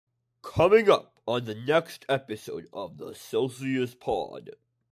Coming up on the next episode of the Celsius Pod.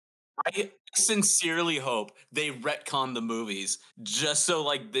 I sincerely hope they retcon the movies just so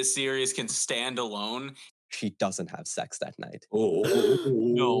like this series can stand alone. She doesn't have sex that night.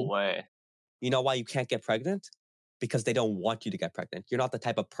 No way. You know why you can't get pregnant? Because they don't want you to get pregnant. You're not the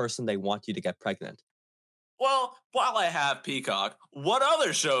type of person they want you to get pregnant. Well, while I have Peacock, what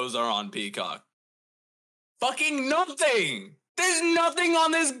other shows are on Peacock? Fucking nothing! There's nothing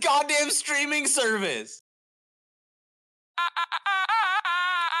on this goddamn streaming service!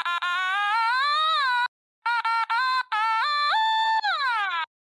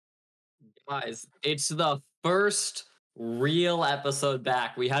 Guys, it's the first real episode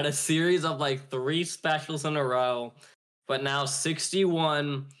back. We had a series of like 3 specials in a row, but now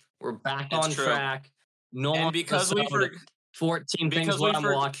 61. We're back It's on true. track. No, And because we 14 because things we what I'm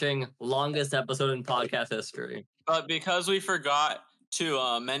watching. Longest episode in podcast history. But because we forgot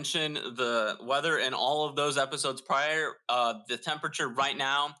to mention the weather in all of those episodes prior, the temperature right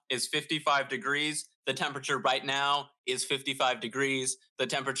now is 55 degrees. The temperature right now is 55 degrees. The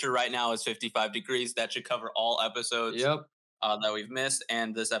temperature right now is 55 degrees. That should cover all episodes that we've missed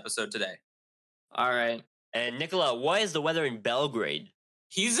and this episode today. All right. And Nicola, what is the weather in Belgrade?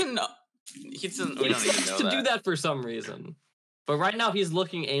 He's in. We don't even know to do that for some reason. But right now he's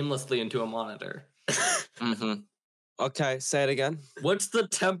looking aimlessly into a monitor. Mm-hmm. Okay, say it again. What's the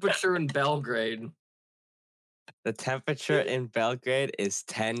temperature in Belgrade? The temperature in Belgrade is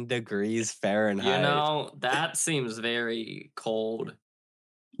 10 degrees Fahrenheit. You know, that seems very cold.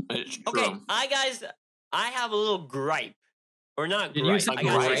 Okay, I have a little gripe. Or not Did gripe. you say I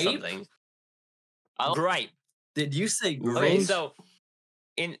gotta say grape? something. Gripe. Did you say Okay, grape? so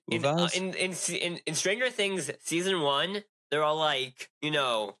in Stranger Things season 1, they're all like, you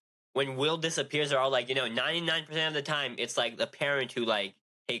know, when Will disappears, they're all like, you know, 99% of the time it's like the parent who like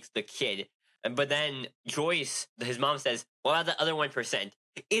takes the kid. But then Joyce, his mom says, "What about the other 1%?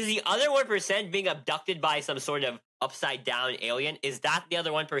 Is the other 1% being abducted by some sort of upside down alien? Is that the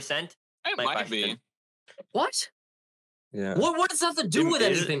other 1%? It might be. What? Yeah. What does that have to do with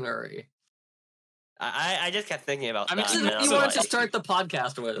Is- anything, Uri? I just kept thinking about I mean, that. This is and what I'm you wanted to like- start the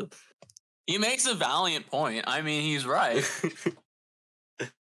podcast with. He makes a valiant point. I mean, he's right.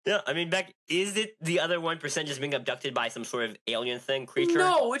 Yeah, I mean, Beck, is it the other 1% just being abducted by some sort of alien thing, creature?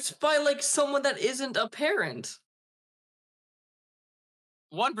 No, it's by like someone that isn't a parent.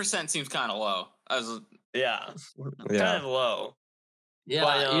 1% seems kind of low. Yeah, Yeah. kind of low. Yeah,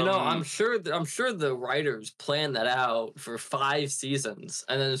 But, you know, I'm sure the writers planned that out for 5 seasons,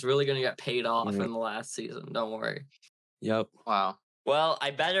 and then it's really gonna get paid off Mhm. in the last season. Don't worry. Yep. Wow. Well,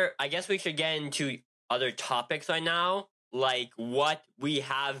 I guess we should get into other topics right now, like what we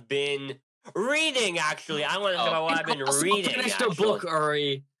have been reading, actually. I want to talk about what I've been Also reading, finished actually. a book,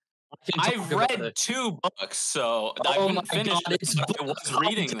 Uri. I've read 2 books, so I Oh my haven't finished god, it, it's but I was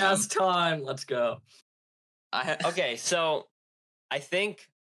reading them. podcast time. Let's go. Okay, so I think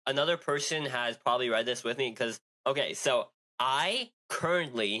another person has probably read this with me because, okay, so I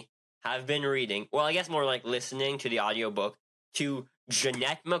currently have been reading, well, I guess more like listening to the audiobook to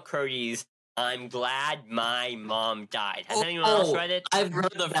Jeanette McCurdy's I'm Glad My Mom Died. Has anyone else read it? I've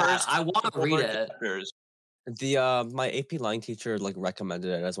read the the first first. I want to 4 read it. chapters. My AP line teacher like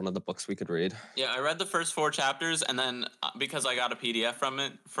recommended it as one of the books we could read. Yeah, I read the first 4 chapters, and then because I got a PDF from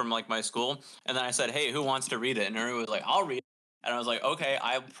it from like my school, and then I said, "Hey, who wants to read it?" And Uri was like, "I'll read it." And I was like, "Okay,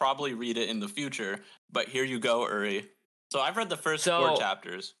 I'll probably read it in the future, but here you go, Uri." So I've read the first 4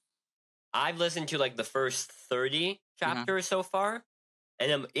 chapters. I've listened to like the first 30 chapters so far,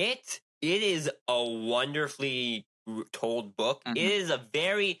 and it is a wonderfully told book. It is a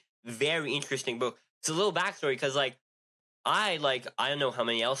very, very interesting book. It's a little backstory because I don't know how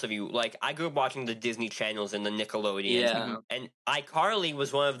many else of you I grew up watching the Disney channels and the Nickelodeon. Yeah. And iCarly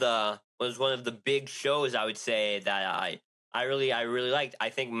was one of the big shows, I would say, that I really liked. I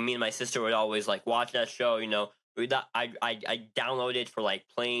think me and my sister would always watch that show, you know. I downloaded it for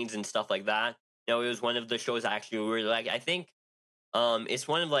planes and stuff like that. You know, it was one of the shows I actually really liked. I think it's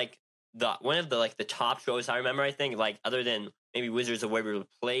one of the top shows I remember, I think, other than maybe Wizards of Waverly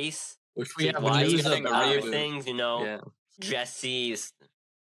Place. Which we have Why news is it about. a things, you know. Yeah. Jesse's.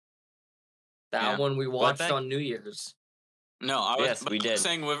 That one we watched Beck? on New Year's. No, I was Yes, we did.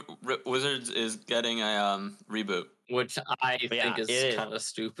 saying Wizards is getting a reboot. Which I think it is is. kind of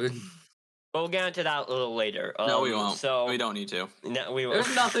stupid. But we'll get into that a little later. No, we won't. So We don't need to. No, we won't.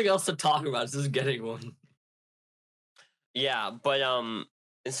 There's nothing else to talk about. It's just getting one. Yeah, but and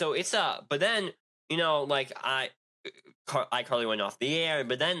so it's but then you know iCarly went off the air,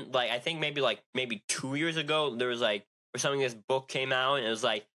 but then I think maybe 2 years ago there was or something, this book came out and it was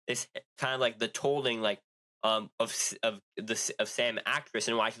this kind of like the tolling like of Sam actress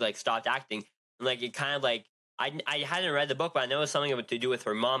and why she like stopped acting. And like it kind of like I hadn't read the book, but I know it was something to do with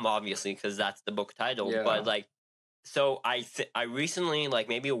her mom, obviously, because that's the book title. Yeah. But like, so I recently, like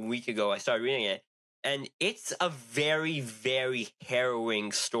maybe a week ago, I started reading it, and it's a very, very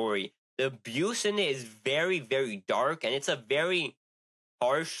harrowing story. The abuse in it is very, very dark, and it's a very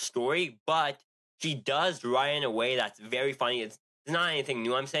harsh story, but she does write in a way that's very funny. It's not anything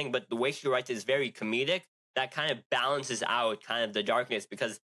new, I'm saying, but the way she writes is very comedic. That kind of balances out kind of the darkness,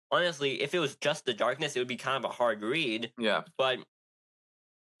 because honestly, if it was just the darkness, it would be kind of a hard read. Yeah. But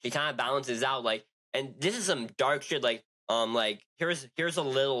it kind of balances out, like, and this is some dark shit. Like here's a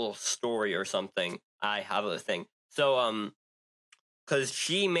little story or something. I have a thing. So because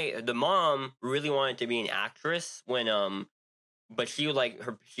the mom really wanted to be an actress when but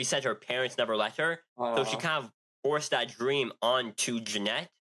she said her parents never let her, so she kind of forced that dream onto Jeanette,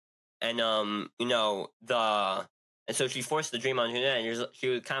 and and so she forced the dream on Jeanette, and she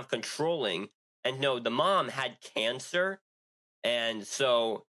was kind of controlling. And no, the mom had cancer, and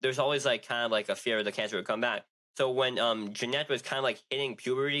so there's always like kind of like a fear the cancer would come back. So when Jeanette was kind of like hitting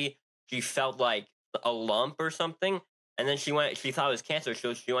puberty, she felt like a lump or something, and then she thought it was cancer,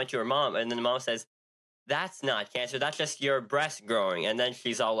 so she went to her mom, and then the mom says, "That's not cancer, that's just your breast growing." And then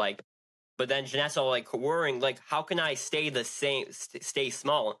she's all like, but then Jeanette's all like worrying, like, how can I stay the same, stay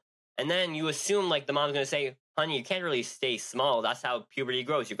small? And then you assume like the mom's gonna say, "Honey, you can't really stay small. That's how puberty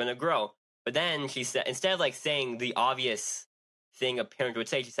grows. You're gonna grow." But then she said, instead of like saying the obvious thing a parent would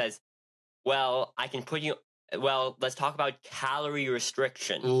say, she says, "Well, I can put you. Well, let's talk about calorie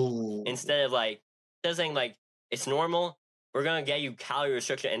restriction." Ooh. Instead of saying like it's normal, we're gonna get you calorie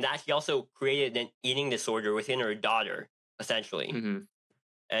restriction, and that she also created an eating disorder within her daughter, essentially. Mm-hmm.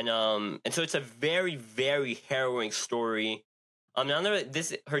 And so it's a very, very harrowing story.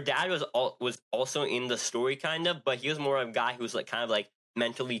 Her dad was also in the story kind of, but he was more of a guy who was like kind of like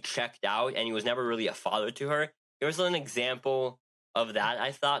mentally checked out, and he was never really a father to her. Here's an example of that.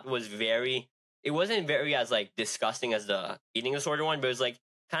 I thought it wasn't very as like disgusting as the eating disorder one, but it was like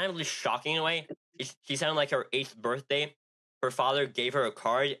kind of just shocking in a way. She said on like her 8th birthday, her father gave her a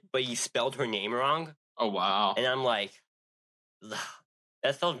card, but he spelled her name wrong. Oh wow. And I'm like, ugh,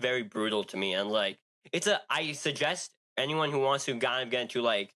 that felt very brutal to me. And like, I suggest anyone who wants to kind of get into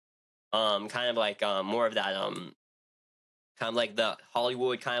like, kind of like more of that kind of like the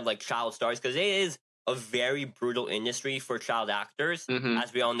Hollywood kind of like child stars, because it is a very brutal industry for child actors,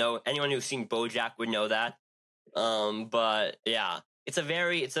 as we all know. Anyone who's seen BoJack would know that. But yeah, it's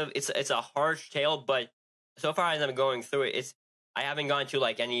a harsh tale. But so far as I'm going through it, I haven't gone to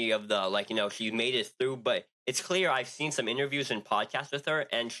like any of the like she made it through. But it's clear I've seen some interviews and podcasts with her,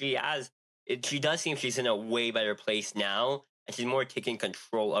 and she does seem she's in a way better place now, and she's more taking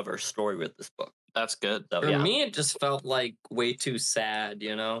control of her story with this book. That's good. So, For me, it just felt like way too sad,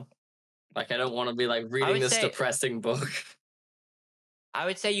 Like, I don't want to be like reading this depressing book. I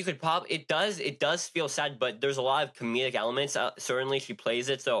would say you could it does feel sad, but there's a lot of comedic elements. Certainly she plays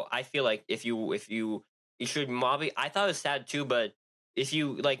it. So I feel like if you should probably, I thought it was sad too, but if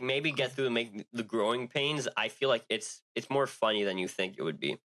you like maybe get through and make the growing pains, I feel like it's more funny than you think it would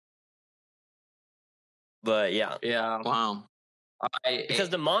be. But yeah. Yeah. Wow. Because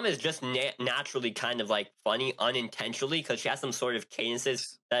the mom is just naturally kind of like funny unintentionally, because she has some sort of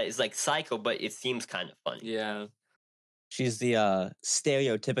cadences that is like psycho, but it seems kind of funny. Yeah. She's the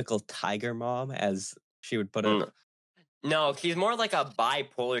stereotypical tiger mom, as she would put it. No, she's more like a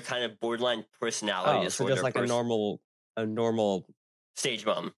bipolar kind of borderline personality disorder. So just like a normal stage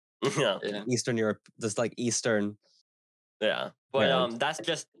mom. Yeah. Eastern Europe, just like Eastern. Yeah. But that's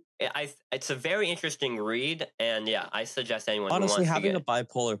just it's a very interesting read, and yeah, I suggest anyone honestly who wants having a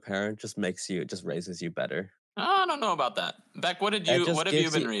bipolar parent just raises you better. I don't know about that. Beck, what have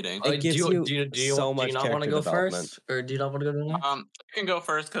you been reading? It gives you so much character development. Do you not want to go first, or do you not want to go next? I can go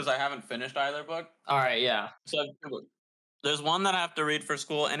first because I haven't finished either book. All right, yeah. So there's one that I have to read for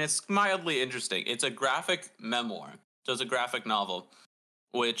school, and it's mildly interesting. It's a graphic memoir, so it's a graphic novel,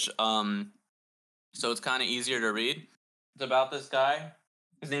 which so it's kind of easier to read. It's about this guy.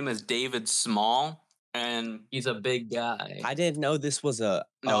 His name is David Small, and he's a big guy. I didn't know this was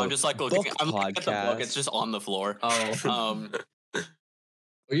I'm just like looking. book I'm looking at the book. podcast. It's just on the floor. Oh,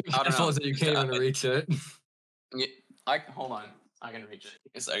 you I don't know. that you can't even reach it. Yeah, hold on. I can reach it.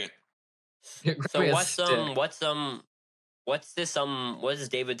 A second. So what is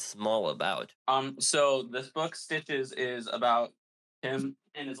David Small about? So this book, Stitches, is about him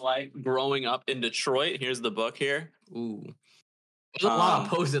and his life growing up in Detroit. Here's the book here. Ooh. There's a lot of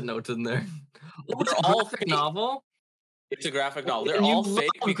post-it notes in there. It's a graphic novel? It's a graphic novel. They're And you all love fake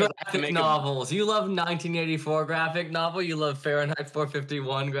because I have to graphic make novels. You love 1984 graphic novel. You love Fahrenheit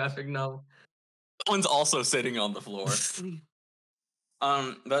 451 graphic novel. That one's also sitting on the floor.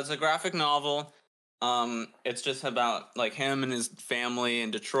 But it's a graphic novel. It's just about like him and his family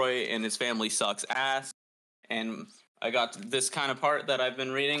in Detroit, and his family sucks ass. And I got to this kind of part that I've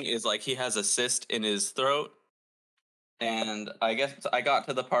been reading is like he has a cyst in his throat, and I guess I got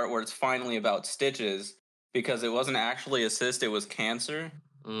to the part where it's finally about stitches because it wasn't actually a cyst; it was cancer.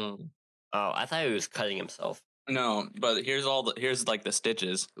 Mm. Oh, I thought he was cutting himself. No, but here's like the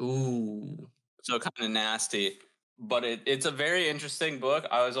stitches. Ooh. So kind of nasty. But it's a very interesting book.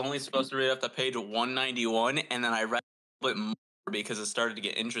 I was only supposed to read up to page 191, and then I read a little bit more because it started to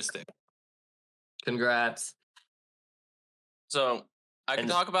get interesting. Congrats. So I can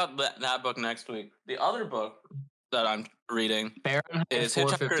talk about that book next week. The other book that I'm reading Fahrenheit is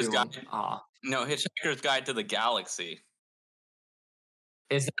Hitchhiker's 451. Guide. Ah. No, Hitchhiker's Guide to the Galaxy.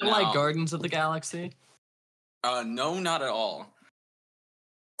 Is that like Guardians of the Galaxy? No, not at all.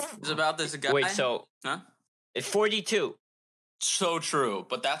 It's about this guy. Wait, so it's 42. So true,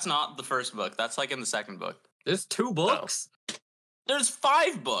 but that's not the first book. That's like in the second book. There's 2 books. There's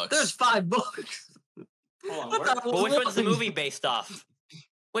 5 books. There's 5 books. Hold on, But which one's the movie based off?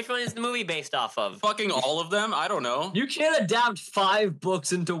 Which one is the movie based off of? Fucking all of them? I don't know. You can't adapt 5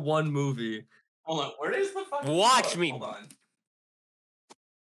 books into one movie. Hold on, where is the fucking Watch book? me. Hold on.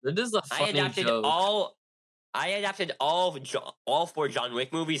 It is a funny joke. I adapted all 4 John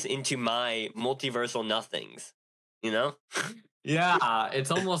Wick movies into my multiversal nothings. You know? Yeah, it's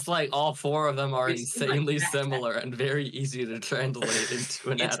almost like all 4 of them are insanely similar and very easy to translate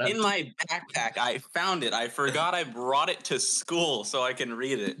into an adaptation. It's in my backpack. I found it. I forgot I brought it to school so I can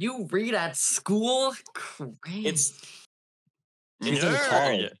read it. You read at school? Great. He's in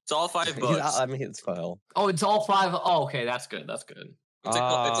college. It's all 5 books. I mean, it's cool. Oh, it's all 5. Oh, okay, that's good. That's good. It's a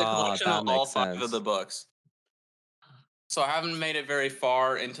collection that of all makes 5 sense. of the books. So I haven't made it very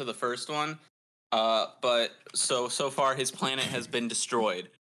far into the first one. But so far his planet has been destroyed.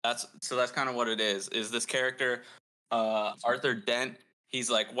 That's kind of what it is. Is this character, Arthur Dent? He's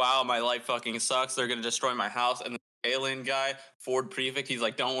like, wow, my life fucking sucks. They're gonna destroy my house. And the alien guy, Ford Prefect, he's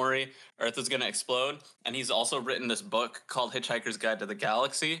like, don't worry, Earth is gonna explode. And he's also written this book called Hitchhiker's Guide to the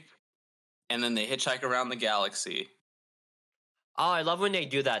Galaxy. And then they hitchhike around the galaxy. Oh, I love when they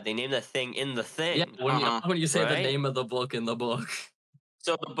do that. They name the thing in the thing. Yeah, when you say the Right? name of the book in the book.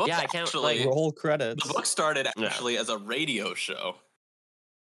 So the book I can't actually Roll credits. the book started actually as a radio show,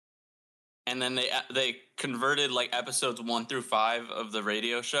 and then they converted like episodes 1 through 5 of the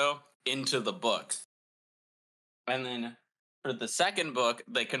radio show into the books, and then for the second book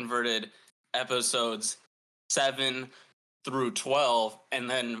they converted episodes 7 through 12 and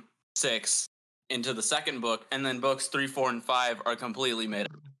then 6 into the second book, and then books 3, 4, and 5 are completely made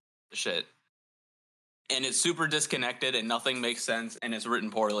up of shit. And it's super disconnected and nothing makes sense and it's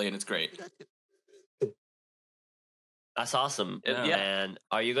written poorly and it's great. That's awesome. Yeah. And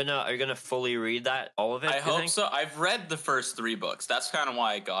are you gonna fully read that, all of it? I you hope think? so. I've read the first 3 books. That's kind of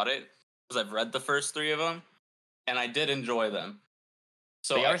why I got it, because I've read the first 3 of them and I did enjoy them.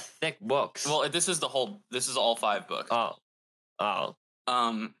 So They are thick books. well, this is all 5 books. Oh.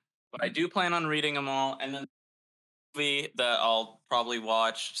 But I do plan on reading them all, and then movie that I'll probably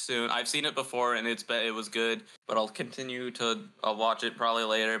watch soon. I've seen it before and it was good, but I'll watch it probably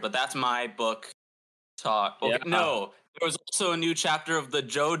later. But that's my book talk. Okay, Yeah. no, there was also a new chapter of the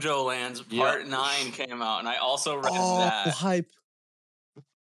JoJo Lands Part 9 came out, and I also read that. Hype.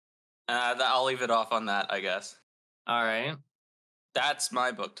 I'll leave it off on that, I guess. All right. That's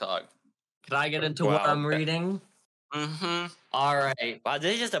my book talk. Can I get into what Wow. I'm reading? Mm-hmm. All right. Wow,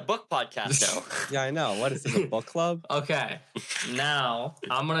 this is just a book podcast now. Yeah, I know. What is this, a book club? Okay. Now,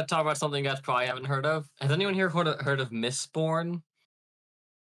 I'm going to talk about something you guys probably haven't heard of. Has anyone here heard of Mistborn?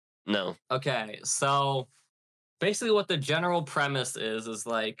 No. Okay. So, basically what the general premise is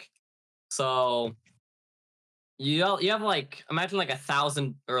like, so you have like, imagine like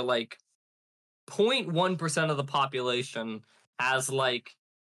 1,000 or like 0.1% of the population has like,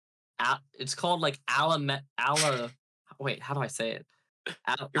 it's called like wait, how do I say it?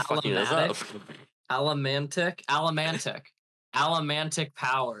 You're fucking this up. Alamantic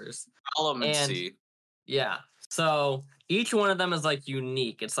powers. Alamancy. Yeah. So each one of them is like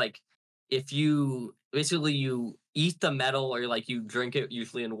unique. It's like if you eat the metal or like you drink it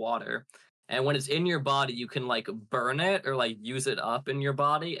usually in water. And when it's in your body, you can like burn it or like use it up in your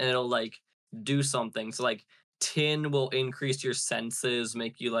body and it'll like do something. So like tin will increase your senses,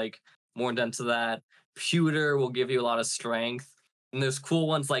 make you like more dense to that. Pewter will give you a lot of strength. And there's cool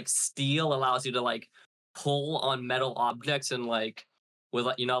ones like steel allows you to like pull on metal objects and like with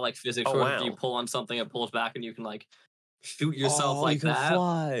like like physics Oh, where if you wow. pull on something it pulls back and you can like shoot yourself Oh, you like can that.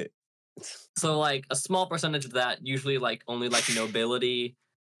 fly. So like a small percentage of that, usually like only like nobility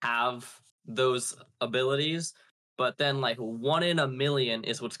have those abilities. But then like 1 in a million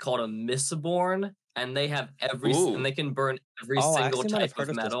is what's called a Mistborn, and they have Ooh. and they can burn every Oh, I single actually might type have heard of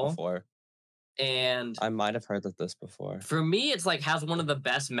of this metal. before. And I might have heard of this before. for me, it's like has one of the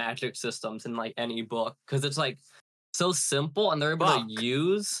best magic systems in like any book because it's like so simple and they're able to Fuck.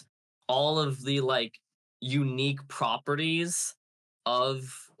 use all of the like unique properties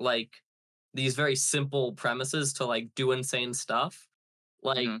of like these very simple premises to like do insane stuff.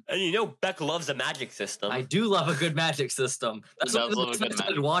 Like Mhm. And you know Beck loves a magic system. I do love a good magic system. That's He what does love a I good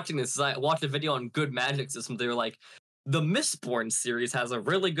started magic watching this. Is I watched a video on good magic systems. They were like, the Mistborn series has a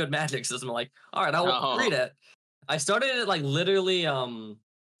really good magic system. I'm like, all right, I'll read it. I started it like literally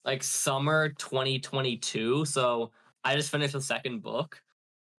like summer 2022. So I just finished the second book.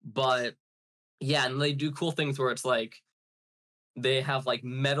 But yeah, and they do cool things where it's like they have like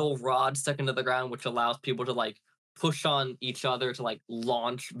metal rods stuck into the ground, which allows people to like push on each other to like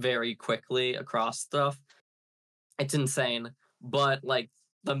launch very quickly across stuff. It's insane. But like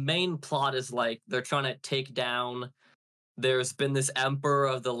the main plot is like they're trying to take down. There's been this emperor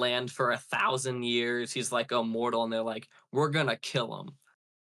of the land for 1,000 years. He's like immortal, and they're like, we're gonna kill him.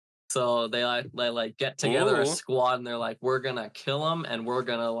 So they get together a Ooh. squad, and they're like, we're gonna kill him, and we're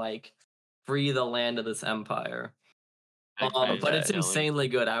gonna like free the land of this empire. But it's Okay. insanely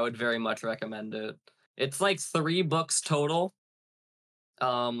good. I would very much recommend it. It's like 3 books total.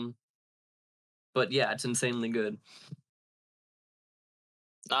 But yeah, it's insanely good.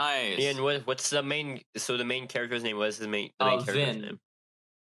 Nice. Ian, what's the main? So the main character's name was the main character's Vin. name.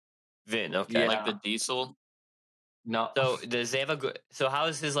 Vin. Okay. Yeah. Like the diesel. No. So does they have a good? So how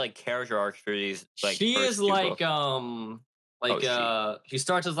is his like character arc through these like? She first is two like books? she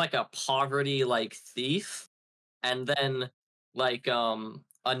starts as like a poverty like thief, and then like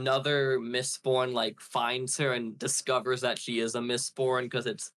another Mistborn like finds her and discovers that she is a Mistborn because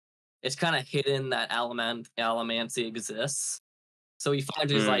it's kind of hidden that Alamancy exists. So he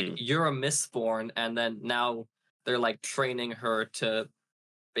finds her, he's like, you're a Mistborn, and then now they're like training her to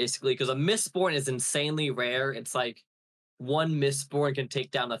basically because a Mistborn is insanely rare. It's like 1 Mistborn can take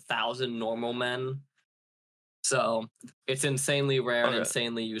down 1,000 normal men. So it's insanely rare and Okay.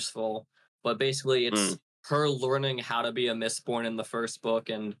 insanely useful. But basically, it's her learning how to be a Mistborn in the first book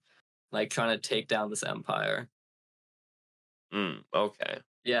and like trying to take down this empire. Okay.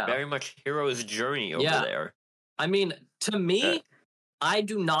 Yeah. Very much hero's journey over there. I mean, to me, I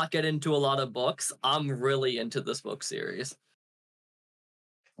do not get into a lot of books. I'm really into this book series.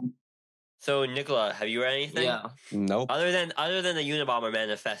 So Nicola, have you read anything? Yeah. Nope. Other than the Unabomber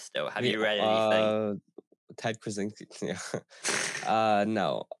Manifesto, have you read anything? Ted Krasinski. Yeah.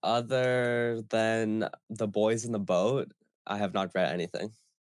 No. Other than The Boys in the Boat, I have not read anything.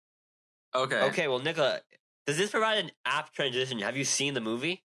 Okay. Okay. Well, Nicola, does this provide an apt transition? Have you seen the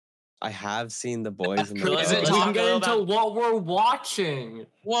movie? I have seen The Boys in the So Boat. let's Is it talk talking a little into about- what we're watching?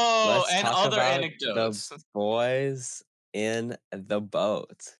 Whoa, Let's and talk other about anecdotes. The Boys in the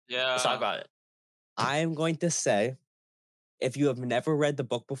Boat. Yeah. Let's talk about it. I'm going to say, if you have never read the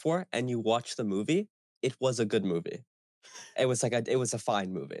book before and you watch the movie, it was a good movie. It was a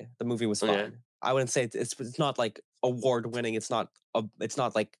fine movie. The movie was fine. Okay. I wouldn't say it's not like award winning. It's not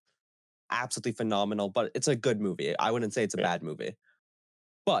like absolutely phenomenal, but it's a good movie. I wouldn't say it's a bad movie.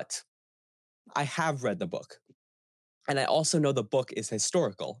 But I have read the book. And I also know the book is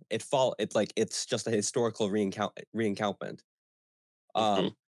historical. It's just a historical reencountment.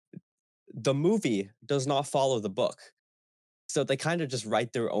 The movie does not follow the book. So they kind of just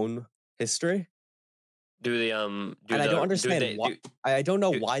write their own history. I don't understand why. I don't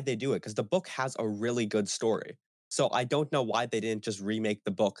know why they do it because the book has a really good story. So I don't know why they didn't just remake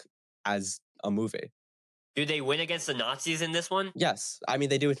the book as a movie. Do they win against the Nazis in this one? Yes, I mean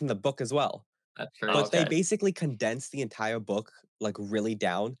they do it in the book as well. That's true. But they basically condense the entire book like really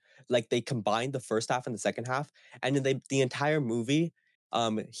down. Like they combine the first half and the second half, and then the entire movie.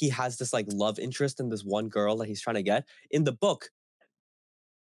 He has this like love interest in this one girl that he's trying to get. In the book,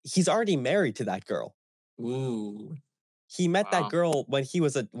 he's already married to that girl. Ooh. He met that girl when he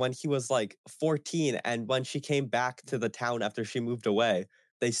was like 14, and when she came back to the town after she moved away,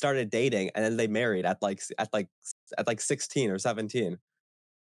 they started dating, and then they married at like 16 or 17.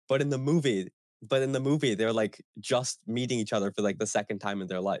 But in the movie, they're like just meeting each other for like the second time in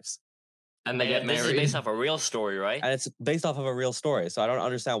their lives. And they get This married. is based off a real story, right? And it's based off of a real story. So I don't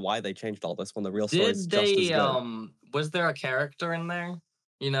understand why they changed all this when the real story is Did just as they good. was there a character in there?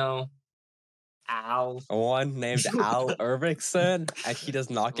 You know, Al. One named Al Ervixson, and he does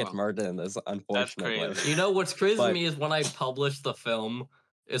not get Well, murdered in this, unfortunately. crazy. You know what's crazy to But- me is when I publish the film,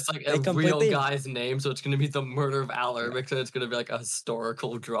 it's like a They real completely- guy's name, so it's gonna be the murder of Al Ervixson. It's gonna be like a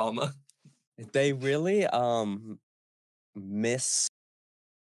historical drama. They really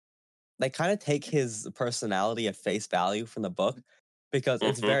they kind of take his personality at face value from the book, because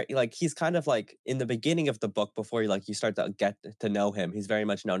it's Mhm. very like he's kind of like in the beginning of the book, before you start to get to know him, he's very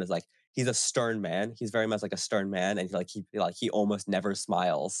much known as like he's a stern man. He's very much like a stern man, and he almost never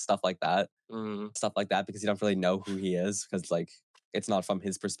smiles, stuff like that, because you don't really know who he is, because like it's not from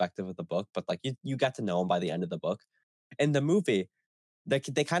his perspective of the book, but like you get to know him by the end of the book. In the movie, they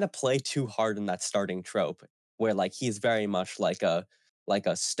kind of play too hard in that starting trope, where like he's very much like a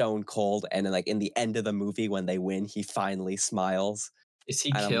stone cold, and then like in the end of the movie when they win, he finally smiles. Is he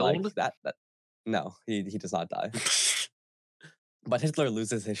And I'm killed? like, that no, he does not die. But Hitler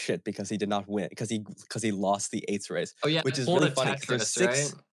loses his shit because he did not win, because he lost the AIDS race, Oh yeah, which is pulled really a funny. 'Cause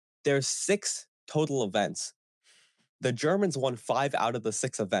Tetris, right? there's 6 total events. The Germans won 5 out of the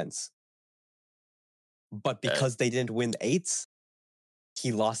 6 events, but because they didn't win 8s,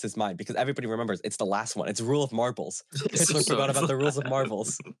 he lost his mind, because everybody remembers it's the last one. It's rule of marbles. Hitler forgot about the rules of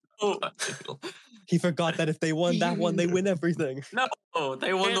marbles. He forgot that if they won that one, they win everything. No,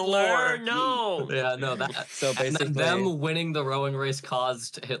 they won the Hitler, war. no. Yeah, no, that. So And then basically, them winning the rowing race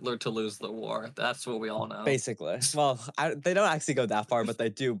caused Hitler to lose the war. That's what we all know. basically, well, they don't actually go that far, but they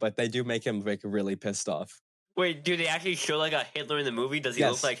do make him like really pissed off. Wait, do they actually show like a Hitler in the movie? Does he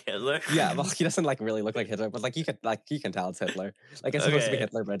Yes. look like Hitler? Yeah, well, he doesn't like really look like Hitler, but like you can tell it's Hitler. Like it's supposed to be Okay.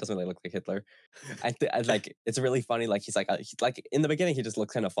 Hitler, but it doesn't really look like Hitler. I like it's really funny. Like he's like in the beginning he just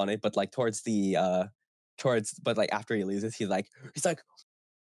looks kind of funny, but like but like after he loses, he's like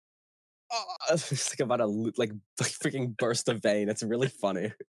oh, it's like about to like freaking burst a vein. It's really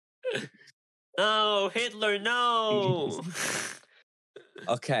funny. No, Hitler, no.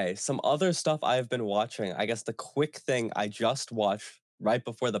 Okay, some other stuff I've been watching. I guess the quick thing I just watched right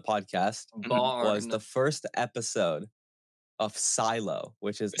before the podcast was Barn. the first episode of Silo,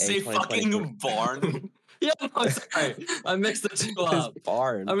 which is Say a 2023 fucking barn. Yeah, I'm sorry. I mixed the two His up.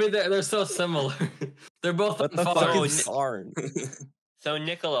 barn. I mean, they're so similar. They're both What the on fuck farms. is barn? So,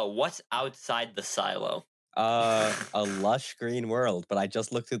 Nicola, what's outside the silo? A lush green world, but I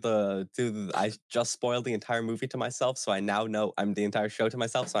just looked I just spoiled the entire movie to myself, so I now know the entire show to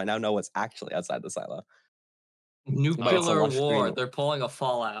myself, so I now know what's actually outside the silo. Nuclear lush war. green- They're pulling a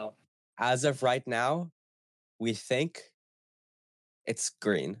Fallout. As of right now, we think it's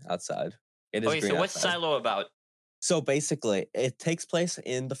green outside. It is Okay, green so what's outside. Silo about? So basically, it takes place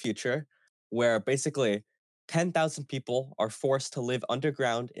in the future, where basically 10,000 people are forced to live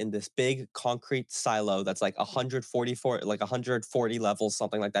underground in this big concrete silo that's like 140 levels,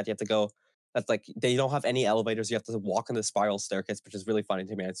 something like that. You have to go. That's like they don't have any elevators. You have to walk on the spiral staircase, which is really funny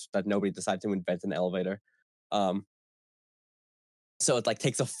to me. It's that nobody decided to invent an elevator. So it like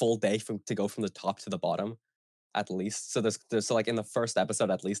takes a full day to go from the top to the bottom, at least. So there's so like in the first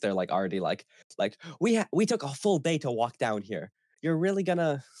episode, at least they're like already like we took a full day to walk down here. You're really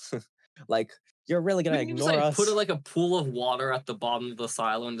gonna you're really gonna Couldn't you just, ignore like, us? put like a pool of water at the bottom of the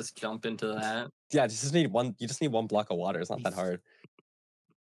silo and just jump into that. Yeah, you just need one block of water. It's not that hard.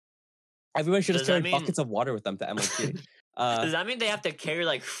 Everyone should Does just that carry mean- buckets of water with them to MIT. Does that mean they have to carry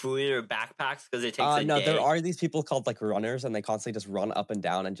like food in their backpacks because it takes a No, day? there are these people called like runners, and they constantly just run up and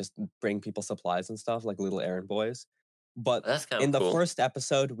down and just bring people supplies and stuff, like little errand boys. But That's kind in of the cool. first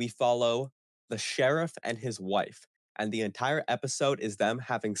episode, we follow the sheriff and his wife, and the entire episode is them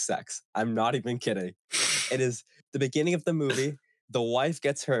having sex. I'm not even kidding. It is the beginning of the movie. The wife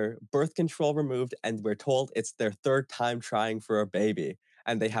gets her birth control removed, and we're told it's their 3rd time trying for a baby,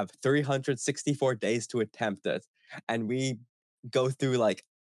 and they have 364 days to attempt it. And we go through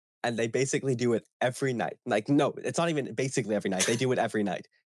and they basically do it every night. Like, no, it's not even basically every night. They do it every night.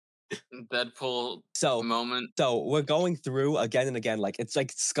 Deadpool So moment. So we're going through again and again. Like it's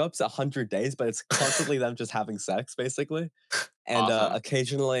like scopes 100 days, but it's constantly them just having sex, basically. And Awesome.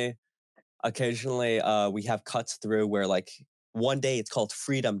 occasionally, we have cuts through where like one day it's called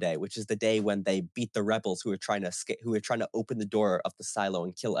Freedom Day, which is the day when they beat the rebels who are trying to escape, who are trying to open the door of the silo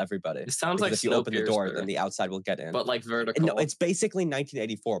and kill everybody. It sounds Because like if you open the door, Snowpiercer, then the outside will get in. but like vertical. No, it's basically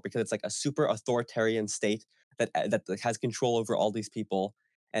 1984 because it's like a super authoritarian state that has control over all these people,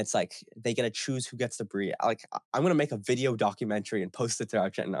 and it's like they get to choose who gets to breed. Like I'm gonna make a video documentary and post it to our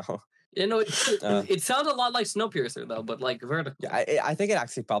channel. You know, it sounds a lot like Snowpiercer though, but like vertical. Yeah, I think it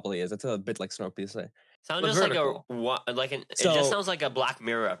actually probably is. It's a bit like Snowpiercer. Sounds But just vertical. it So- just sounds like a Black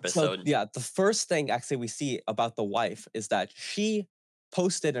Mirror So episode. yeah, the first thing actually we see about the wife is that she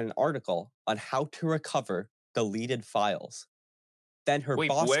posted an article on how to recover deleted files. Then her Wait,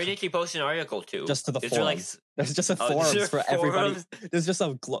 boss where did she post an article to? just to the Is there like forums. There's just a is there forums for everybody. forums? There's just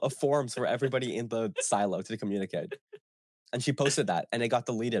a forums for everybody in the silo to communicate. And she posted that, and it got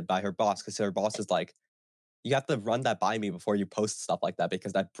deleted by her boss because her boss is like, "You have to run that by me before you post stuff like that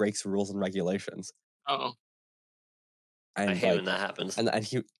because that breaks rules and regulations." Oh, And I hate like, when that happens.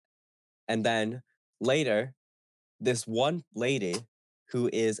 and then later, this one lady who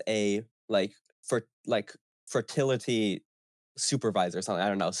is a fertility supervisor or something, I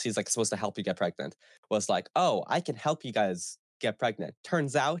don't know, she's like supposed to help you get pregnant, was like, "Oh, I can help you guys get pregnant."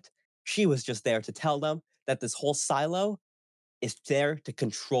 Turns out she was just there to tell them that this whole silo is there to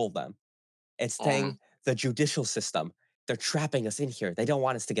control them. It's saying the judicial system, they're trapping us in here. They don't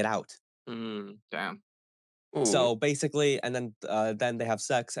want us to get out. damn. Ooh. So basically, and then they have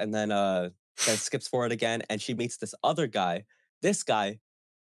sex, and then it skips forward again, and she meets this other guy. This guy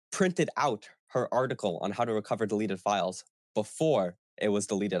printed out her article on how to recover deleted files before it was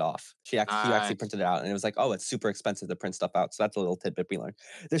deleted off. He actually printed it out, and it was like, oh, it's super expensive to print stuff out. So that's a little tidbit we learned.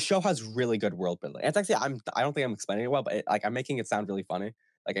 This show has really good world building. It's actually I don't think I'm explaining it well, but I'm making it sound really funny,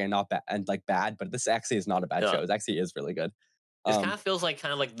 like and not bad and like bad. But this actually is not a bad Yeah. show. It actually is really good. This kind of feels like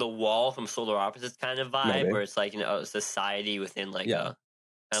The Wall from Solar Opposites kind of vibe, Maybe. where it's like, a society within like Yeah.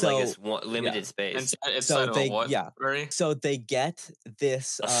 a kind of like this limited space. It's So so they Barry? so they get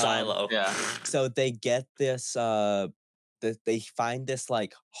this A silo. Yeah. so they get this they find this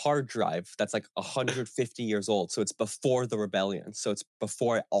like hard drive that's like 150 years old. So it's before the rebellion. So it's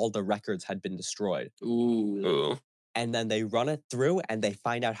before all the records had been destroyed. Ooh. And then they run it through and they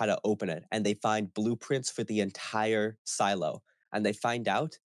find out how to open it. And they find blueprints for the entire silo. And they find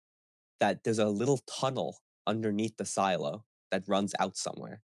out that there's a little tunnel underneath the silo that runs out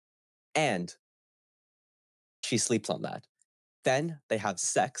somewhere. And she sleeps on that. Then they have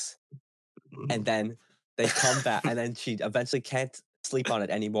sex. And then they come back. And then she eventually can't sleep on it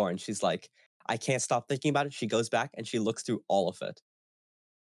anymore. And she's like, I can't stop thinking about it. She goes back and she looks through all of it.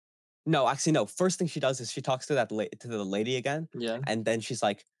 No, actually, no. First thing she does is she talks to to the lady again. Yeah. And then she's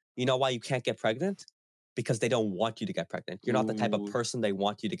like, you know why you can't get pregnant? Because they don't want you to get pregnant. You're not the type of Ooh. person they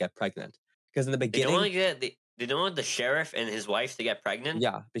want you to get pregnant. Because in the They beginning, they don't want the sheriff and his wife to get pregnant.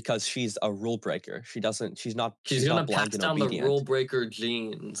 yeah, because she's a rule breaker. She's not She's gonna not blind pass and down obedient. the rule breaker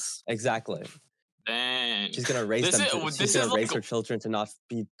genes. Exactly. Dang. She's gonna raise them. She's gonna raise her children to not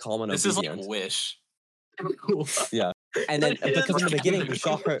be calm and This obedient. is like Wish. Yeah. And then It is because in the like beginning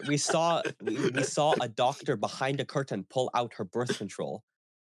the we saw a doctor behind a curtain pull out her birth control.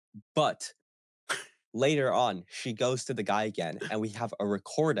 But later on, she goes to the guy again, and we have a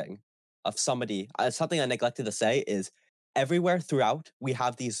recording of somebody. Something I neglected to say is everywhere throughout, we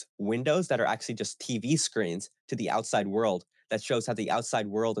have these windows that are actually just TV screens to the outside world that shows how the outside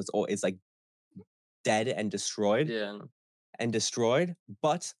world is like dead and destroyed. Yeah. And destroyed,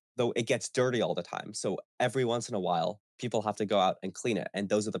 but though it gets dirty all the time. So every once in a while, people have to go out and clean it. And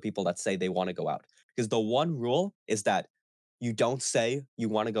those are the people that say they want to go out. Because the one rule is that you don't say you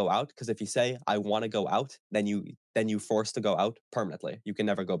want to go out. Because if you say I want to go out, then you forced to go out permanently. You can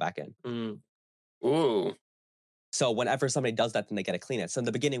never go back in. Ooh. So whenever somebody does that, then they get to clean it. So in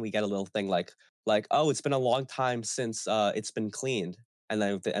the beginning, we get a little thing like oh, it's been a long time since it's been cleaned. And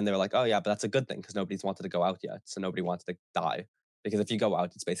they're like, oh yeah, but that's a good thing because nobody's wanted to go out yet. So nobody wants to die. Because if you go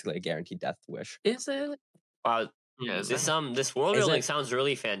out, it's basically a guaranteed death wish. Is it? Wow. Yeah, This world Is building it- sounds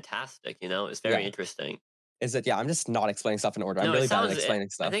really fantastic. It's very interesting. Is it? Yeah, I'm just not explaining stuff in order. I'm No, really it bad at sounds. explaining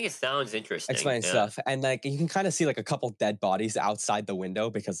stuff. I think it sounds interesting. Explaining stuff. And like you can kind of see like a couple dead bodies outside the window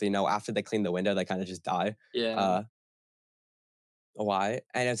because after they clean the window, they kind of just die. Yeah. Why?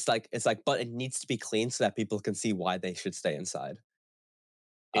 And it's like, but it needs to be clean so that people can see why they should stay inside.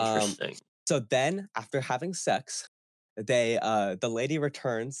 Interesting. So then, after having sex, the lady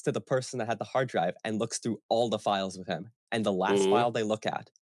returns to the person that had the hard drive and looks through all the files with him. And the last Ooh. file they look at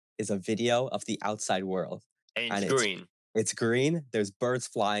is a video of the outside world. And and it's green. It's green. There's birds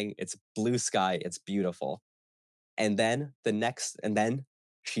flying. It's blue sky. It's beautiful. And then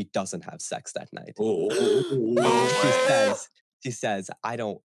she doesn't have sex that night. She says, I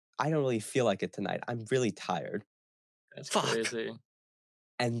don't really feel like it tonight. I'm really tired. That's Fuck. crazy.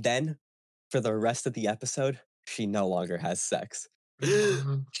 And then for the rest of the episode, she no longer has sex.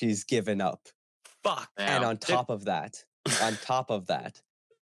 She's given up. Fuck. And on top of that,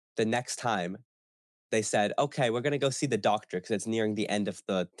 the next time they said, okay, we're going to go see the doctor because it's nearing the end of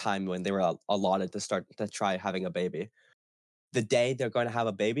the time when they were allotted to start to try having a baby. The day they're going to have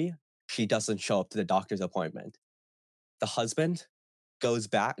a baby, she doesn't show up to the doctor's appointment. The husband goes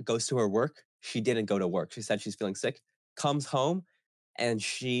to her work. She didn't go to work. She said she's feeling sick, comes home, and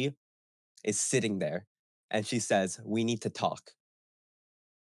she is sitting there, and she says, "We need to talk."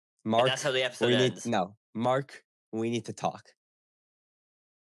 Mark, And that's how the episode ends. Mark, we need to talk.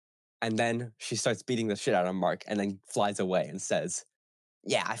 And then she starts beating the shit out of Mark, and then flies away and says,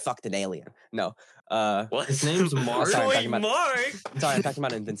 "Yeah, I fucked an alien." No, What? His name's Mark? Sorry, I'm Wait, talking about- Mark. sorry, I'm talking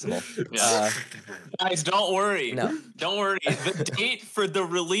about Invincible. Yeah. Guys, don't worry. No. Don't worry. The date for the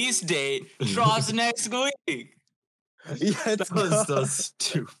release date draws next week. Yeah, it's That was so good.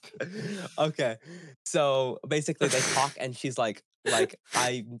 stupid. Okay, so basically they talk, and she's like,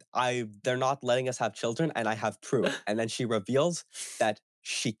 they're not letting us have children, and I have proof. And then she reveals that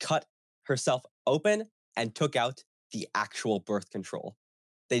she cut herself open and took out the actual birth control.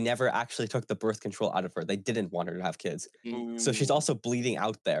 They never actually took the birth control out of her. They didn't want her to have kids. So she's Ooh. also bleeding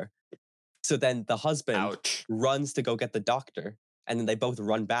out there. So then the husband Ouch. runs to go get the doctor, and then they both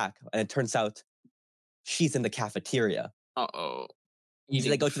run back, and it turns out she's in the cafeteria. Uh-oh. So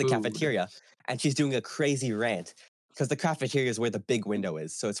they go to the cafeteria, and she's doing a crazy rant because the cafeteria is where the big window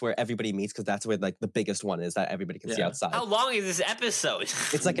is. So it's where everybody meets, because that's where like the biggest one is that everybody can see Yeah. outside. How long is this episode?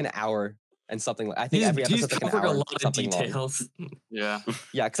 It's like an hour and something. I think every He's episode's like an covered hour a and lot of something long. details. Yeah.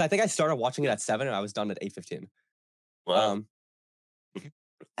 Yeah, because I think I started watching it at 7 and I was done at 8:15. Wow.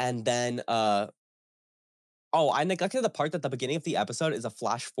 And then I neglected the part that the beginning of the episode is a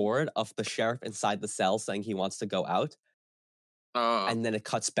flash forward of the sheriff inside the cell saying he wants to go out, and then it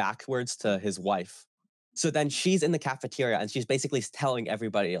cuts backwards to his wife. So then she's in the cafeteria, and she's basically telling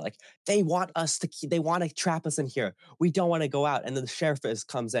everybody like, they want to trap us in here. We don't want to go out. And then the sheriff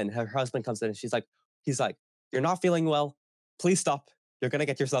comes in, her husband comes in, and he's like, "You're not feeling well. Please stop. You're gonna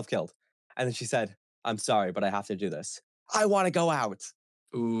get yourself killed." And then she said, "I'm sorry, but I have to do this. I want to go out."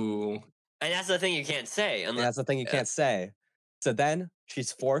 Ooh. And that's the thing you can't say. And that's the thing you can't say. So then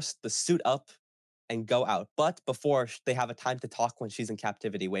she's forced to suit up and go out. But before they have a time to talk when she's in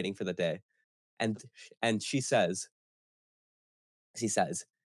captivity waiting for the day. And she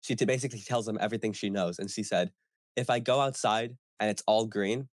basically tells him everything she knows. And she said, "If I go outside and it's all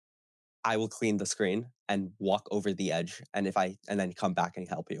green, I will clean the screen and walk over the edge. And then come back and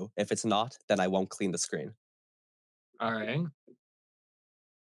help you. If it's not, then I won't clean the screen." All right.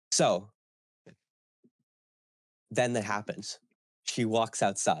 So then that happens. She walks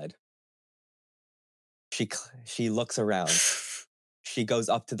outside. She looks around. She goes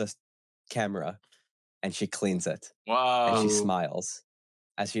up to the camera and she cleans it. Wow. And she Ooh. smiles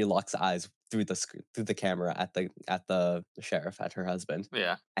as she locks eyes through the camera at the sheriff, at her husband.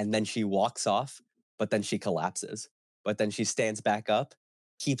 Yeah. And then she walks off, but then she collapses. But then she stands back up,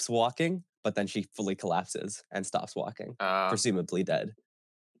 keeps walking, but then she fully collapses and stops walking, presumably dead.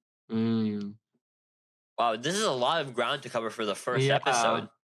 Mm. Wow, this is a lot of ground to cover for the first Yeah. episode.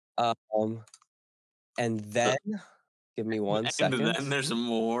 And then, give me 1 second. And then there's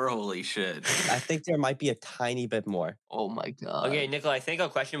more. Holy shit. I think there might be a tiny bit more. Oh my god. Okay, Nicole, I think a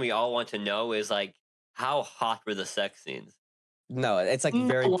question we all want to know is like, how hot were the sex scenes? No, it's like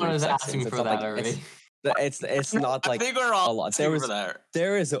very No one brief was sex asking scenes. for It's not that like already. it's not like I think we're all a lot. asking for that.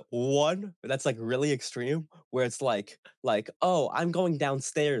 There is one that's like really extreme where it's like, "Oh, I'm going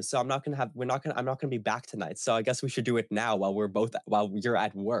downstairs, so I'm not gonna be back tonight. So I guess we should do it now while you're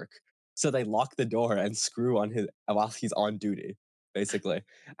at work." So they lock the door and screw on while he's on duty, basically.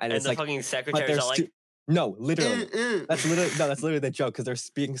 And it's the like, fucking but secretaries are like, no, literally. "Mm-mm." That's literally the joke, because they're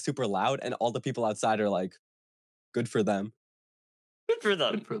speaking super loud and all the people outside are like, good for them. Good for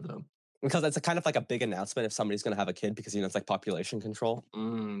them. Good for them. Because it's a kind of like a big announcement if somebody's going to have a kid, because, it's like population control.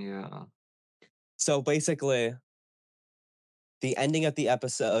 Yeah. So basically, the ending of the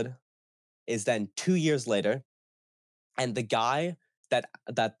episode is then 2 years later, and the guy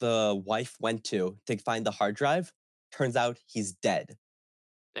that the wife went to find the hard drive, turns out he's dead.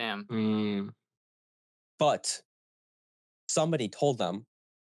 Damn. Mm. But somebody told them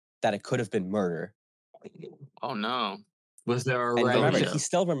that it could have been murder. Oh no. Was there a And remember, range? he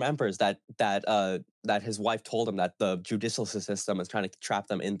still remembers that his wife told him that the judicial system is trying to trap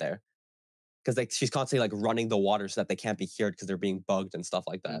them in there, because she's constantly like running the water so that they can't be cured because they're being bugged and stuff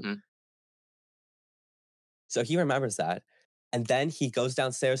like that. Mhm. So he remembers that, and then he goes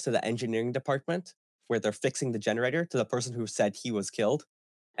downstairs to the engineering department where they're fixing the generator, to the person who said he was killed,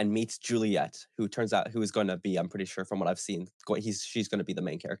 and meets Juliet, who turns out who is going to be, I'm pretty sure from what I've seen, she's going to be the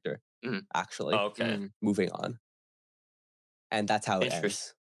main character. Mhm. Actually, Okay. moving on. And that's how it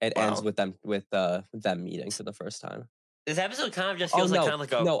ends. It ends Wow. with them meeting for the first time. This episode kind of just feels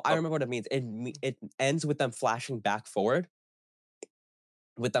like a no, I remember what it means. It ends with them flashing back forward.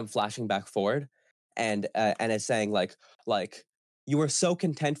 And it's saying like you were so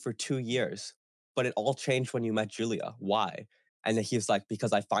content for 2 years, but it all changed when you met Julia. Why? And then he was like,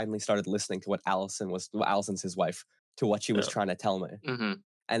 because I finally started listening to what Allison's his wife, to what she was Yeah. trying to tell me. Mm-hmm.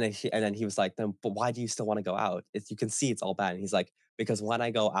 And then he was like, then, but why do you still want to go out? You can see it's all bad. And he's like, because when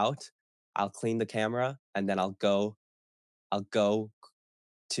I go out, I'll clean the camera and then I'll go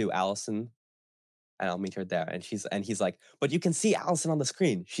to Allison and I'll meet her there. And he's like, but you can see Allison on the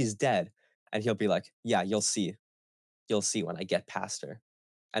screen. She's dead. And he'll be like, yeah, you'll see. You'll see when I get past her.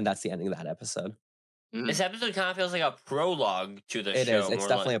 And that's the ending of that episode. This episode kind of feels like a prologue to the It show. is. It's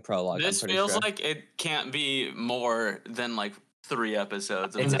definitely a prologue. This I'm pretty feels sure. like it can't be more than like 3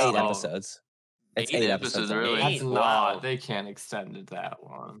 episodes. It's No. 8 episodes. It's 8 episodes. really? Eight? That's Wow. not. They can't extend it that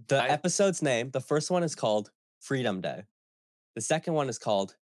long. The episode's name, the first one is called Freedom Day. The second one is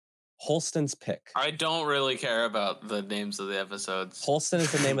called Holston's Pick. I don't really care about the names of the episodes. Holston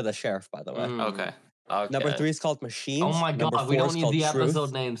is the name of the sheriff, by the way. Okay. Number 3 is called Machines. Oh my Number god, we 4 don't is need called the Truth.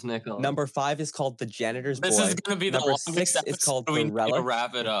 episode names, Nicholas. Number 5 is called The Janitor's This Boy. is going to be the Number longest 6 is called episode. We The need to Relic.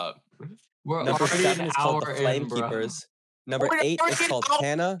 wrap it up. We're Number already 7 an is called The hour Flame in, bro. Keepers. Number We're 8 is already called an hour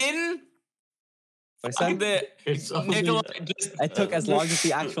Hannah. in? What I said? It's only- Nicola, just It took as long as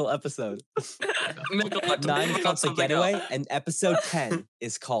the actual episode. Nicola, 9 is called The something Getaway, else. and episode 10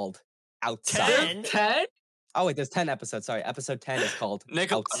 is called Outside. 10? Oh wait, there's 10 episodes. Sorry, episode 10 is called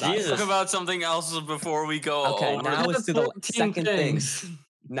Nicola, Outside. Jesus. talk about something else before we go Okay, over. now is to the 14 second thing. things.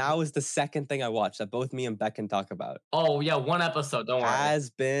 Now is the second thing I watched that both me and Beck can talk about. Oh yeah, one episode. Don't worry. Has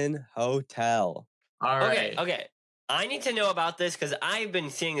Been Hotel. All right. Okay. I need to know about this because I've been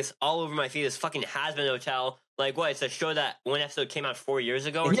seeing this all over my feed. This fucking Has Been Hotel. Like, what? It's a show that one episode came out 4 years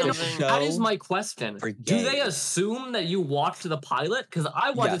ago or It's a something? show That is my question. for Do they gays. assume that you watched the pilot? Because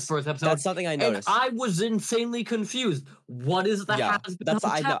I watched this Yes, first episode. That's something I and noticed. I was insanely confused. What is the yeah, Has Been that's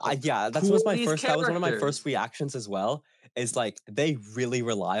I know. Hotel? That's Who was are my these first. That was one of my characters? first reactions as well. Is like they really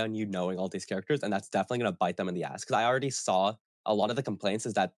rely on you knowing all these characters, and that's definitely gonna bite them in the ass. Because I already saw a lot of the complaints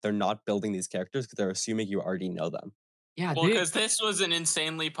is that they're not building these characters because they're assuming you already know them. Yeah, Well, dude. because this was an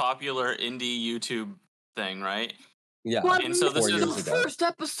insanely popular indie YouTube thing, right? Yeah, What And so this 4 is- years the ago. first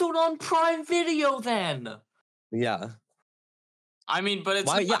episode on Prime Video then? Yeah. I mean, but it's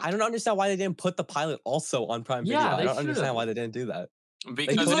Why? Yeah, not- I don't understand why they didn't put the pilot also on Prime Video. Yeah, I they don't understand should've. why they didn't do that.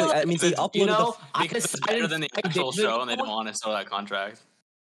 because clearly- it's, I mean, they it's- uploaded You the know, f- I because it's decided better than the 5 actual days show, and they ago- didn't want to sell that contract.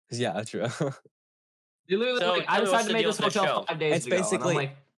 Yeah, true. You literally, So, like, I tell me, what's decided to the make deal this with the hotel show? 5 days It's ago. And basically- I'm like,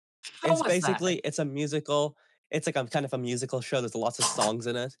 how It's was that? basically it's a musical. It's like a kind of a musical show. There's lots of songs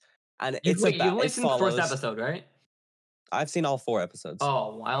in it, and it's You've about only it seen the follows. first episode, right? I've seen all 4 episodes.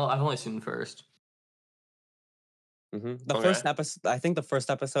 Oh, well, I've only seen the first. The Okay. first episode. I think the first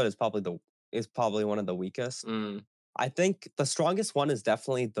episode is probably one of the weakest. Mm. I think the strongest one is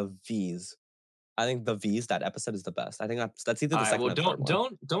definitely the V's. I think the V's, that episode is the best. I think that's either the All right, second well, or third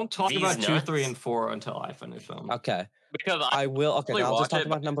one. don't talk These about 2, 3, nuts? and 4 until I finish them. Okay, Because I will. Okay, probably then I'll just watch talk it,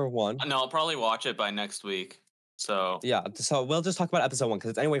 about but- number 1. no, I'll probably watch it by next week. So Yeah, so we'll just talk about episode 1 because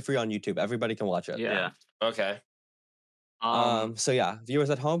it's anyway free on YouTube. Everybody can watch it. Yeah. Okay. So yeah, viewers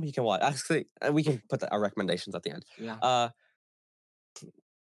at home, you can watch. Actually, we can put our recommendations at the end. Yeah.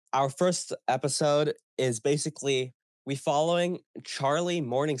 Our first episode is basically we following Charlie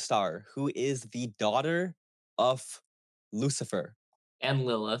Morningstar, who is the daughter of Lucifer And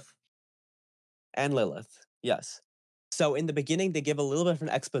Lilith. and Lilith. Yes. So in the beginning, they give a little bit of an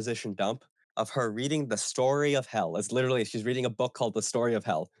exposition dump of her reading the story of hell. It's literally she's reading a book called The Story of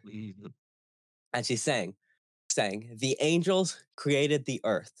Hell, and she's saying, the angels created the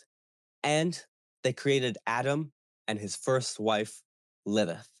earth, and they created Adam and his first wife,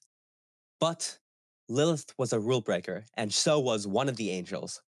 Lilith. But Lilith was a rule breaker, and so was one of the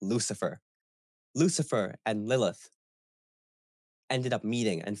angels, Lucifer. Lucifer and Lilith ended up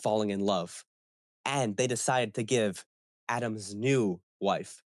meeting and falling in love, and they decided to give Adam's new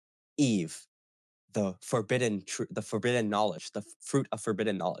wife, Eve, the forbidden knowledge, the fruit of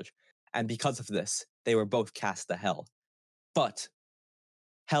forbidden knowledge. And because of this, they were both cast to hell. But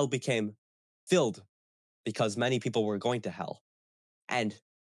hell became filled because many people were going to hell. And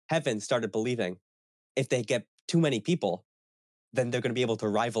heaven started believing if they get too many people, then they're going to be able to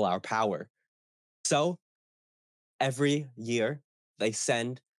rival our power. So every year they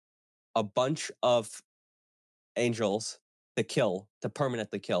send a bunch of angels to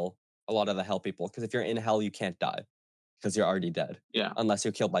permanently kill a lot of the hell people. Because if you're in hell, you can't die because you're already dead. Yeah. Unless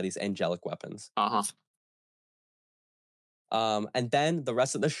you're killed by these angelic weapons. uh-huh. And then the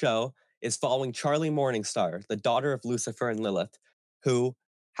rest of the show is following Charlie Morningstar, the daughter of Lucifer and Lilith, who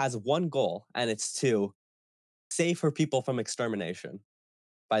has one goal, and it's to save her people from extermination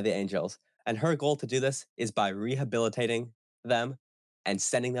by the angels. And her goal to do this is by rehabilitating them and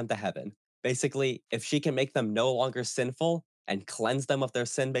sending them to heaven. Basically, if she can make them no longer sinful, and cleanse them of their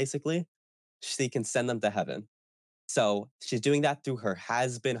sin, basically, she can send them to heaven. So she's doing that through her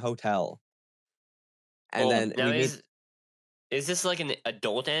has-been hotel. And then Now we meet. is this like an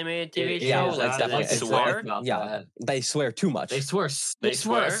adult animated TV It show? is, Like, it's does definitely- it it's swear? about Yeah, that. they swear too much. They swear. They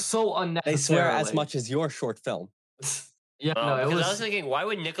swear? So unnecessarily. They swear as much as your short film. Yeah, no, it Because was. I was thinking, why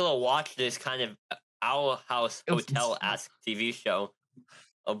would Nicola watch this kind of Owl House It was- Hotel-esque TV show?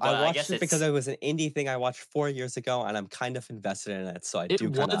 But I watched guess it it's because it was an indie thing I watched 4 years ago, and I'm kind of invested in it, so I It do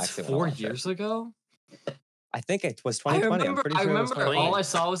kind of was actually 4 want to watch years ago. it. I think it was I 2020. remember. I'm pretty sure it was 2020. All I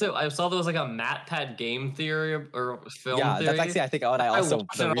saw was it. I saw there was like a MatPat game theory or film Yeah, theory. that's actually I think what I also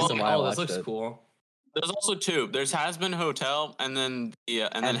watched the it, reason why I this watched looks it. cool. There's also two. There's Has Been Hotel, and then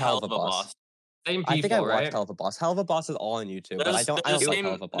then Hell of a Boss. Same people, I think I right? watched Hell of a Boss. Hell of a Boss is all on YouTube, but I don't they're like the Hell of a same.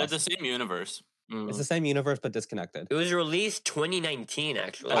 They're Boss. the same universe. It's the same universe but disconnected. It was released 2019,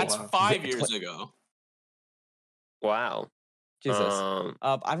 actually. That's wow. 5 years ago. Wow. Jesus.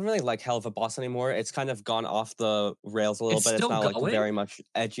 I don't really like Hell of a Boss anymore. It's kind of gone off the rails a little It's bit. It's still now like going? very much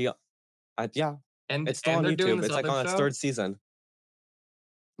edgy. Yeah, And it's still on they're doing YouTube. this It's like other on its show? 3rd season.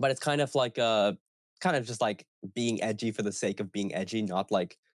 But it's kind of like kind of just like being edgy for the sake of being edgy, not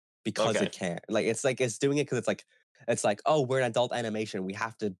like because Okay. it can. Like it's doing it because it's like, oh, we're an adult animation. We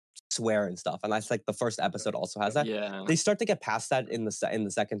have to swear and stuff. And that's like the first episode also has that. Yeah. They start to get past that in the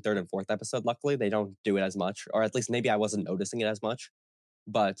second, third, and fourth episode. Luckily, they don't do it as much, or at least maybe I wasn't noticing it as much.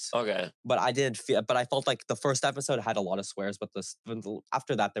 But Okay. I did feel, but I felt like the first episode had a lot of swears, but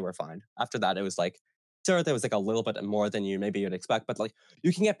after that they were fine. After that, it was like, sure, there was like a little bit more than you'd expect, but like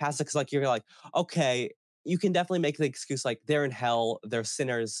you can get past it because like you're like, okay, you can definitely make the excuse like they're in hell, they're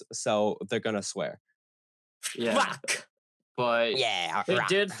sinners, so they're gonna swear. Yeah. Fuck. But Yeah, it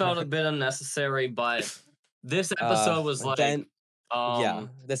did felt a bit unnecessary. But this episode was like. then, yeah,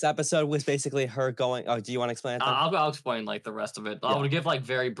 this episode was basically her going. Oh, do you want to explain it? Then? I'll explain like the rest of it. Yeah. I'll give like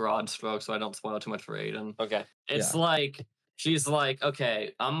very broad strokes so I don't spoil too much for Aiden. Okay. It's like she's like,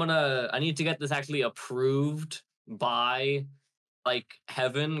 okay, I need to get this actually approved by like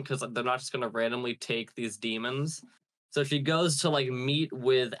heaven because they're not just gonna randomly take these demons. So she goes to like meet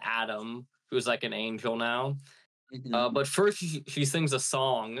with Adam, who's like an angel now. But first she sings a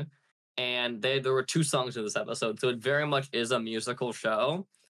song, and there were 2 songs in this episode, so it very much is a musical show,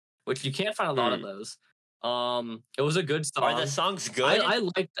 which you can't find a lot of those. It was a good song. Are the songs good? I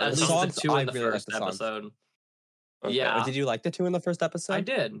liked Are at the least songs- the 2 in the really liked first the songs. episode. Okay. Yeah, Did you like the 2 in the first episode? I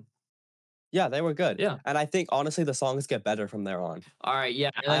did. Yeah, they were good. Yeah. And I think honestly the songs get better from there on. All right, yeah.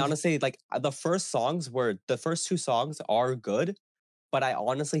 I honestly like the first 2 songs are good, but I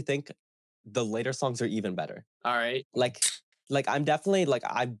honestly think the later songs are even better. all right. Like I'm definitely like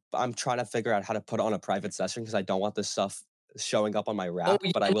I'm trying to figure out how to put on a private session because I don't want this stuff showing up on my rap,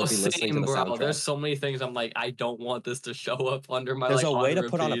 but I will be listening to the soundtrack. There's so many things I'm like, I don't want this to show up under my. There's like, a way on to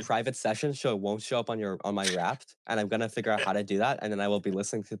put on a repeat. private session so it won't show up on my Wrapped, and I'm gonna figure out how to do that, and then I will be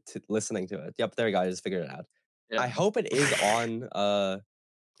listening to it. Yep, there you go. I just figured it out. Yeah. I hope it is on.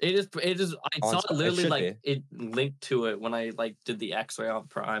 It is. I on saw Sp- it it literally should like it linked to it when I like did the X-ray on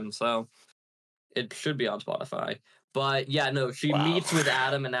Prime, so it should be on Spotify. But yeah, no, she Wow. meets with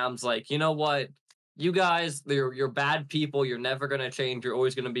Adam, and Adam's like, you know what, you guys, you're bad people. You're never gonna change. You're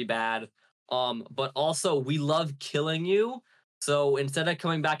always gonna be bad. But also we love killing you. So instead of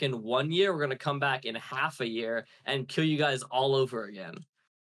coming back in 1 year, we're gonna come back in half a year and kill you guys all over again.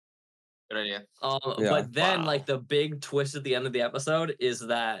 Good idea. Yeah. But then, Wow. like the big twist at the end of the episode is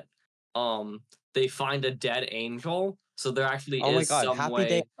that they find a dead angel. So there actually Oh my is god, some Happy way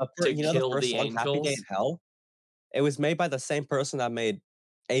Day! to You know kill the first the song, Happy Day angels. in Hell. It was made by the same person that made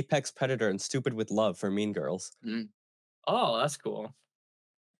Apex Predator and Stupid with Love for Mean Girls. Oh, that's cool.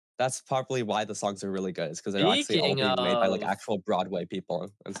 That's probably why the songs are really good. Is because they're actually all Speaking being made by like of- actual Broadway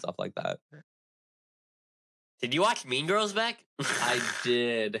people and stuff like that. Did you watch Mean Girls, Beck? I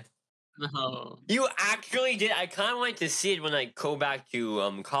did. No. You actually did. I kind of wanted to see it when I go back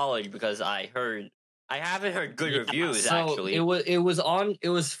to college because I haven't heard good Yeah, reviews so actually. it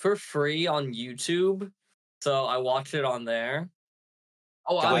was for free on YouTube. So I watched it on there.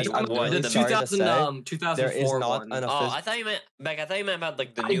 Oh, Guys, I'm really the sorry to say, 2004 there is not one. an Oh, official. I thought you meant Beck. I thought you meant about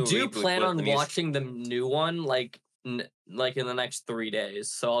like the I new. do reboot plan with on the music. watching the new one like in the next 3 days.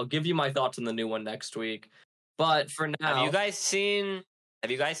 So I'll give you my thoughts on the new one next week. But for now, Have you guys seen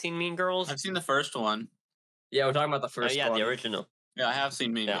Mean Girls? I've seen the first one. yeah, we're talking about the Oh first yeah, one. the original. Yeah, I have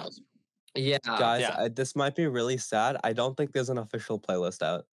seen Mean Yeah. Girls. Yeah. Guys, yeah. this might be really sad. I don't think there's an official playlist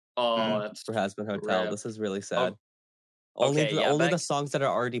out Oh, that's for Has Been Hotel. Rip. This is really sad. okay, only yeah, the Beck- songs that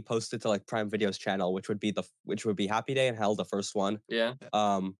are already posted to like Prime Video's channel, which would be Happy Day in Hell, the first one. yeah.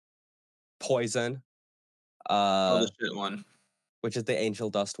 Poison, the shit one. which is the Angel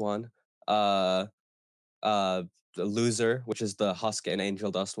Dust one. The Loser, which is the Husk and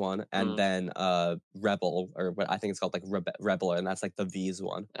Angel Dust one, and then Rebel, or what I think it's called like Rebel, and that's like the V's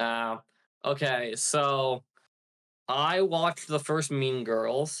one. Okay, so I watched the first Mean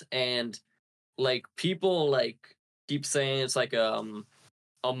Girls, and like people like keep saying it's like a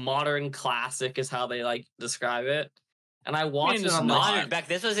modern classic is how they like describe it. And I watched it. it's I'm not. like, Back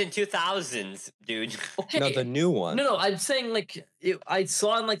this was in 2000s, dude. okay, No, the new one. No, I'm saying like I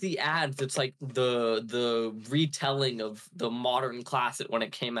saw in like the ads. It's like the retelling of the modern classic when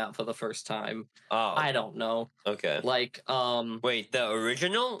it came out for the first time. Oh, I don't know. okay. Like wait, the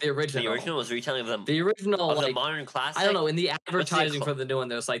original? The original was retelling of them. The original, of like, the modern classic. I don't know. In the advertising for the new one,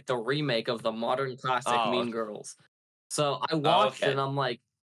 there's like the remake of the modern classic Mean Girls. So I watched it, and I'm like,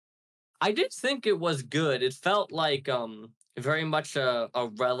 I did think it was good. It felt like very much a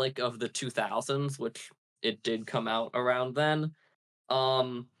relic of the 2000s, which it did come out around then.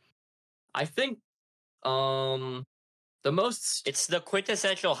 I think the most it's the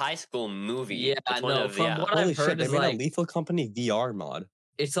quintessential high school movie. Yeah, it's no. From what I've heard, they is made like a Lethal Company VR mod.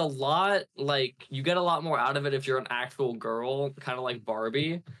 It's a lot like you get a lot more out of it if you're an actual girl, kind of like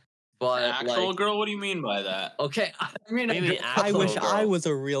Barbie. But Actual like, girl? What do you mean by that? okay, I mean, What do you mean I wish girl? I was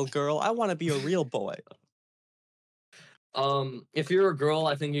a real girl. I want to be a real boy. If you're a girl,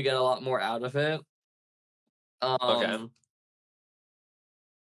 I think you get a lot more out of it. Okay.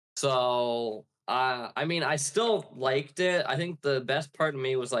 So I mean, I still liked it. I think the best part of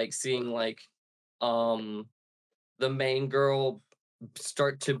me was like seeing like the main girl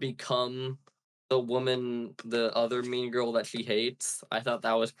start to become the woman, the other mean girl that she hates. I thought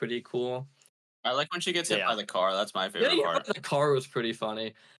that was pretty cool. I like when she gets hit by the car. That's my favorite part. The car was pretty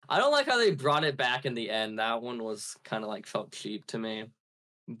funny. I don't like how they brought it back in the end. That one was kind of like felt cheap to me.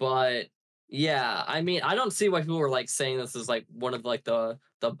 But yeah, I mean, I don't see why people were like saying this is like one of like the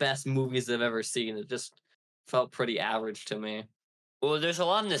best movies they've ever seen. It just felt pretty average to me. Well, there's a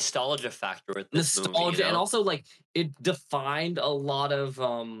lot of nostalgia factor with this movie, you know? And also like it defined a lot of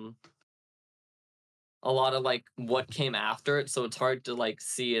like what came after it, so it's hard to like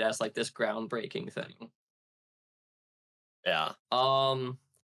see it as like this groundbreaking thing. Yeah.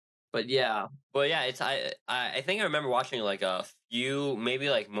 But yeah. Well, yeah, it's I think I remember watching like a few, maybe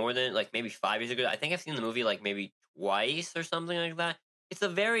like more than like maybe 5 years ago. I think I've seen the movie like maybe twice or something like that. It's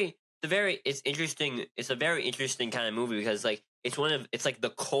interesting. It's a very interesting kind of movie because like it's like the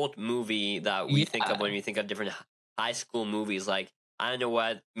cult movie that we think of when we think of different high school movies. Like I don't know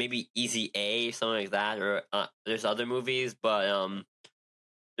what, maybe Easy A, something like that, or there's other movies, but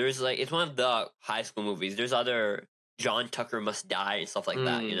there's like it's one of the high school movies. There's other John Tucker Must Die and stuff like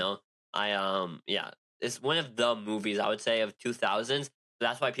that, you know? Yeah, it's one of the movies I would say of 2000s. So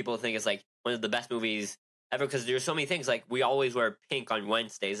that's why people think it's like one of the best movies ever because there's so many things. Like we always wear pink on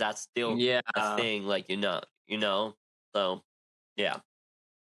Wednesdays. That's still a thing, like you know. So yeah.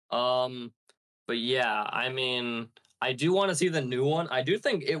 But yeah, I mean, I do want to see the new one. I do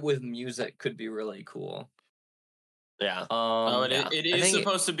think it with music could be really cool. Yeah. It is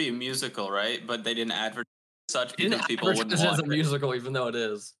supposed to be a musical, right? But they didn't advertise such because people wouldn't watch it as a musical, even though it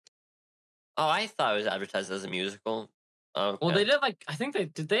is. Oh, I thought it was advertised as a musical. Okay. Well, they did like I think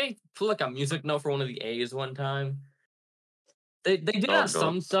they put like a music note for one of the A's one time. They did have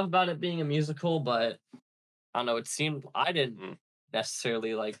some stuff about it being a musical, but I don't know. It seemed I didn't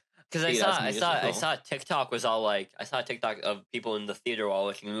necessarily like because I saw TikTok was all like I saw a TikTok of people in the theater while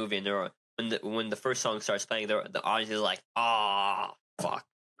watching the movie, and they were when the first song starts playing, the audience is like, "Ah, fuck."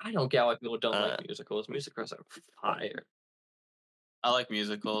 I don't get why people don't like musicals. Musicals are fire. I like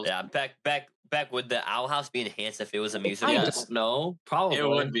musicals. Yeah, Beck, would the Owl House be enhanced if it was a musical? I don't know. Probably it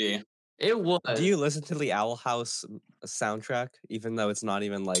would be. It would. Do you listen to the Owl House soundtrack, even though it's not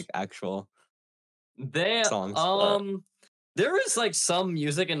even like actual songs? There is like some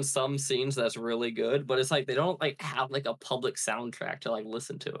music in some scenes that's really good, but it's like they don't like have like a public soundtrack to like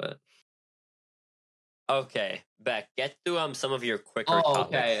listen to it. Okay, Beck, get through some of your quicker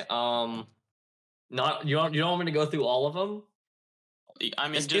topics. Okay. Not you don't want me to go through all of them? I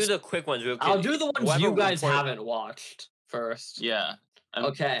mean, just do the quick ones real quick. I'll do the ones you guys haven't watched first. Yeah.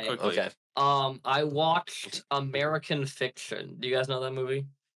 Okay. Quickly. Okay. I watched American Fiction. Do you guys know that movie?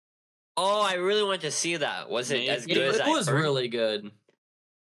 Oh, I really want to see that. Was it as good as I heard? It was really good.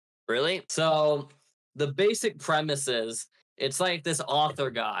 Really? So the basic premise is it's like this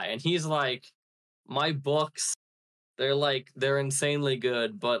author guy, and he's like, my books, they're insanely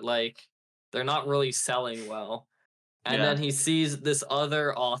good, but like they're not really selling well. And then he sees this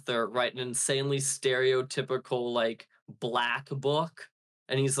other author write an insanely stereotypical like black book,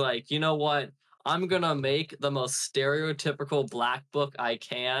 and he's like, you know what? I'm gonna make the most stereotypical black book I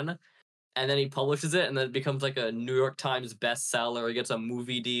can, and then he publishes it, and then it becomes like a New York Times bestseller. He gets a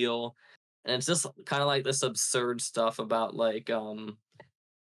movie deal, and it's just kind of like this absurd stuff about like how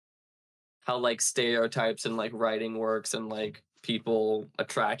like stereotypes and like writing works and like people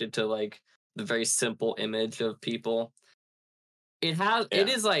attracted to like the very simple image of people. It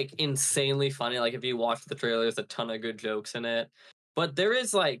is like insanely funny. Like if you watch the trailer, there's a ton of good jokes in it. But there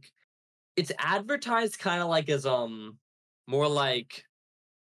is like it's advertised kind of like as more like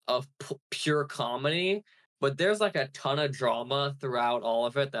a pure comedy, but there's like a ton of drama throughout all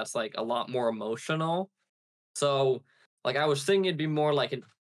of it that's like a lot more emotional. So like I was thinking it'd be more like an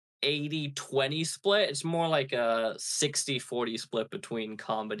 80-20 split. It's more like a 60-40 split between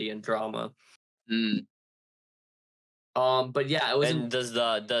comedy and drama. Mm. But yeah, it was. And does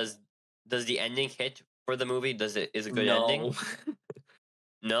the ending hit for the movie? Is a good ending?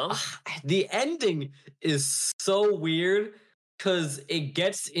 No. The ending is so weird because it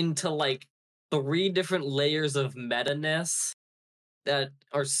gets into like 3 different layers of meta-ness that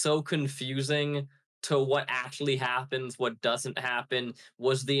are so confusing to what actually happens, what doesn't happen.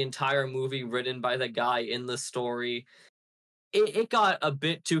 Was the entire movie written by the guy in the story? It got a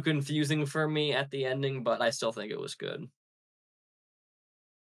bit too confusing for me at the ending, but I still think it was good.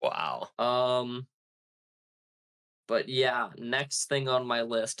 Wow. But yeah, next thing on my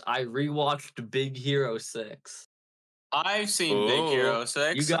list, I rewatched Big Hero 6. I've seen Big Hero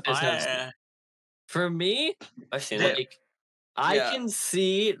 6. You guys have seen. For me, I've seen like, it. I can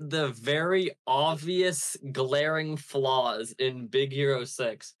see the very obvious glaring flaws in Big Hero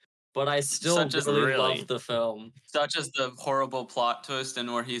 6, but I still really love the film. Such as the horrible plot twist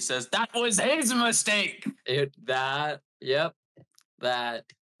and where he says, "That was his mistake." That. But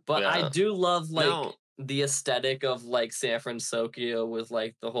I do love like the aesthetic of like San Francisco with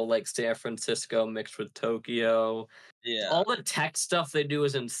like the whole like San Francisco mixed with Tokyo. Yeah. All the tech stuff they do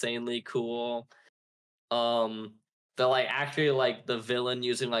is insanely cool. The like actually like the villain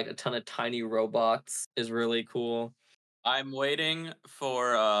using like a ton of tiny robots is really cool. I'm waiting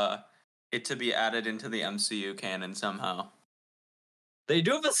for it to be added into the MCU canon somehow. They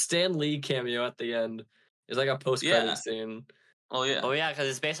do have a Stan Lee cameo at the end. It's like a post-credit scene. Oh yeah. Oh yeah, because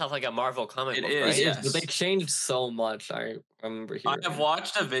it's based off like a Marvel comic book, is, right? yes. But they changed so much. I remember hearing. I have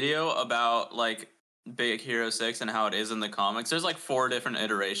watched a video about like Big Hero 6 and how it is in the comics. There's like 4 different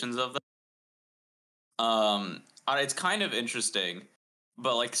iterations of them. It's kind of interesting,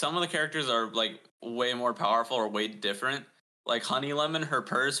 but like some of the characters are like way more powerful or way different. Like Honey Lemon, her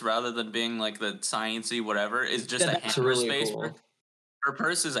purse, rather than being like the sciencey whatever, is just a hammer really space cool. purse. Her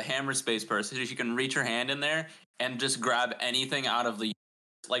purse is a hammer space purse, so she can reach her hand in there and just grab anything out of the.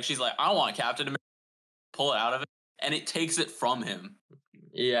 Like she's like, I want Captain America, pull it out of it, and it takes it from him.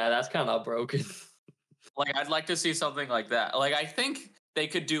 Yeah, that's kind of broken. Like I'd like to see something like that. Like I think they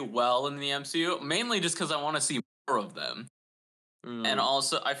could do well in the MCU, mainly just because I want to see more of them. And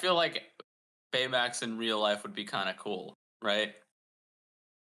also, I feel like Baymax in real life would be kind of cool, right?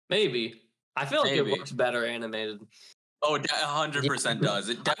 Maybe. I feel like it looks better animated. Oh, it 100% does.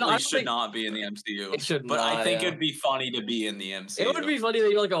 It definitely should not be in the MCU. It should but not, I think it'd be funny to be in the MCU. It would be funny to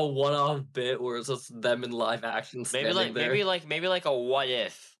do like a one-off bit where it's just them in live action. Maybe like a what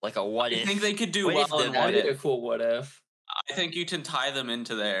if, like a what if. I think they could do well in what if. A cool what if. I think you can tie them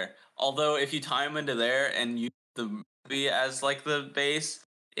into there. Although if you tie them into there and use the movie as like the base,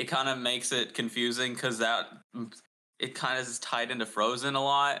 it kind of makes it confusing because it kind of is tied into Frozen a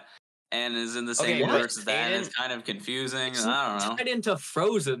lot and is in the same universe as that. It's kind of confusing. I don't know. Tied into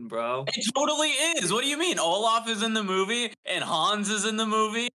Frozen, bro. It totally is. What do you mean? Olaf is in the movie and Hans is in the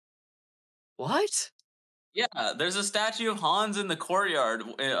movie? What? Yeah, there's a statue of Hans in the courtyard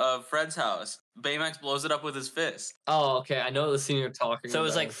of Fred's house. Baymax blows it up with his fist. Oh, okay. I know the scene you're talking about. So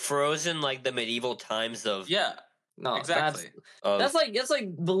it's like Frozen, like the medieval times of. Yeah. No, exactly.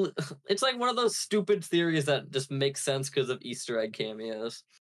 It's like one of those stupid theories that just makes sense because of Easter egg cameos.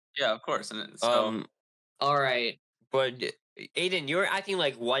 Yeah, of course. And so, all right, but Aiden, you're acting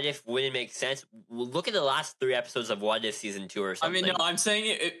like what if wouldn't make sense. Look at the last 3 episodes of What If season 2 or something. I mean, no, I'm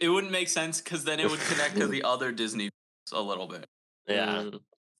saying it wouldn't make sense because then it would connect to the other Disney a little bit. Yeah.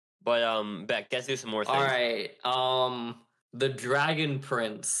 But Beck, let's do some more things. All right. The Dragon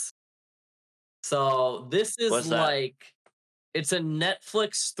Prince. So this is it's a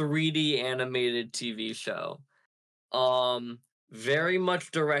Netflix 3D animated TV show. Very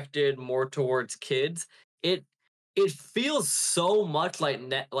much directed more towards kids. It feels so much like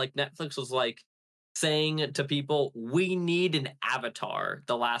Netflix was like saying to people, we need an Avatar,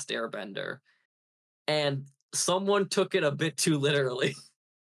 The Last Airbender. And someone took it a bit too literally.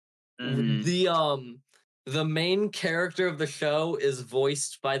 The main character of the show is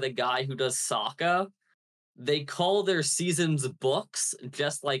voiced by the guy who does Sokka. They call their seasons books,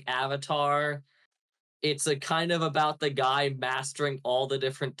 just like Avatar. It's a kind of about the guy mastering all the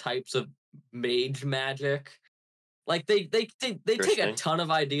different types of mage magic. Like they take a ton of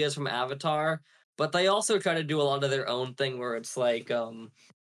ideas from Avatar, but they also try to do a lot of their own thing where it's like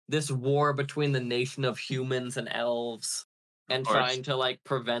this war between the nation of humans and elves and trying to like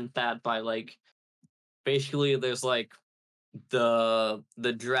prevent that by like basically there's like the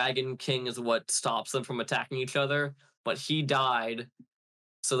Dragon King is what stops them from attacking each other, but he died.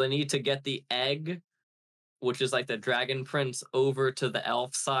 So they need to get the egg, which is like the Dragon Prince, over to the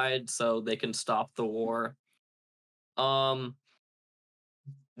elf side so they can stop the war. Does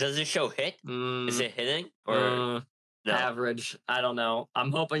this show hit? Is it hitting or no? Average? I don't know.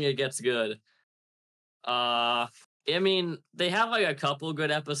 I'm hoping it gets good. I mean, they have like a couple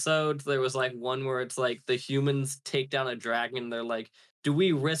good episodes. There was like one where it's like the humans take down a dragon. They're like, "Do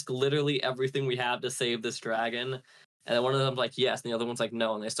we risk literally everything we have to save this dragon?" And then one of them's like, "Yes," and the other one's like,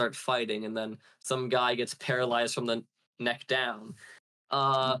 "No," and they start fighting. And then some guy gets paralyzed from the neck down.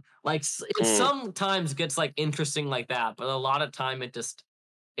 Like it sometimes gets like interesting like that, but a lot of time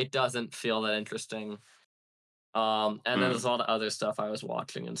it doesn't feel that interesting. And then there's a lot of other stuff I was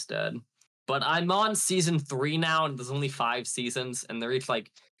watching instead. But I'm on season 3 now, and there's only 5 seasons, and they're each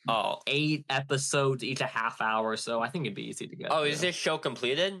like 8 episodes, each a half hour. So I think it'd be easy to get. Is this show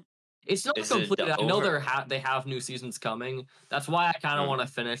completed? It's not completed. I know they have new seasons coming. That's why I kind of want to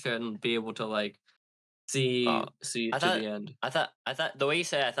finish it and be able to like see to the end. I thought the way you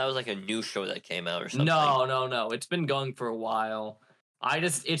said it, I thought it was like a new show that came out or something. No. It's been going for a while.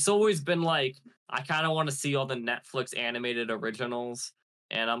 It's always been like I kind of want to see all the Netflix animated originals.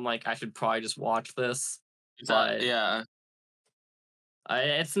 And I'm like, I should probably just watch this. But yeah.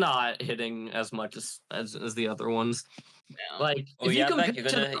 It's not hitting as much as the other ones. Yeah. Like, if you compare it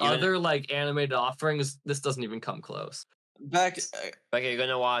to other like animated offerings, this doesn't even come close. Beck, you're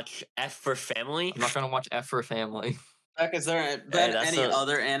gonna watch F for Family? I'm not gonna watch F for Family. Beck, is there been any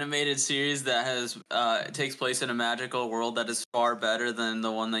other animated series that has takes place in a magical world that is far better than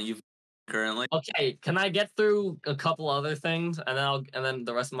the one that you've currently? Okay, can I get through a couple other things and then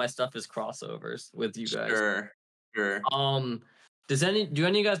the rest of my stuff is crossovers with you guys? Sure. Do any of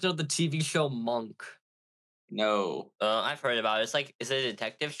you guys know the TV show Monk? No. I've heard about it. It's like, is it a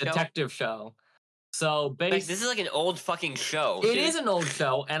detective show? Detective show. So this is like an old fucking show. It is an old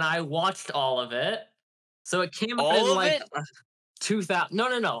show, and I watched all of it. So it came out in like 2000.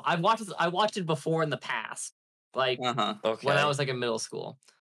 No. I watched it before in the past, like when I was like in middle school.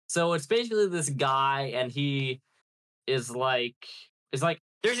 So it's basically this guy, and he is like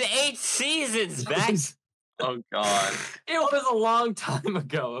there's 8 seasons, back. Oh God! It was a long time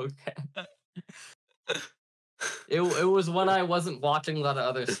ago. Okay. It was when I wasn't watching a lot of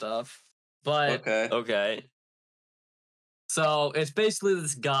other stuff, but okay. So it's basically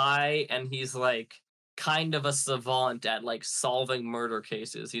this guy, and he's like kind of a savant at like solving murder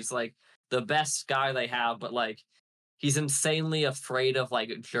cases. He's like the best guy they have, but like he's insanely afraid of like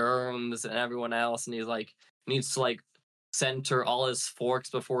germs and everyone else, and he's like needs to like center all his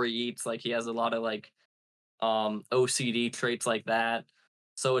forks before he eats. Like he has a lot of like OCD traits like that,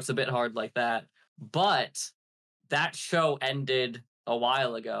 so it's a bit hard like that. But that show ended a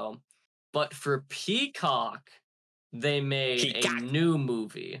while ago. But for Peacock, they made a new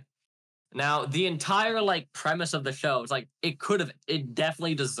movie. Now, the entire like premise of the show is like it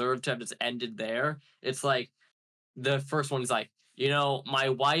definitely deserved to have just ended there. It's like the first one is like, my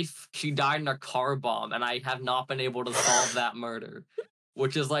wife, she died in a car bomb, and I have not been able to solve that murder,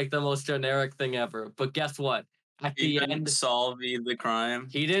 which is like the most generic thing ever. But guess what? At the end, he didn't solve the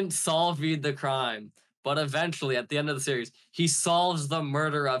crime. But eventually, at the end of the series, he solves the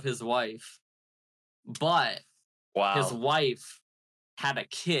murder of his wife. But his wife had a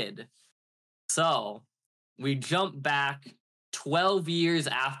kid. So we jump back 12 years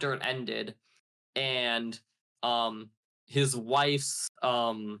after it ended, and his wife's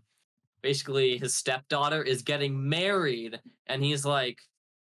basically his stepdaughter is getting married, and he's like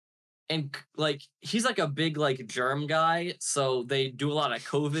he's like a big like germ guy, so they do a lot of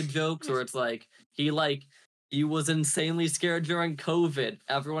COVID jokes where it's like he was insanely scared during COVID.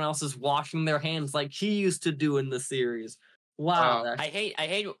 Everyone else is washing their hands like he used to do in the series. Wow. I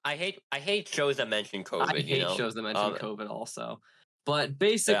hate shows that mention COVID. I hate shows that mention COVID also. But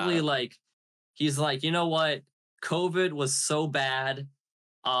basically, like, he's like, you know what? COVID was so bad.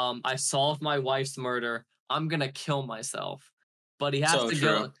 I solved my wife's murder. I'm gonna kill myself. But he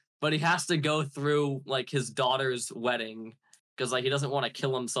has to go through like his daughter's wedding, because like he doesn't want to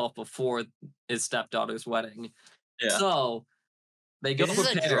kill himself before his stepdaughter's wedding. Yeah. So they go Is this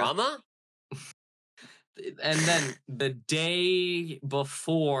a prepare, drama? and then the day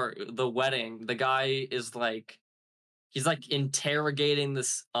before the wedding, the guy is like, he's like interrogating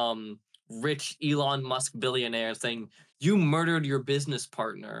this rich Elon Musk billionaire, saying, "You murdered your business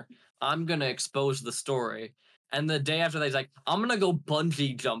partner. I'm gonna expose the story." And the day after that, he's like, "I'm gonna go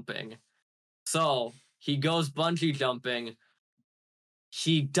bungee jumping." So he goes bungee jumping.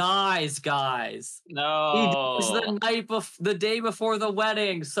 He dies, guys. He dies No. the day before the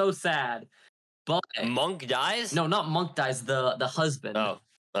wedding. So sad. But Monk dies? no, not Monk dies. The husband. Oh.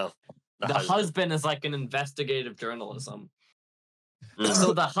 The husband is like an investigative journalism. Mm.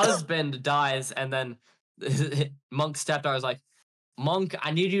 So the husband dies, and then Monk's stepdaughter is like, "Monk,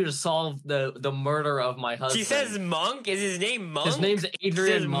 I need you to solve the murder of my husband." She says Monk? Is his name Monk? His name's She says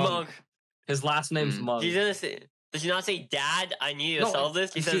Adrian Monk. His last name's Monk. She's gonna say, does she not say, "Dad, I need you to solve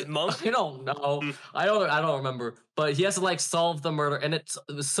this"? She says Monk? I don't know. I don't remember. But he has to like solve the murder, and it's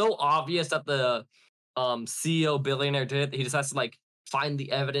so obvious that the CEO billionaire did it. He just has to like find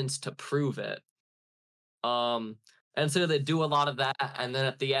the evidence to prove it. And so they do a lot of that, and then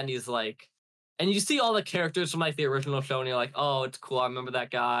at the end he's like, and you see all the characters from like the original show, and you're like, "Oh, it's cool. I remember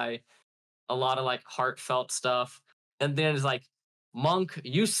that guy." A lot of like heartfelt stuff, and then it's like, "Monk,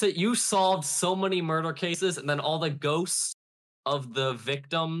 you solved so many murder cases," and then all the ghosts of the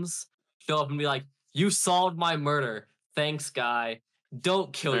victims show up and be like, "You solved my murder. Thanks, guy.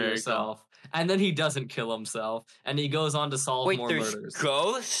 Don't kill Very yourself." And then he doesn't kill himself, and he goes on to solve Wait, more there's murders.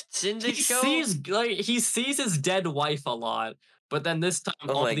 ghosts in the show? He sees his dead wife a lot, but then this time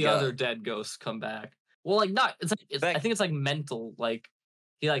Oh all my the God. other dead ghosts come back. Well, like not. It's like I think it's like mental. Like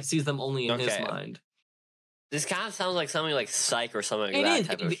he like sees them only in his Okay. mind. This kind of sounds like something like Psych or something like It that is.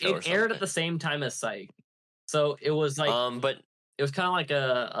 type of show. It aired at the same time as Psych, so it was like but it was kind of like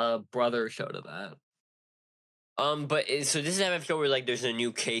a brother show to that. So this is the type of show where like there's a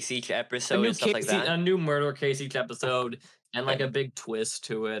new case each episode A new and stuff like that. a new murder case each episode, and like a big twist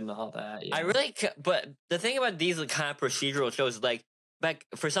to it and all that. Yeah. I really, but the thing about these like, kind of procedural shows, like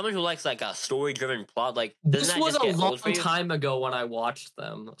for someone who likes like a story-driven plot, like doesn't This that was just a get long old for you? time ago when I watched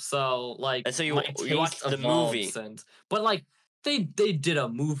them, so like, And so you my watched taste the evolved movie. since. But like, they did a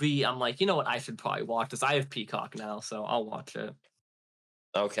movie. I'm like, you know what? I should probably watch this. I have Peacock now, so I'll watch it.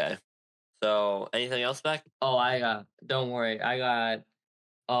 Okay. So anything else, Beck? Oh, don't worry. I got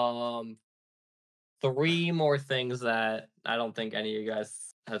 3 more things that I don't think any of you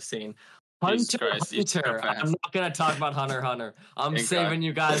guys have seen. Jesus Hunter Christ, you so Hunter. I'm fast. not gonna talk about Hunter Hunter. I'm Thank saving God.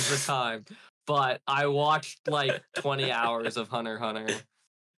 you guys the time. But I watched like 20 hours of Hunter Hunter.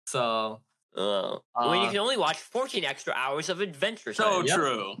 So Well, you can only watch 14 extra hours of Adventure Time. So Yep.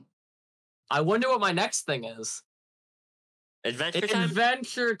 true. I wonder what my next thing is. Adventure Time?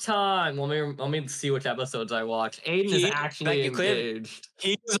 Adventure Time. Let me see which episodes I watched. Aiden is actually you cleared- engaged.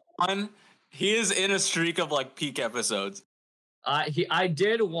 He is in a streak of like peak episodes. I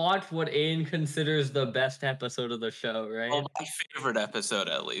did watch what Aiden considers the best episode of the show, right? Well, my favorite episode,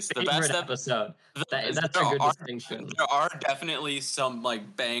 at least. The Favorite best episode. That's a there good are- distinction. There are definitely some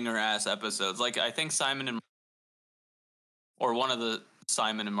like banger ass episodes. Like I think Simon and or one of the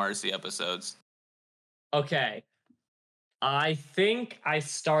Simon and Marcy episodes. Okay. I think I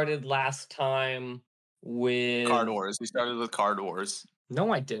started last time with Card Wars. We started with Card Wars.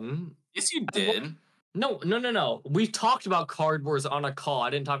 No, I didn't. Yes, you did. No. We talked about Card Wars on a call. I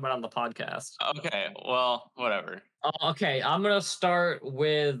didn't talk about it on the podcast. Okay, well, whatever. Okay, I'm gonna start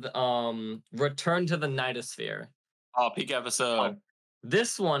with Return to the Nightosphere. Oh, peak episode.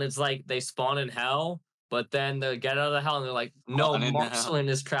 This one is like they spawn in hell, but then they get out of the hell and they're like, no, Spawn in hell. Marceline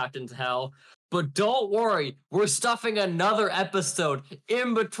is trapped in hell. But don't worry, we're stuffing another episode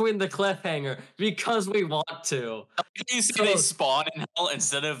in between the cliffhanger because we want to. You say they spawn in hell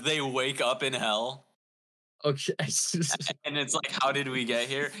instead of they wake up in hell. Okay. And it's like, how did we get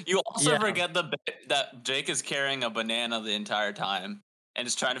here? You also forget the bit that Jake is carrying a banana the entire time and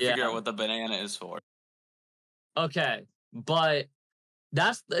is trying to figure out what the banana is for. Okay, but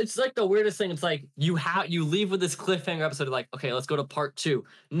it's like the weirdest thing. It's like you leave with this cliffhanger episode, like, okay, let's go to part 2.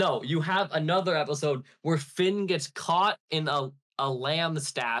 No, you have another episode where Finn gets caught in a lamb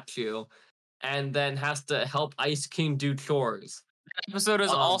statue and then has to help Ice King do chores. That episode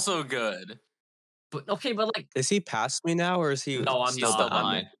is also good. But okay, but like, is he past me now, or is he? No, I'm still not.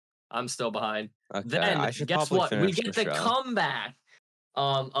 behind. I'm still behind. Okay, Then I should guess probably what? We finish get the the show. comeback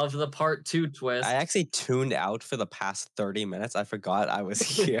of the part 2 twist. I actually tuned out for the past 30 minutes. I forgot I was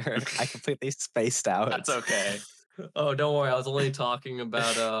here. I completely spaced out. That's okay. Oh, don't worry. I was only talking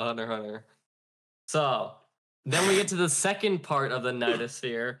about Hunter x Hunter. So, then we get to the second part of the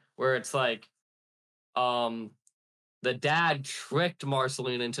Nightosphere where it's like, the dad tricked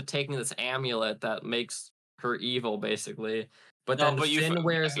Marceline into taking this amulet that makes her evil, basically. But No, then but Finn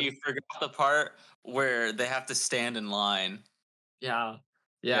wears. you forgot the part where they have to stand in line. Yeah.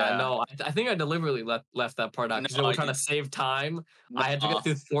 Yeah. No, I think I deliberately left that part out because No, we're trying to save time. I had to Nuh-uh. get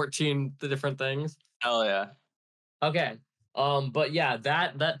through 14 different things. Hell yeah. Okay. But yeah,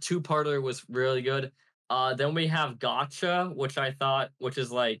 that two-parter was really good. Then we have Gotcha, which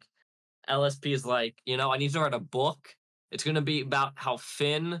is like LSP is like, I need to write a book. It's gonna be about how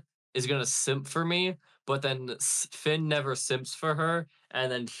Finn is gonna simp for me, but then Finn never simps for her,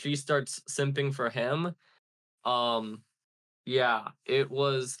 and then she starts simping for him. Yeah, it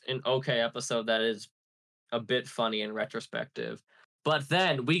was an okay episode that is a bit funny in retrospective. But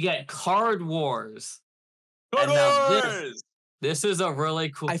then we get Card Wars. Card And now Wars! this is a really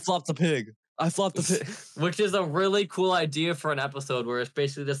cool. I flopped the pig. Which is a really cool idea for an episode where it's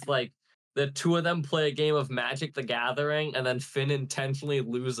basically just like the two of them play a game of Magic the Gathering, and then Finn intentionally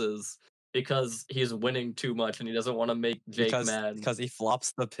loses because he's winning too much and he doesn't want to make Jake mad. Because he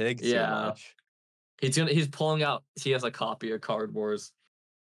flops the pig too much. He's pulling out. He has a copy of Card Wars.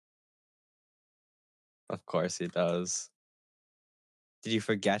 Of course he does. Did you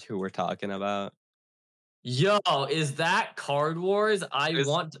forget who we're talking about? Yo, is that Card Wars? I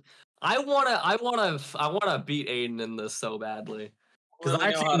wanna beat Aiden in this so badly. Because I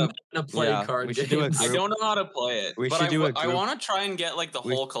actually know how to play card games. I don't know how to play it. We should do a group. I want to try and get like the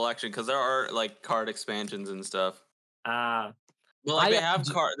whole collection because there are like card expansions and stuff. Well, like they have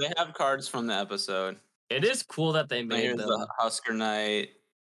cards from the episode. It is cool that they made them. The Husker Knight.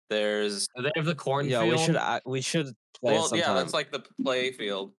 There's they have the cornfield. Yeah, we should play sometime. Yeah, that's like the play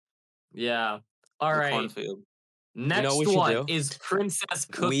field. Yeah. All right. Cornfield. Next one is Princess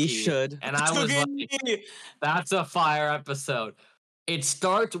Cookie. We should. And I was like, that's a fire episode. It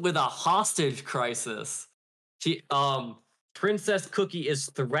starts with a hostage crisis. Princess Cookie is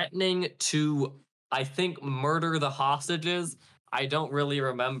threatening to, I think, murder the hostages. I don't really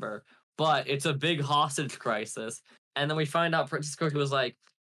remember. But it's a big hostage crisis. And then we find out Princess Cookie was like,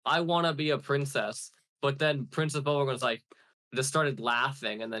 I want to be a princess. But then Princess Bubblegum was like, just started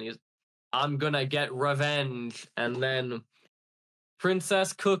laughing. And then I'm going to get revenge. And then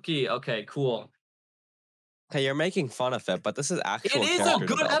Princess Cookie. Okay, cool. Okay, you're making fun of it, but this is actual. It is a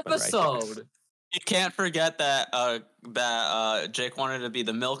good episode. Right, you can't forget that Jake wanted to be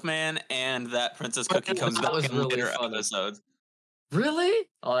the milkman, and that Princess Cookie comes back in later episodes. Really?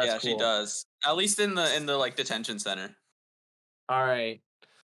 Oh, that's cool. She does. At least in the like detention center. All right.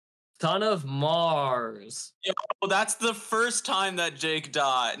 Son of Mars. Yo, that's the first time that Jake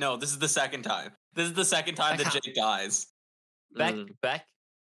died. No, this is the second time. This is the second time that Jake dies. Beck.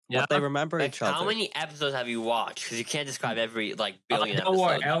 Yeah, they remember each other. How many episodes have you watched? Because you can't describe every billion episodes. Don't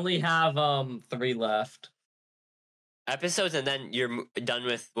worry, I only have 3 left. Episodes, and then you're done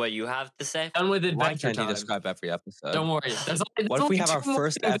with what you have to say? Done with Adventure Why can't Time. you describe every episode? Don't worry. What if we have our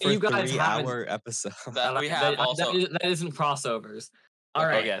first ever 3-hour episode? That isn't crossovers. All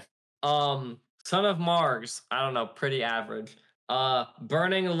right. Okay. Son of Mars. I don't know. Pretty average.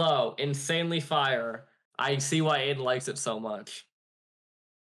 Burning Low. Insanely Fire. I see why Aiden likes it so much.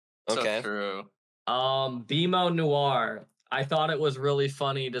 Okay. So true. BMO Noir. I thought it was really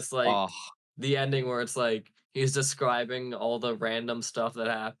funny, just like the ending where it's like he's describing all the random stuff that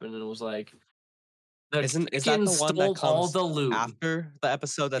happened, and it was like is that the one that comes all the loot after the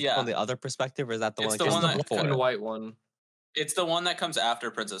episode that's from the other perspective, or is that the one that comes before? before? The white one. It's the one that comes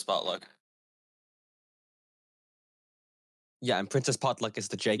after Princess Potluck. Yeah, and Princess Potluck is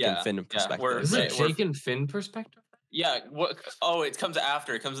the Jake and Finn perspective. Is it Jake and Finn perspective? Yeah. It comes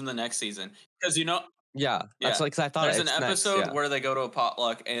after. It comes in the next season. Because Yeah, that's like I thought. There's an episode where they go to a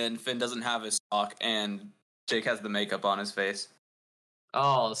potluck and Finn doesn't have his sock and Jake has the makeup on his face.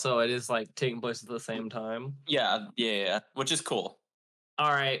 Oh, so it is like taking place at the same time? Yeah, which is cool.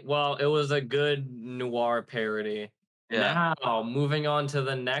 All right, well, it was a good noir parody. Yeah. Now, moving on to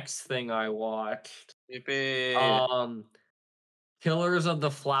the next thing I watched. Yippee. Killers of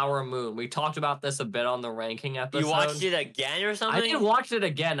the Flower Moon. We talked about this a bit on the ranking episode. You watched it again or something? I didn't watch it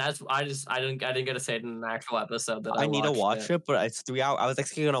again. I didn't get to say it in an actual episode that I need to watch it, but it's 3 hours. I was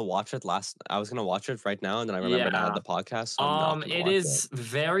actually gonna watch it I was gonna watch it right now, and then I remembered I had the podcast. So it is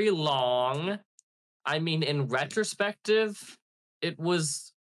very long. I mean, in retrospective, it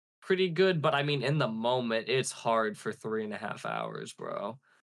was pretty good, but I mean, in the moment, it's hard for 3.5 hours, bro.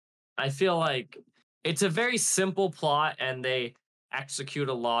 I feel like it's a very simple plot, and they execute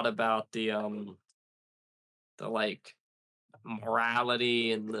a lot about the like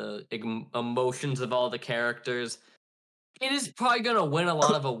morality and the emotions of all the characters. It is probably gonna win a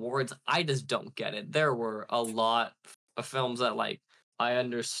lot of awards. I just don't get it. There were a lot of films that like I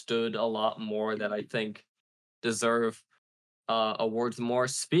understood a lot more that I think deserve awards more.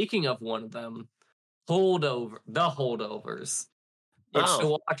 Speaking of one of them, The Holdovers. I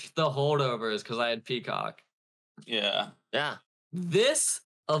Oh, watched The Holdovers because I had Peacock. Yeah. yeah. This,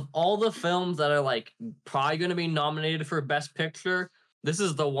 of all the films that are like probably going to be nominated for Best Picture, this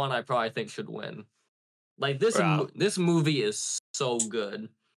is the one I probably think should win. Like this, Wow. this movie is so good.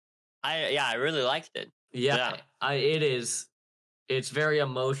 I really liked it. Yeah, Yeah. it is. It's very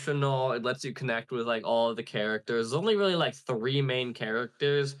emotional. It lets you connect with like all of the characters. There's only really like 3 main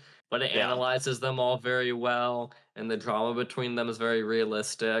characters, but it Yeah. analyzes them all very well, and the drama between them is very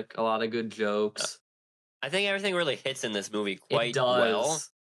realistic. A lot of good jokes. I think everything really hits in this movie It quite does. well.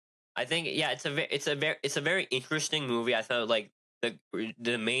 I think it's a very interesting movie. I thought like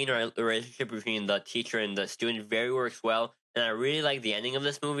the main relationship between the teacher and the student very works well, and I really like the ending of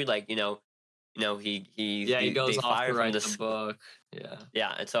this movie. Like he He goes they off fire to from write the the school. book. Yeah.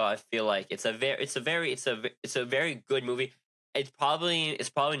 Yeah, and so I feel like it's a very good movie. It's probably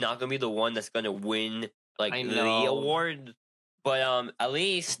not gonna be the one that's gonna win like I the know. award, but at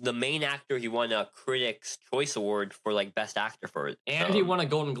least the main actor, he won a Critics' Choice Award for like Best Actor for it. And he won a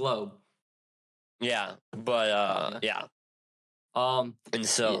Golden Globe. Yeah, but yeah, and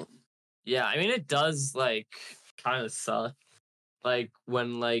so Yeah, I mean it does like kind of suck. Like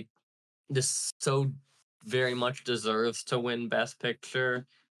when like this so very much deserves to win Best Picture,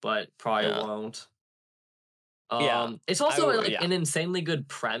 but probably Yeah. won't. Yeah, It's also like yeah. an insanely good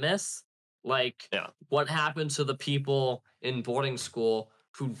premise. Like Yeah. what happens to the people in boarding school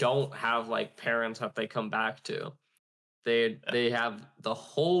who don't have like parents that they come back to? They have the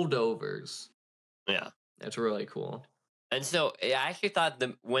holdovers. Yeah. It's really cool. And so I actually thought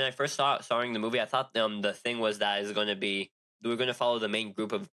when I first starring the movie, I thought the thing was that is going to be we were going to follow the main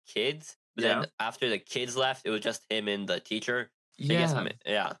group of kids. But then after the kids left, it was just him and the teacher. I guess,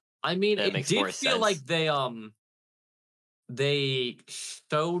 yeah. I mean, That it makes did more feel sense. like they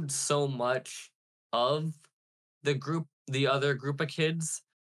showed so much of the other group of kids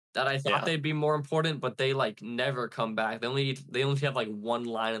that I thought Yeah. they'd be more important, but they like never come back. They only have like one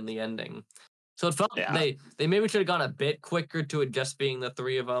line in the ending. So it felt Yeah. they maybe should have gone a bit quicker to it just being the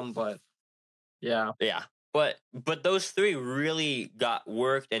 3 of them, but yeah. Yeah. But those 3 really got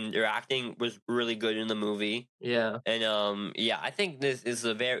worked, and their acting was really good in the movie. Yeah. And yeah, I think this is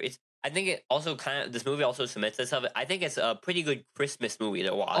I think it also this movie also cements itself. I think it's a pretty good Christmas movie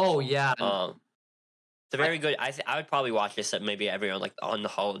to watch. Oh yeah. It's a very good. I would probably watch this maybe every on the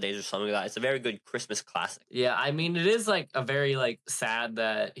holidays or something like that. It's a very good Christmas classic. Yeah, I mean it is like a very like sad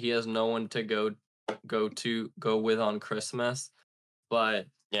that he has no one to go with on Christmas. But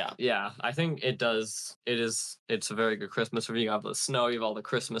yeah, I think it's a very good Christmas movie. You have the snow, you have all the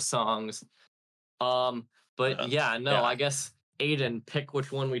Christmas songs. But yeah, no, I guess Aiden, pick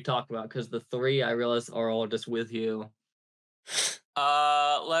which one we talk about because the 3 I realize are all just with you.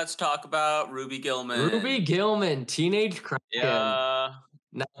 Let's talk about Ruby Gillman. Ruby Gillman, Teenage Kraken. Yeah.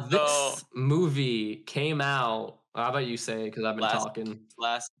 Now this movie came out. How about you say it? Because I've been talking.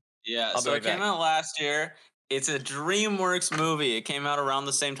 So it came out last year. It's a DreamWorks movie. It came out around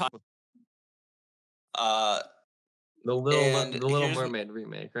the same time. The Little Mermaid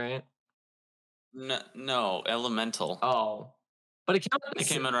remake, right? No, Elemental. Oh, but it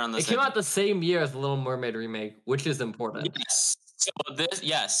came out around the same. It came out the same year as the Little Mermaid remake, which is important.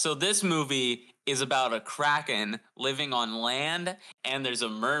 Yes. So this movie is about a kraken living on land, and there's a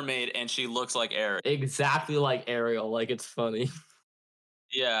mermaid, and she looks like Ariel. Exactly like Ariel. Like it's funny.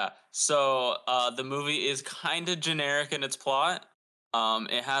 Yeah. So the movie is kind of generic in its plot.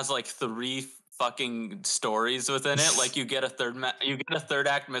 It has like 3 fucking stories within it. Like you get a third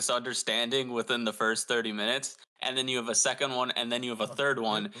act misunderstanding within the first 30 minutes, and then you have a second one, and then you have a third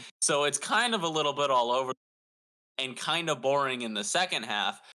one. So it's kind of a little bit all over and kind of boring in the second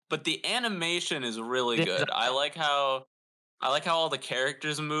half, but the animation is really good. I like how all the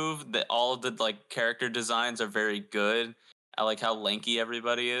characters move, that all of the like character designs are very good. I like how lanky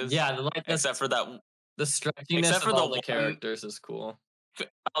everybody is. Yeah, except for that the stretchiness of all the characters is cool.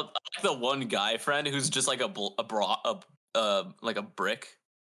 I like the one guy friend who's just like like a brick.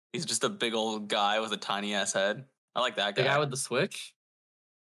 He's just a big old guy with a tiny ass head. I like that guy. The guy with the switch?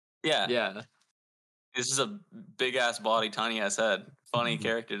 Yeah. Yeah. He's just a big ass body, tiny ass head. Funny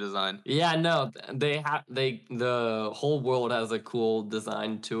character design. Yeah, no, the whole world has a cool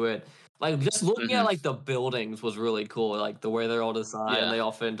design to it. Like just looking at like the buildings was really cool. Like the way they're all designed, they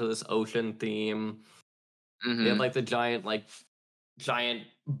all fit into this ocean theme. They have like the giant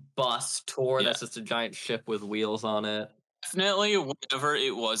bus tour Yeah. that's just a giant ship with wheels on it. Definitely, whenever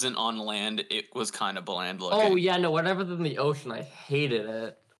it wasn't on land, it was kind of bland looking. Oh yeah, no, whatever in the ocean, I hated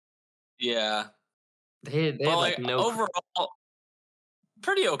it. Yeah. They had like no. Overall,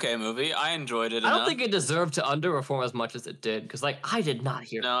 pretty okay movie. I enjoyed it. I don't enough. think it deserved to underperform as much as it did because, like, I did not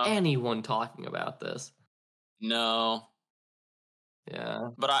hear anyone talking about this. No. Yeah.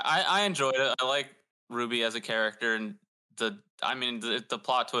 But I enjoyed it. I like Ruby as a character, and the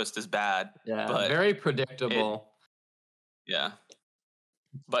plot twist is bad. Yeah. But very predictable. Yeah.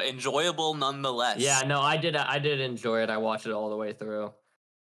 But enjoyable nonetheless. Yeah, no, I did enjoy it. I watched it all the way through.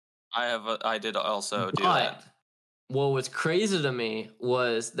 I did also do that. What was crazy to me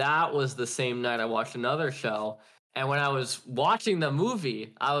was that was the same night I watched another show. And when I was watching the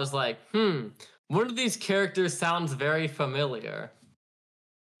movie, I was like, one of these characters sounds very familiar.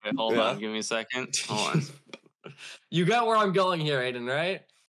 Wait, hold on, give me a second. Hold on. You got where I'm going here, Aiden, right?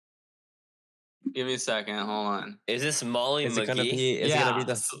 Give me a second. Hold on. Is this Molly Is McGee? it gonna be? Is it gonna be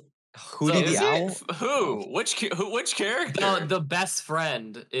the Hootie the Owl? Who? Which character? The best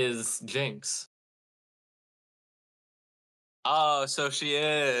friend is Jinx. Oh, so she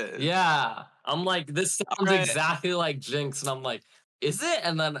is. Yeah. I'm like, this sounds exactly like Jinx. And I'm like, is it?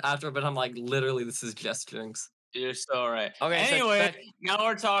 And then after a bit, I'm like, literally, this is just Jinx. You're so right. Okay, anyway, now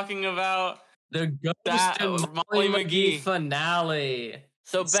we're talking about the Ghost and Molly McGee finale.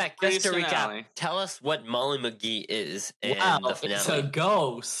 So, Beck, just to recap, tell us what Molly McGee is in the finale. It's a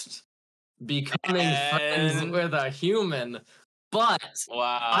ghost becoming friends with a human. But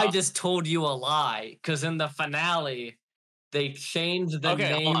I just told you a lie, because in the finale, they changed the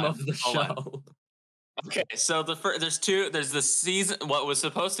name of the show. Okay, so there's the season, what was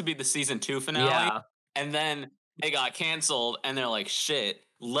supposed to be the season 2 finale, and then they got canceled, and they're like, shit,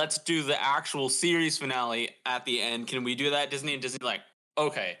 let's do the actual series finale at the end. Can we do that? Disney like,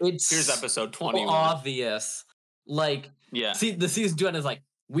 okay, here's episode 21. So obvious. Like, see, the season 2 end is like,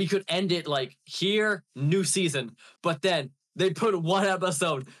 we could end it like here, new season, but then they put one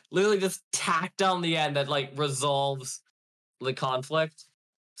episode, literally just tacked on the end that like resolves the conflict.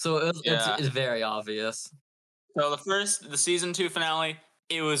 So it's very obvious. So the season 2 finale,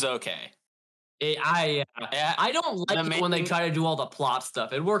 it was okay. I don't like it when they try to do all the plot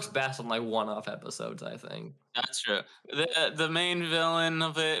stuff. It works best on like one-off episodes, I think. That's true. The main villain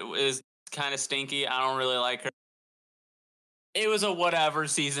of it is kind of stinky. I don't really like her. It was a whatever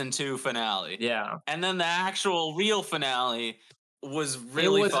season 2 finale. Yeah. And then the actual real finale was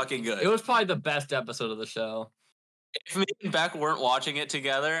really fucking good. It was probably the best episode of the show. If me and Beck weren't watching it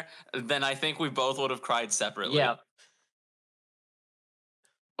together, then I think we both would have cried separately. Yeah.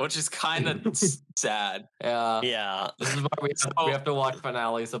 Which is kind of sad. Yeah. This is why we have to watch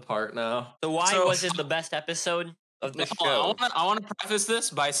finales apart now. So why was it the best episode of the show? I want to preface this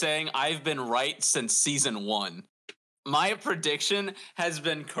by saying I've been right since season 1. My prediction has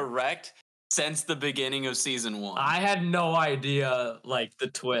been correct since the beginning of season 1. I had no idea, like, the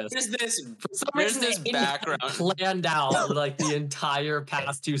twist. There's this background planned out like the entire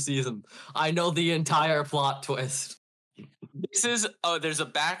past 2 seasons. I know the entire plot twist. There's a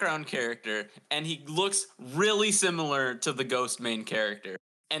background character, and he looks really similar to the ghost main character.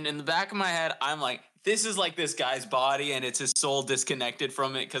 And in the back of my head, I'm like, this is like this guy's body, and it's his soul disconnected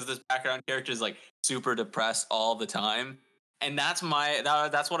from it because this background character is like super depressed all the time. And that's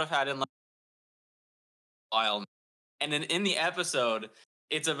what I've had in like a while. And then in the episode,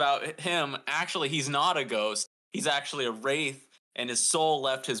 it's about him. Actually, he's not a ghost. He's actually a wraith, and his soul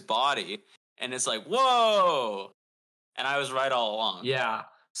left his body. And it's like, whoa. And I was right all along. Yeah.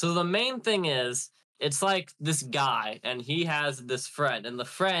 So the main thing is, it's like this guy, and he has this friend, and the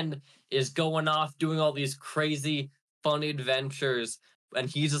friend is going off doing all these crazy, fun adventures, and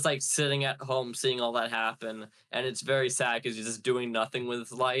he's just like sitting at home seeing all that happen, and it's very sad because he's just doing nothing with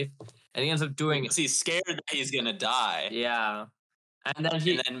his life, and he ends up doing. Because he's scared that he's gonna die. Yeah. But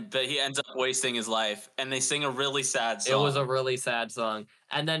he ends up wasting his life, and they sing a really sad song. It was a really sad song,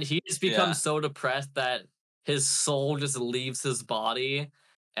 and then he just becomes so depressed that his soul just leaves his body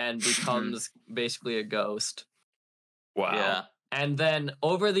and becomes basically a ghost. Wow. Yeah. And then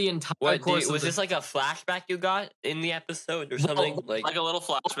over the entire course was this like a flashback you got in the episode or something? Like a little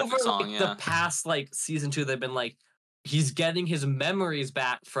flashback song, like, the past like season 2, they've been like, he's getting his memories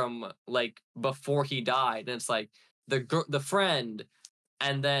back from like before he died. And it's like the friend.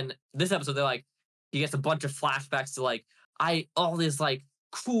 And then this episode, they're like, he gets a bunch of flashbacks to like, all this like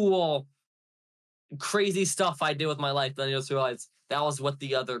cool, crazy stuff I did with my life. Then you just realize that was what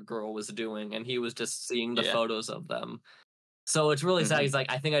the other girl was doing, and he was just seeing the photos of them. So it's really sad. He's like,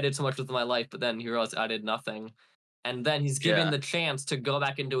 I think I did so much with my life, but then he realized I did nothing. And then he's given the chance to go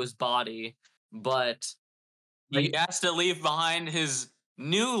back into his body, but he has to leave behind his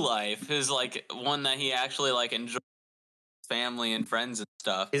new life, his like one that he actually like enjoys, family and friends and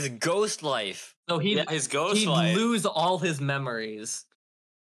stuff. His ghost life. So his ghost life. He'd lose all his memories.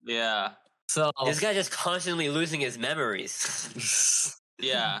 Yeah. So this guy just constantly losing his memories.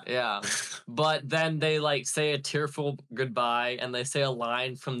 Yeah. But then they like say a tearful goodbye, and they say a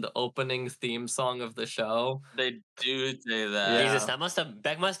line from the opening theme song of the show. They do say that. Yeah. Jesus,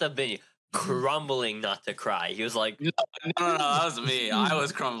 Beck must have been crumbling not to cry. He was like, no, that was me. I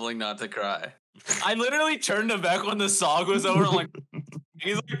was crumbling not to cry. I literally turned to Beck when the song was over. I'm like,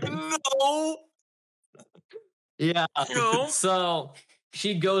 he's like, no. Yeah. No. So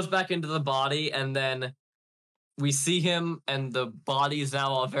she goes back into the body, and then we see him, and the body's now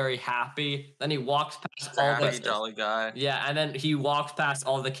all very happy. Then he walks past all the jolly guy. Yeah, and then he walks past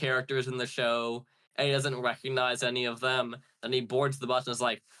all the characters in the show, and he doesn't recognize any of them. And he boards the bus and is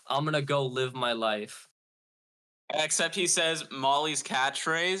like, "I'm gonna go live my life." Except he says Molly's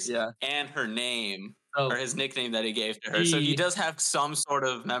catchphrase and her name, or his nickname that he gave to her. So he does have some sort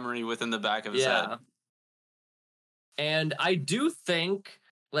of memory within the back of his head. And I do think,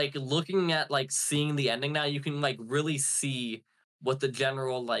 like, looking at, like, seeing the ending now, you can, like, really see what the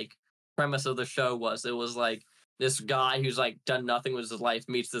general, like, premise of the show was. It was, like, this guy who's, like, done nothing with his life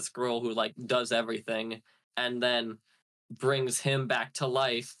meets this girl who, like, does everything and then brings him back to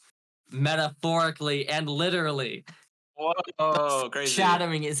life, metaphorically and literally. Whoa, crazy.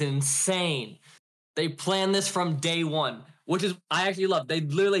 Shattering is insane. They planned this from day one, which is, I actually love. They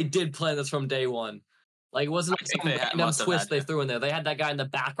literally did plan this from day one. Like, it wasn't like some random twist they threw in there. They had that guy in the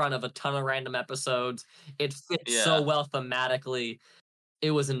background of a ton of random episodes. It fits so well thematically.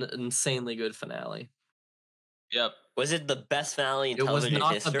 It was an insanely good finale. Yep. Was it the best finale in television history?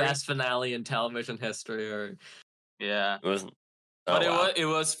 It was not the best finale in television history. Yeah. It wasn't. But it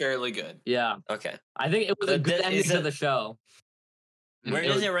was fairly good. Yeah. Okay. I think it was a good ending to the show. Where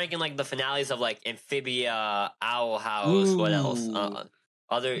does it rank in, like, the finales of, like, Amphibia, Owl House, what else?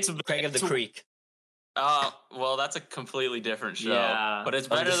 Craig of the Creek. Well, that's a completely different show. Yeah. But it's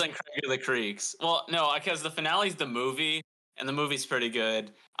better than Craig of the Creeks. Well, no, because the finale's the movie, and the movie's pretty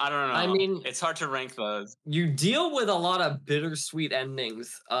good. I don't know. I mean, it's hard to rank those. You deal with a lot of bittersweet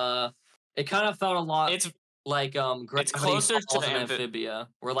endings. It kind of felt a lot. It's like it's closer to Amphibia,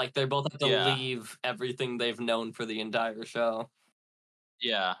 where like they both have to leave everything they've known for the entire show.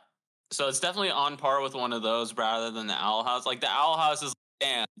 Yeah. So it's definitely on par with one of those rather than the Owl House. Like the Owl House is,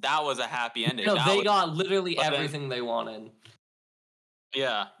 damn, that was a happy ending. No, they got literally everything they wanted.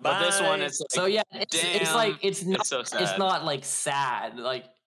 Yeah, but this one is like, so yeah, it's like it's not so sad. It's not like sad, like,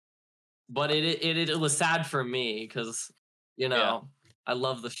 but it was sad for me because I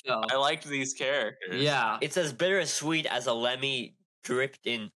love the show. I liked these characters. Yeah, it's as bittersweet as a Lemmy dripped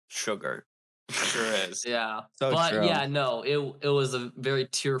in sugar. Sure is. Yeah, so but true. yeah, no, it was a very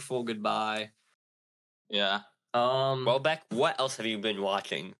tearful goodbye. Yeah. Well, Beck, what else have you been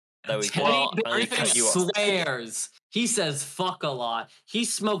watching? Teddy swears. He says fuck a lot. He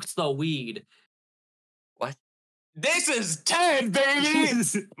smokes the weed. What? This is Ted,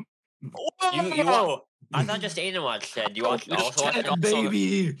 baby! I thought just Aiden watched Ted. You also watched Ted,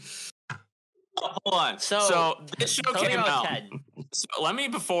 baby! Hold on. So this show came out. So let me,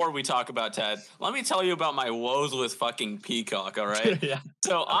 before we talk about Ted, let me tell you about my woes with fucking Peacock, all right? Yeah.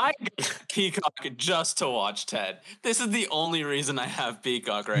 So I got Peacock just to watch Ted. This is the only reason I have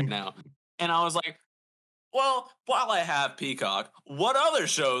Peacock right now. And I was like, well, while I have Peacock, what other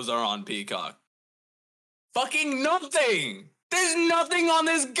shows are on Peacock? Fucking nothing! There's nothing on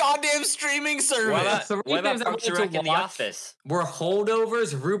this goddamn streaming service. What about Parks and Rec and The Office? Were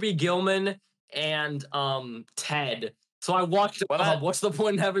Holdovers, Ruby Gilman, and Ted. So I watched what's the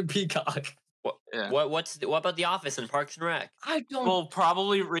point in having Peacock? What about The Office and Parks and Rec? I don't. We'll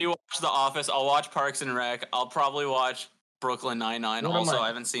probably rewatch The Office. I'll watch Parks and Rec. I'll probably watch Brooklyn Nine-Nine. Also, I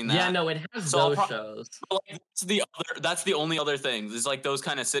haven't seen that. Yeah, no, it has those shows. That's the only other thing. It's like those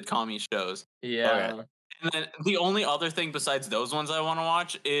kind of sitcom-y shows. Yeah. Okay. And then the only other thing besides those ones I want to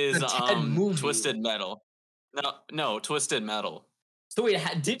watch is Twisted Metal. No, Twisted Metal. So wait,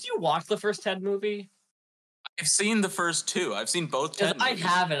 did you watch the first Ted movie? I've seen the first two. I've seen both Ted movies. I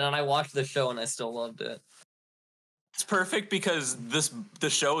haven't, and I watched the show and I still loved it. It's perfect because the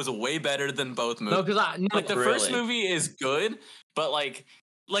show is way better than both movies. No, because the first movie is good, but like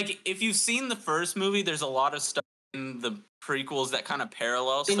if you've seen the first movie, there's a lot of stuff in the prequels that kind of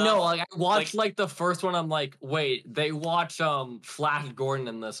parallel stuff. No, like I watched like the first one. I'm like, wait, they watch Flash Gordon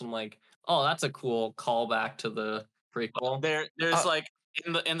in this. I'm like, oh, that's a cool callback to the prequel. There's like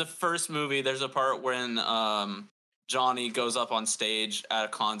in the first movie, there's a part when Johnny goes up on stage at a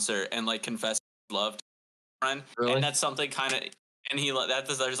concert and like confesses love to his friend, Really? and that's something kind of, and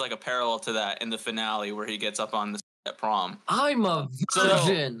there's like a parallel to that in the finale where he gets up on the at prom. I'm a So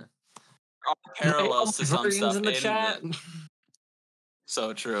virgin. there are parallels to some stuff in the chat.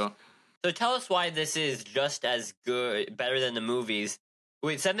 So true. So tell us why this is just as good, better than the movies.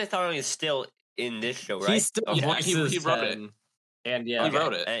 Wait, Seth MacFarlane is still in this show, right? He still voices he wrote it. Ted. And yeah, He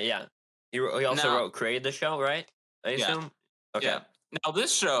wrote it. Yeah. He also created the show, right? I assume. Okay. Yeah. Now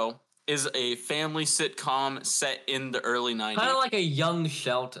this show is a family sitcom set in the early 90s. kind of like a young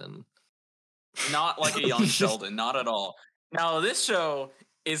Shelton. Not like a young Sheldon, not at all. Now this show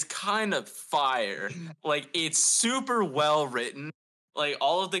is kind of fire. Like it's super well written. Like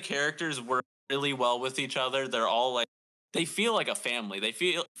all of the characters work really well with each other. They're all like, they feel like a family. They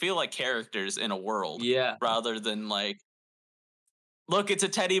feel like characters in a world. Yeah. Rather than like, look, it's a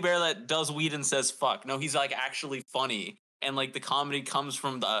teddy bear that does weed and says fuck. No, he's like actually funny. And like the comedy comes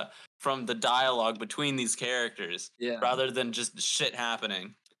from the dialogue between these characters. Yeah. Rather than just shit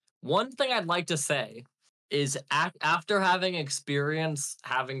happening. One thing I'd like to say is after having experience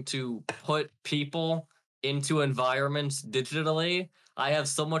having to put people into environments digitally, I have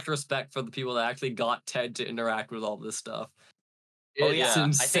so much respect for the people that actually got Ted to interact with all this stuff. It's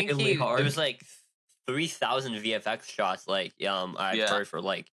insanely hard. There was like 3,000 VFX shots, like I've heard for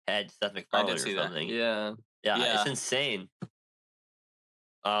like Ted, Seth MacFarlane or something. Yeah, it's insane.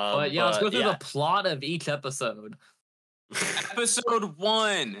 But let's go through the plot of each episode. Episode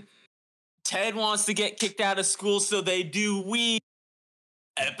 1. Ted wants to get kicked out of school, so they do weed.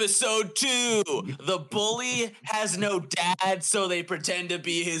 Episode 2. The bully has no dad, so they pretend to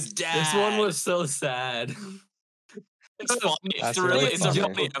be his dad. This one was so sad. It's funny. It's a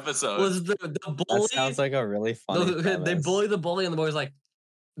funny episode. Was the bully? That sounds like a really funny. They bully the bully, and the boy's like,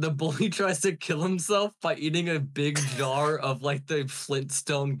 the bully tries to kill himself by eating a big jar of like the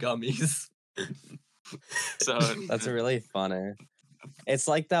Flintstone gummies. So that's really funny. It's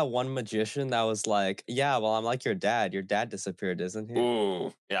like that one magician that was like, yeah, well, I'm like your dad. Your dad disappeared, isn't he?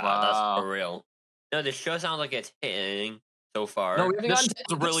 Ooh, yeah, that's for real. No, this show sounds like it's hitting so far. No, we haven't gotten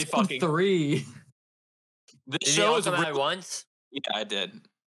to really fucking 3. This show is come out once. Yeah, I did.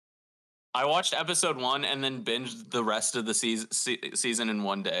 I watched episode 1 and then binged the rest of the season in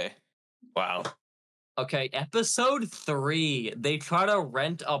one day. Wow. Okay, episode 3, they try to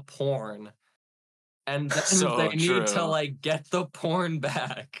rent a porn. And then they need to like get the porn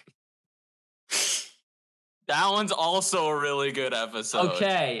back. That one's also a really good episode.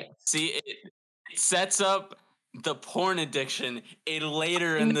 Okay. See, it sets up the porn addiction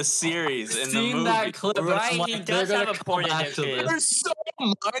later in the series, in the movie. That clip, right? Like, he does have a porn addiction. There's so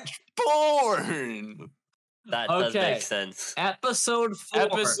much porn. That does make sense. Episode 4.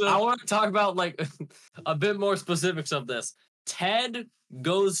 I want to talk about like a bit more specifics of this. Ted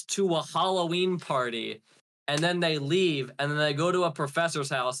goes to a Halloween party, and then they leave, and then they go to a professor's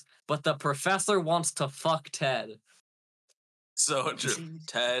house, but the professor wants to fuck Ted. So true.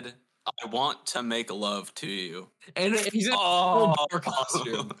 Ted, I want to make love to you. And he's in a full bear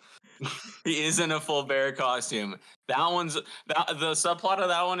costume. He is in a full bear costume. The subplot of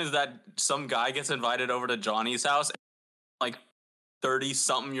that one is that some guy gets invited over to Johnny's house, like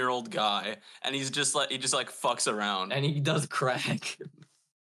 30-something-year-old guy, and he just fucks around. And he does crack.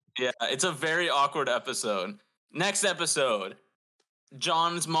 Yeah, it's a very awkward episode. Next episode,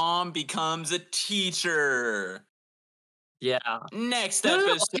 John's mom becomes a teacher. Yeah. Next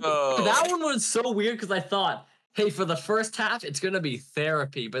episode. That one was so weird because I thought, hey, for the first half, it's going to be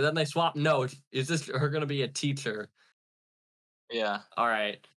therapy. But then they swap. No, it's just her going to be a teacher. Yeah. All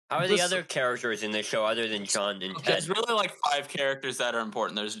right. How are the other characters in this show other than John and Ted? There's really like 5 characters that are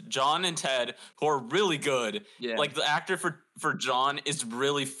important. There's John and Ted, who are really good. Yeah. Like the actor for John is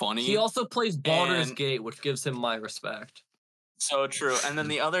really funny. He also plays Baldur's Gate, which gives him my respect. So true. And then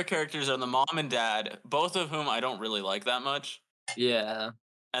the other characters are the mom and dad, both of whom I don't really like that much. Yeah.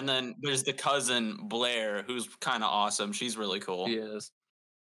 And then there's the cousin, Blair, who's kind of awesome. She's really cool. She is.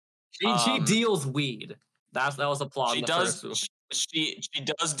 She deals weed. That was a plot. She does. She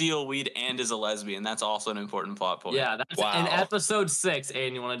does deal weed and is a lesbian. That's also an important plot point. Yeah, that's in episode 6.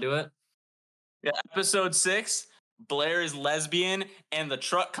 Aiden, you want to do it? Yeah, episode 6. Blair is lesbian, and the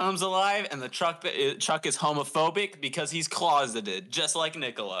truck comes alive, and the truck is homophobic because he's closeted, just like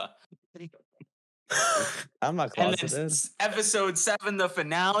Nicola. I'm not closeted. And then episode 7, the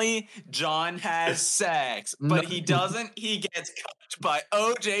finale, John has sex, but he doesn't. He gets cucked by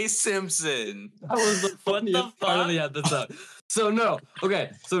O.J. Simpson. That was the funniest part of the episode. So no,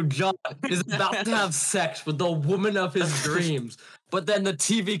 okay. So John is about to have sex with the woman of his dreams, but then the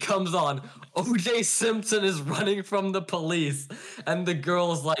TV comes on. O.J. Simpson is running from the police, and the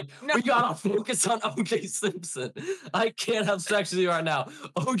girl's like, "We gotta focus on O.J. Simpson. I can't have sex with you right now.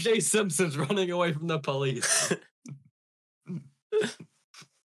 O.J. Simpson's running away from the police."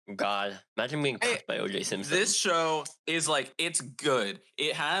 God, imagine being cucked by O.J. Simpson. This show is like, it's good.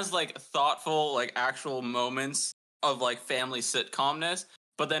 It has like thoughtful, like actual moments of like family sitcomness,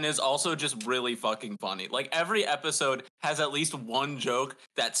 but then is also just really fucking funny. Like every episode has at least one joke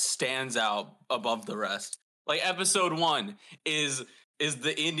that stands out above the rest. Like episode 1 is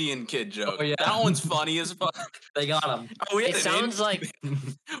the Indian kid joke. Oh, yeah. That one's funny as fuck. They got him. Oh, It sounds like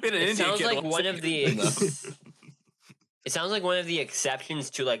It sounds like one of the it sounds like one of the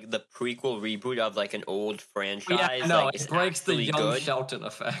exceptions to like the prequel reboot of like an old franchise. Yeah, no, like, it it's breaks the actually young good. Shelton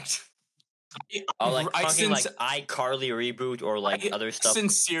effect. Oh, like I fucking like since- iCarly reboot or like I other stuff.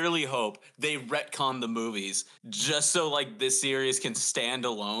 sincerely hope they retcon the movies just so like this series can stand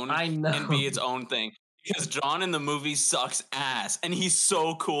alone I know. and be its own thing. Because John in the movie sucks ass, and he's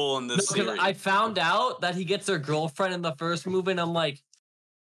so cool in this Because series. I found out that he gets her girlfriend in the first movie, and I'm like,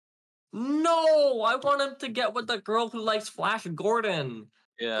 no, I want him to get with the girl who likes Flash Gordon.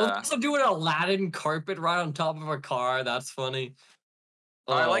 They'll yeah, also do an Aladdin carpet ride on top of a car. That's funny.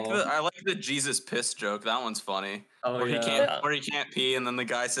 I like the Jesus piss joke. That one's funny. Oh, where yeah. he can't pee, and then the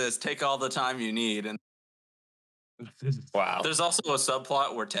guy says, "Take all the time you need." And Wow. there's also a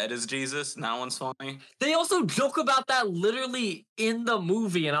subplot where Ted is Jesus, and that one's funny. They also joke about that literally in the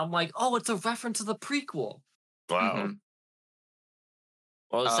movie, and I'm like, oh, it's a reference to the prequel. Wow. Mhm.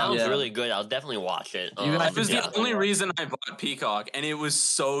 Well, it sounds Yeah. really good. I'll definitely watch it. You guys That was yeah. the only reason I bought Peacock, and it was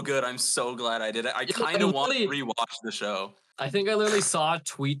so good. I'm so glad I did it. I Yeah, kind of and want to literally- rewatch the show. I think I literally saw a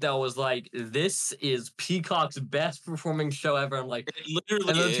tweet that was like, this is Peacock's best performing show ever. I'm like, It literally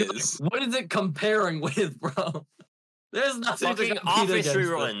and then it's is. like, what is it comparing with, bro? There's nothing to Fucking compete Office against it.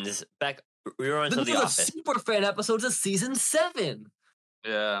 reruns. Back reruns This of The was a Office. super fan episodes of season 7.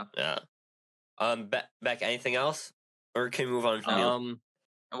 Yeah. Yeah. Beck, anything else? Or can we move on from you?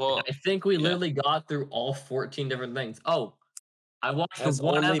 Well, I think we yeah. literally got through all 14 different things. Oh, I watched Has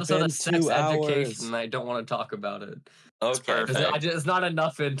one only episode been of Sex 2 hours. Education, and I don't want to talk about it. Okay. perfect. fair. It's not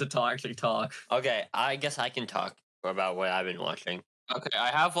enough in to actually talk. Okay, I guess I can talk about what I've been watching. Okay, I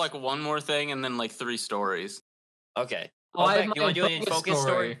have like one more thing and then like 3 stories. Okay. Oh, I have Beck, you my want to do it in focus focus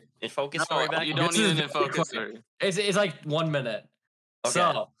story? story. In focus No, story, Beck? you don't This need is an very focus quick. story. It's like 1 minute. Okay.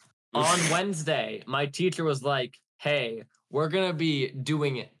 So on Wednesday, my teacher was like, "Hey, we're gonna be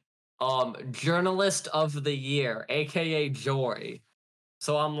doing Journalist of the Year, aka Joy."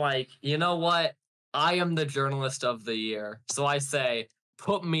 So I'm like, you know what? I am the Journalist of the Year. So I say,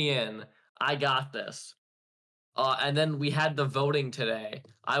 put me in. I got this. And then we had the voting today.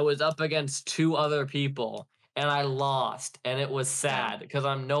 I was up against 2 other people, and I lost, and it was sad because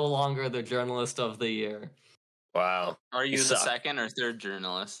I'm no longer the Journalist of the Year. Wow. Are you You the suck. second or third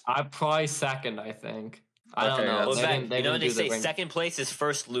journalist? I'm probably second, I think. I Okay, don't know. that's- Well, They Beck, didn't- they you know didn't what they do the say? ring- Second place is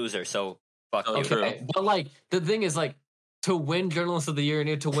first loser, so fuck Oh, you. true. Okay, but like the thing is, like, to win Journalist of the Year, you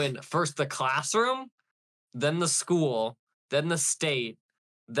need to win first the classroom, then the school, then the state,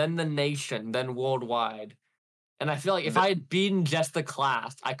 then the nation, then worldwide. And I feel like if I had beaten just the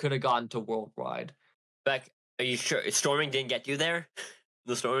class, I could have gotten to worldwide. Beck, are you sure storming didn't get you there?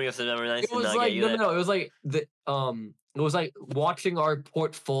 The storming of September 9th It did was not like get you no, there? no, no. It was like it was like watching our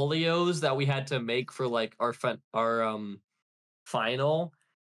portfolios that we had to make for like our final.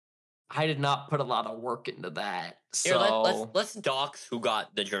 I did not put a lot of work into that. Here, So let's dox who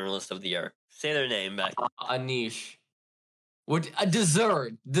got the Journalist of the Year. Say their name, Beck. Anish. Would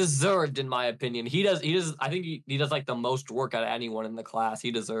deserved in my opinion. He does I think he does like the most work out of anyone in the class.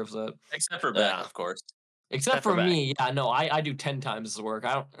 He deserves it. Except for Beck, Yeah. of course. Except for for Beck. me. Yeah, no, I do 10 times the work.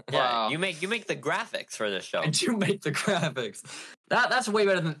 I don't Yeah, Wow. you make the graphics for this show. I do make the graphics. That's way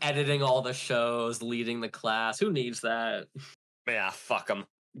better than editing all the shows, leading the class. Who needs that? Yeah, fuck them.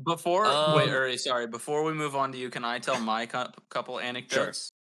 Before Um, sorry, before we move on to you, can I tell my couple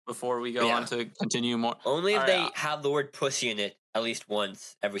anecdotes before we go Yeah. on to continue more? Only if All they right, have the word pussy in it at least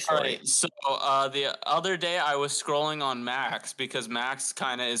once every All story. right, so the other day I was scrolling on Max because Max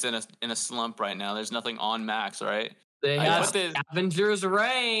kind of is in a slump right now. There's nothing on Max, right? They I have put this- Avengers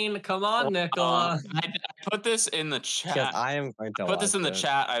Reign. Come on, Nicola. I put this in the Because chat. I am going to Put this watch in the it.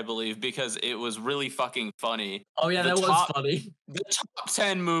 chat, I believe, because it was really fucking funny. Oh yeah, the that was top- funny. The top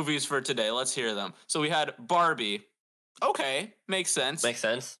 10 movies for today. Let's hear them. So we had Barbie. Okay, makes sense. Makes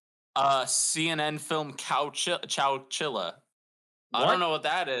sense. CNN film Chowchilla. I What? don't know what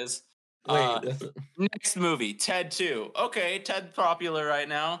that is. Wait, what's it? Next movie, Ted 2. Okay, Ted's popular right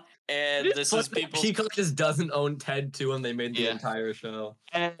now, and It's this funny is that people's. Peacock just doesn't own Ted 2 and they made the Yeah. entire show.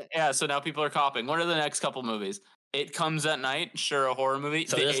 And, yeah, so now people are copying. What are the next couple movies? It Comes at Night, sure, a horror movie.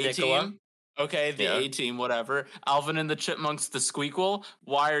 So The does Nicola. A-Team. Okay, the Yeah. A-Team, whatever. Alvin and the Chipmunks, the Squeakquel.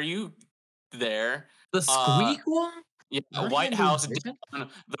 Why are you there? The Squeak one? Yeah, What White am I doing House different? Down,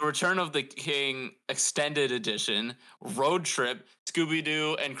 The Return of the King Extended Edition, Road Trip, Scooby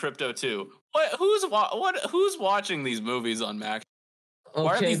Doo, and Crypto 2. Who's watching these movies on Mac? Why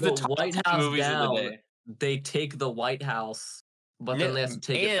are Okay, these the but top White 10 House movies of the down, day? they take the White House, but then they have to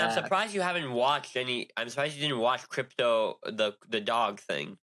take it Aiden, I'm back. surprised you haven't watched any. I'm surprised you didn't watch Crypto, the dog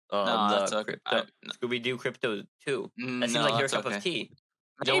thing. No, The that's okay. Crypto Scooby Doo Crypto 2. That seems No, like your that's cup okay. of tea.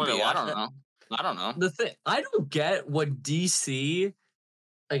 You don't want to Maybe, I watch don't it? know. I don't know. The thing, I don't get what DC,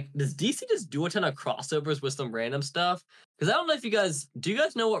 like, does DC just do a ton of crossovers with some random stuff? Because I don't know if do you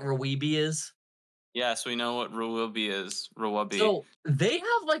guys know what Raweeby is? Yes, we know what Ruwabi is. Ruwabi. So they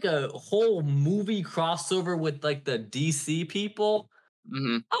have like a whole movie crossover with like the DC people.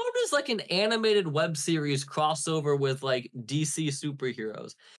 Mm-hmm. How does like an animated web series crossover with like DC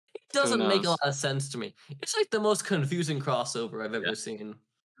superheroes? It doesn't make a knows? lot of sense to me. It's like the most confusing crossover I've ever seen.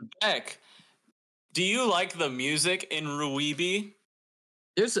 Beck, do you like the music in Ruwabi?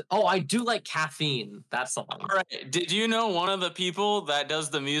 I do like Caffeine. That song. All right. Did you know one of the people that does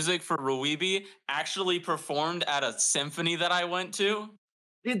the music for Ruwabi actually performed at a symphony that I went to?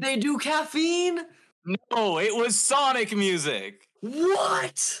 Did they do Caffeine? No, it was Sonic music.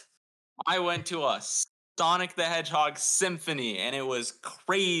 What? I went to a Sonic the Hedgehog symphony, and it was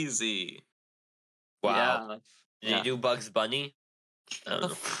crazy. Wow. Yeah. Did they do Bugs Bunny?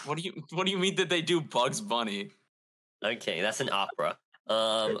 What do you mean? Did they do Bugs Bunny? Okay, that's an opera.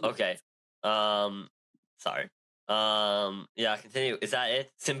 Okay. Sorry. Yeah, continue. Is that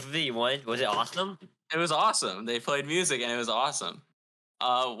it? Sympathy you won? Was it awesome? It was awesome. They played music, and it was awesome.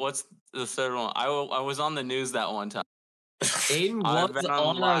 What's the third one? I was on the news that one time. Aiden I've was been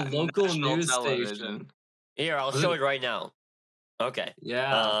on our national local news television. station. Here, I'll show it right now. Okay.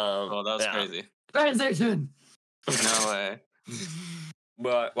 Yeah. Oh, that was crazy. Transition. No way.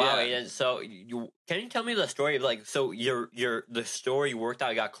 But wow, Yeah. Aiden. So can you tell me the story of like the store you worked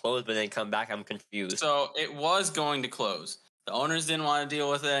out got closed, but then come back? I'm confused. So it was going to close. The owners didn't want to deal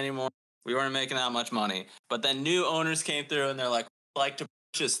with it anymore. We weren't making that much money. But then new owners came through and they're like, "We'd like to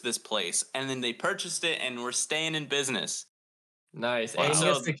purchase this place," and then they purchased it, and we're staying in business. Nice. Wow. Aiden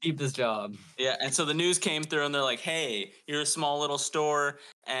So- gets to keep this job. Yeah, and so the news came through, and they're like, "Hey, you're a small little store,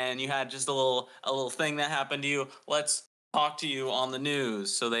 and you had just a little thing that happened to you. Let's talk to you on the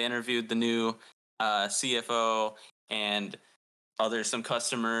news." So they interviewed the new CFO and some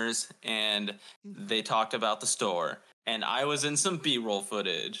customers, and they talked about the store. And I was in some B-roll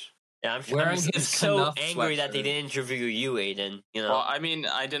footage. Yeah, Wearing I'm his so Knuff angry that they sweatshirt. didn't interview you, Aiden. You know. Well, I mean,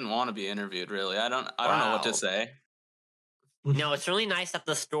 I didn't want to be interviewed, really. I don't know what to Wow. say. No, it's really nice that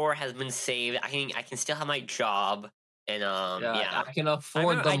the store has been saved. I can still have my job, and yeah. I can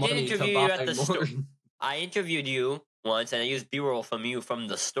afford remember the I did money to interview you buy at the more. store. I interviewed you once, and I used B-roll from you from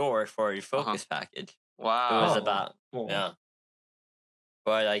the store for a focus package. It Wow. was Oh, about cool. yeah.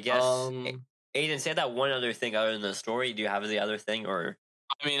 But I guess Um, Aiden, say that one other thing other than the story. Do you have the other thing, or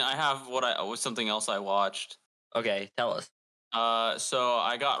I mean, I have something else I watched. okay, tell us. So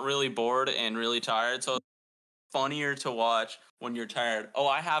I got really bored and really tired. So it's funnier to watch when you're tired. Oh,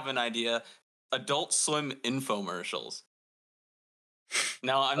 I have an idea. Adult Swim infomercials.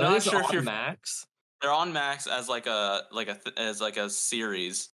 Now I'm are not these sure if on you're. Max. They're on Max as a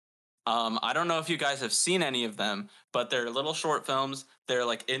series. I don't know if you guys have seen any of them, but they're little short films. They're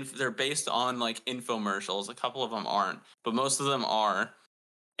like they're based on like infomercials. A couple of them aren't, but most of them are.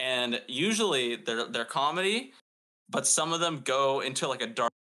 And usually they're comedy, but some of them go into like a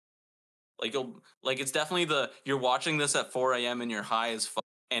dark. Like it's definitely you're watching this at 4 a.m. and you're high as fuck,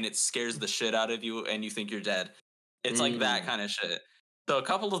 and it scares the shit out of you, and you think you're dead. It's like that kind of shit. So a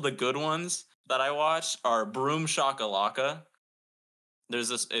couple of the good ones that I watched are Broom Shakalaka. There's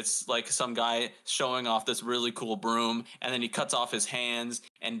this, it's like some guy showing off this really cool broom, and then he cuts off his hands,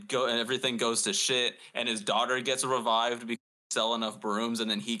 and everything goes to shit, and his daughter gets revived because they sell enough brooms, and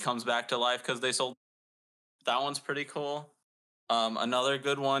then he comes back to life because they sold. That one's pretty cool. Another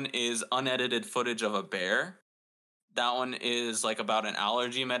good one is unedited footage of a bear. That one is like about an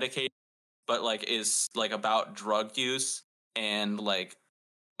allergy medication, but like is like about drug use and like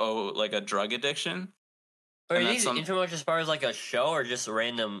a drug addiction. Are And these that's infomercials as far as like a show or just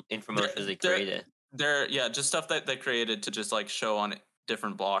random infomercials they created? They're just stuff that they created to just like show on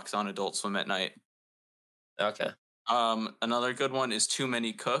different blocks on Adult Swim at night. Okay. Another good one is Too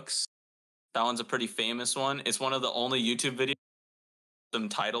Many Cooks. That one's a pretty famous one. It's one of the only YouTube videos with some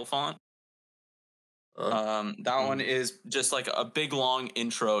title font. That one is just like a big long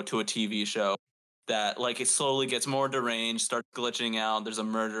intro to a TV show that like it slowly gets more deranged, starts glitching out. There's a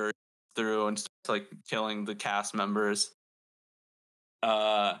murderer through and starts like killing the cast members.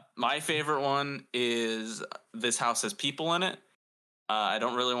 My favorite one is This House Has People in It. I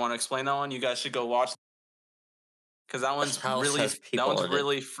don't really want to explain that one. You guys should go watch because that one's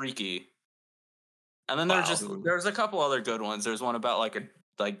really freaky. And then there's a couple other good ones. There's one about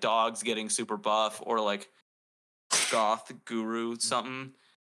like dogs getting super buff or like goth guru something.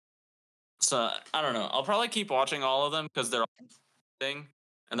 So I don't know. I'll probably keep watching all of them because they're all thing,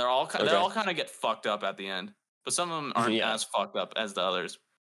 and they're all kind of get fucked up at the end. But some of them aren't as fucked up as the others.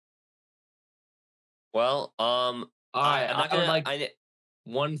 Well, I'm not gonna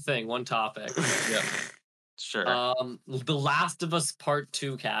one topic. Yeah, sure. The Last of Us Part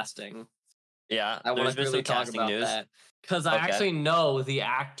 2 casting. Yeah, I want to really talk about that because I actually know the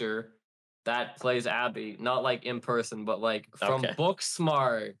actor that plays Abby, not like in person, but like from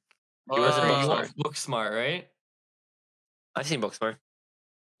Booksmart. He was in Booksmart, right? I've seen Booksmart.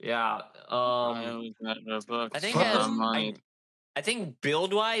 Yeah. I think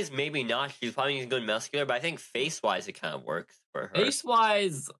build wise, maybe not. She's probably good muscular, but I think face wise, it kind of works for her. Face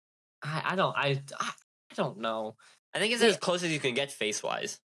wise, I don't know. I think it's as close as you can get face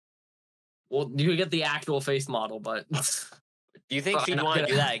wise. Well, you could get the actual face model, but do you think she'd want to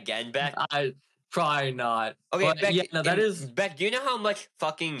do that again, Beck? Probably not. Okay, but, Beck, Beck, do you know how much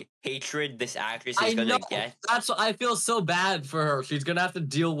fucking hatred this actress is gonna get? That's what I feel so bad for her. She's gonna have to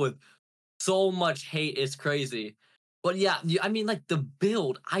deal with so much hate. It's crazy. But yeah, I mean, like the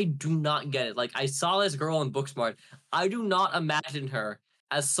build, I do not get it. Like I saw this girl in Booksmart. I do not imagine her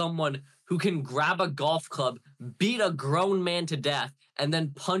as someone who can grab a golf club, beat a grown man to death, and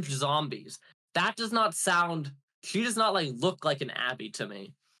then punch zombies. That does not sound. She does not like look like an Abby to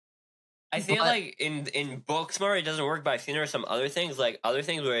me. I feel like in Booksmart it doesn't work, but I've seen her some other things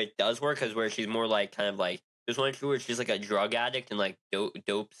where it does work, because where she's more like kind of like there's one where she's like a drug addict and like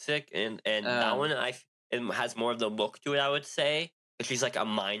dope sick, and that one it has more of the look to it, I would say. She's like a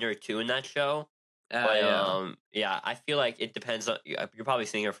minor too in that show. Yeah, I feel like it depends on. You're probably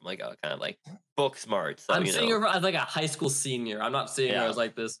seeing her from like a kind of like Booksmart. So, I'm seeing her as like a high school senior. I'm not seeing her as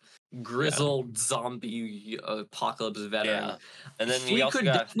like this grizzled zombie apocalypse veteran. Yeah. And then she could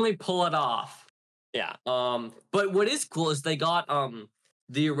definitely pull it off. Yeah. But what is cool is they got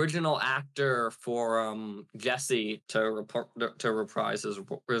the original actor for Jesse to reprise his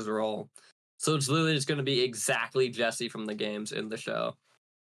role. So it's literally just going to be exactly Jesse from the games in the show.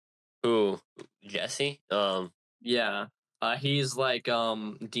 Who? Jesse? Yeah. He's like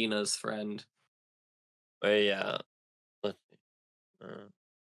Dina's friend. Yeah. Let's see.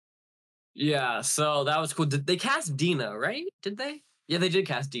 Yeah, so that was cool. Did they cast Dina, right? Did they? Yeah, they did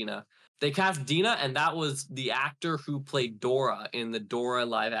cast Dina. They cast Dina, and that was the actor who played Dora in the Dora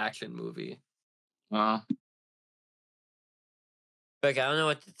live action movie. Wow. Beck, I don't know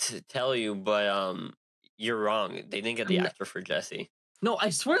what to tell you, but you're wrong. They didn't get the actor for Jesse. No,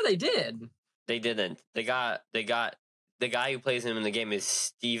 I swear they did. They didn't. They got the guy who plays him in the game is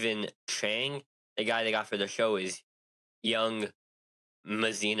Stephen Chang. The guy they got for the show is Young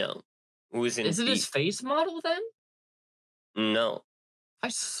Mazzino, who's in. Is it his face model then? No, I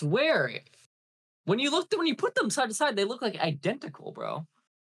swear. When you put them side to side, they look like identical, bro.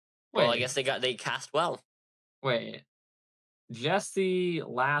 Wait. Well, I guess they cast well. Wait, Jesse,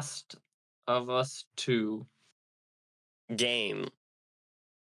 Last of Us 2 game.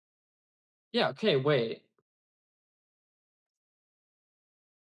 Yeah. Okay. Wait.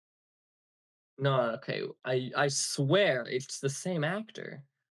 No. Okay. I swear it's the same actor.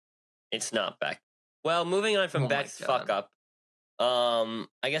 It's not Beck. Well, moving on from Beck's fuck up. I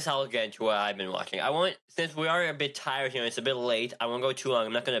guess I'll get into what I've been watching. Since we are a bit tired here, and it's a bit late. I won't go too long.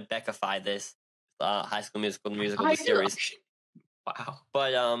 I'm not going to Beckify this High School Musical the series. Wow.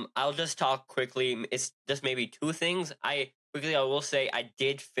 But I'll just talk quickly. It's just maybe two things. I will say I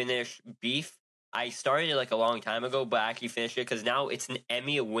did finish Beef. I started it like a long time ago, but I actually finished it because now it's an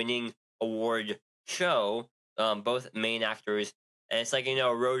Emmy-winning award show. Both main actors, and it's like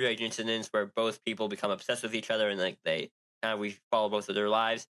road rage incidents where both people become obsessed with each other, and like we follow both of their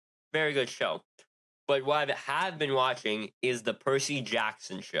lives. Very good show. But what I have been watching is the Percy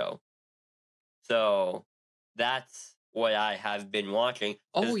Jackson show. So that's what I have been watching.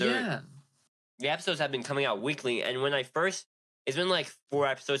 Oh yeah. The episodes have been coming out weekly, and it's been like 3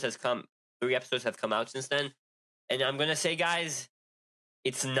 episodes have come out since then. And I'm gonna say, guys,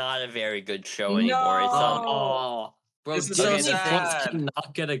 it's not a very good show anymore. Bro, This is so Disney Plus sad.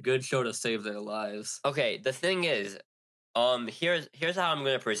 cannot get a good show to save their lives. Okay, the thing is, here's how I'm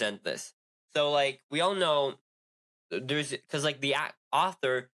gonna present this. So like we all know, there's because like the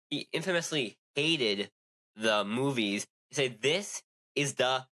author, he infamously hated the movies. He said this is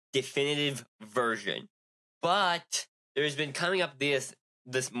the definitive version, but there's been coming up this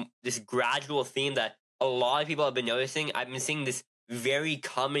gradual theme that a lot of people have been noticing. I've been seeing this very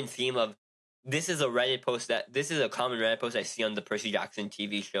common theme of this is a common Reddit post I see on the Percy Jackson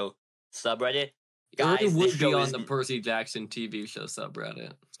TV show subreddit. It really Guys, would this be show on is the Percy Jackson TV show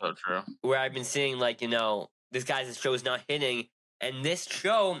subreddit. So true. where I've been seeing like this guy's show is not hitting, and this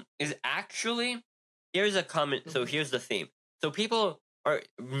show is actually here's a comment. So here's the theme. So people are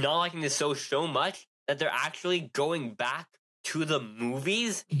not liking this show so much that they're actually going back to the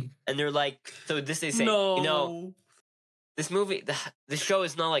movies, and they're like, so this they say, this movie, this show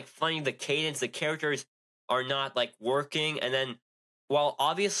is not like funny. The cadence, the characters are not like working, and then while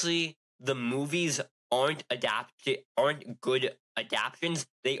obviously the movies aren't good adaptations,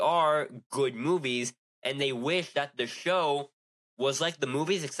 they are good movies, and they wish that the show was like the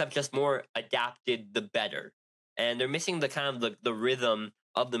movies except just more adapted the better. And they're missing the kind of the rhythm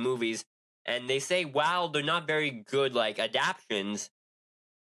of the movies. And they say, wow, they're not very good like adaptions.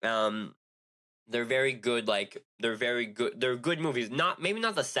 They're very good, they're good movies. Maybe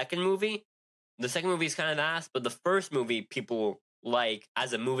not the second movie. The second movie is kind of ass, but the first movie people like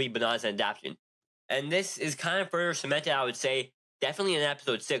as a movie but not as an adaptation. And this is kind of further cemented, I would say, definitely in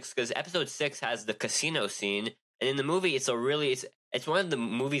episode 6, because episode 6 has the casino scene, and in the movie it's one of the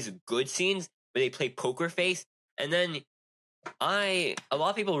movie's good scenes where they play Poker Face. And then a lot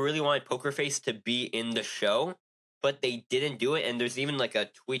of people really wanted Poker Face to be in the show, but they didn't do it. And there's even like a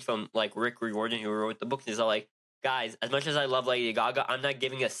tweet from like Rick Riordan, who wrote the book, and he's all like, guys, as much as I love Lady Gaga, I'm not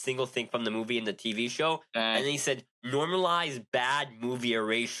giving a single thing from the movie in the TV show. And then he said, normalize bad movie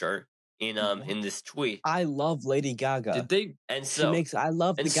erasure in this tweet. I love Lady Gaga. Did they? And so I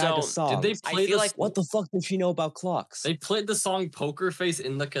love the Gaga song. Did they play I feel like what the fuck does she know about clocks? They played the song Poker Face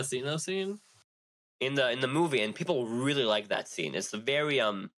in the casino scene? in the movie, and people really like that scene. It's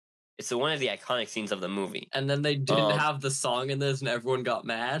it's one of the iconic scenes of the movie. And then they didn't have the song in this, and everyone got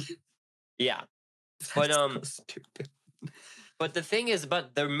mad. Yeah, That's so stupid. but the thing is,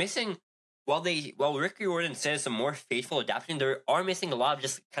 they're missing. While Rick Riordan says some more faithful adaptation, they are missing a lot of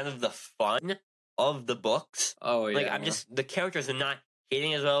just kind of the fun of the books. Oh yeah, Like the characters are not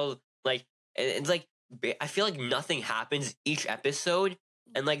hitting as well. Like it's like I feel like nothing happens each episode,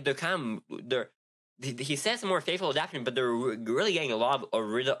 and like he says more faithful adaptation, but they're really getting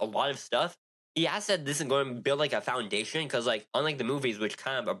rid of a lot of stuff. He has said this is going to build like a foundation, because like unlike the movies, which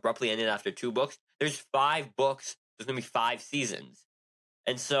kind of abruptly ended after 2 books, there's 5 books. There's going to be 5 seasons,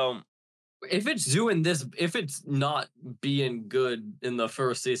 and so if it's not being good in the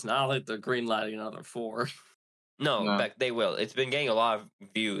first season, I don't think they're greenlighting another 4. No, but they will. It's been getting a lot of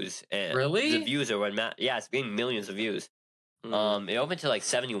views. And really? The views are what matter. Yeah, it's getting millions of views. It opened to like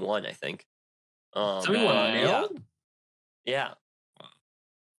 71, I think. 71 mil? Yeah.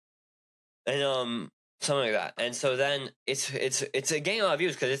 And something like that. And so then it's getting a lot of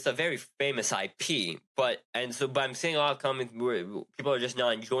views because it's a very famous IP. But I'm seeing a lot of comments where people are just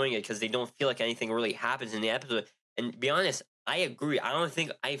not enjoying it because they don't feel like anything really happens in the episode. And to be honest, I agree.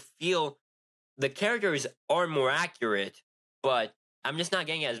 I feel the characters are more accurate, but I'm just not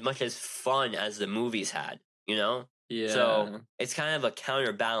getting as much as fun as the movies had, you know? Yeah. So it's kind of a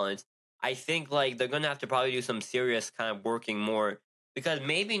counterbalance. I think like they're gonna have to probably do some serious kind of working more, because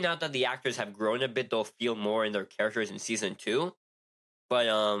maybe now that the actors have grown a bit, they'll feel more in their characters in season 2. But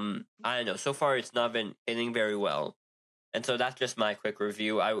I don't know. So far, it's not been hitting very well, and so that's just my quick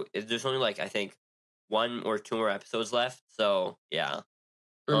review. There's only like I think 1 or 2 more episodes left. So yeah.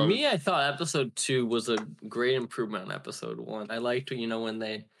 For me, I thought episode 2 was a great improvement on episode 1. I liked, when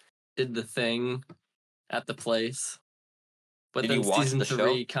they did the thing at the place. But Did then you watch season the 3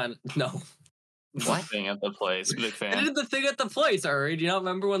 show? kind of no. What? Thing at the place? Big They fan. did the thing at the place, alright? Do you not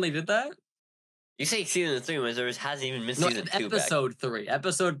remember when they did that? You say season 3 when there hasn't even been No, season 2 back. episode 3.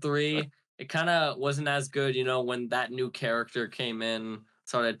 Episode 3, it kind of wasn't as good, when that new character came in,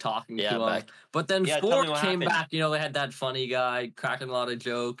 started talking to him. Back. But then Yeah, tell 4 me what came happened. back, they had that funny guy cracking a lot of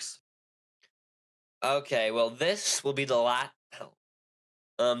jokes. Okay, well, this will be the last. This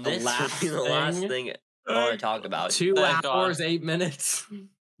will be the last thing I want to talk about. 2 Thank hours, God. 8 minutes.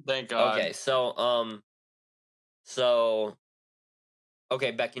 Thank God. Okay,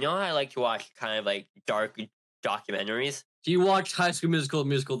 okay, Beck, you know how I like to watch kind of like dark documentaries? Do you watch High School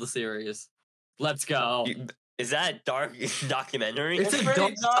Musical, the series? Let's go. Is that a dark documentary? It's a pretty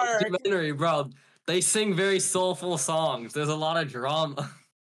dark dark. documentary, bro. They sing very soulful songs. There's a lot of drama.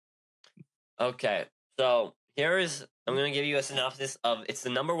 Okay, so I'm gonna give you a synopsis of it's the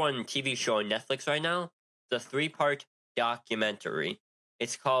 #1 TV show on Netflix right now. It's a 3-part documentary.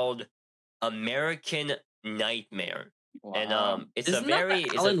 It's called American Nightmare, and it's Isn't a very that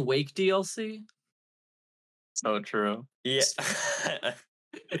the it's Alan a Wake DLC? So true. yeah.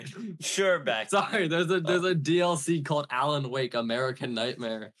 Sure, Beck. Sorry, there's a DLC called Alan Wake American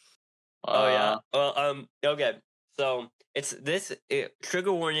Nightmare. Oh yeah. Well, okay. So it's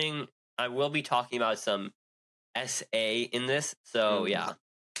trigger warning. I will be talking about some SA in this. So yeah.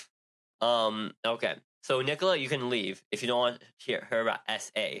 Okay. So Nicola, you can leave if you don't want to hear about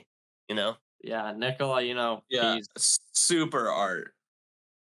SA. You know. Yeah, Nicola, Yeah, he's super art.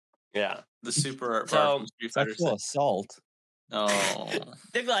 Yeah. The super art So- part from Street Fighter Sexual 6. assault. Oh,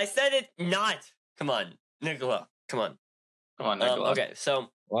 Nicola, I said it not. Come on, Nicola. Come on. come on, Nicola. Okay. So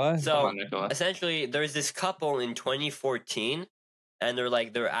What? Come so on, Nicola. essentially, there's this couple in 2014, and they're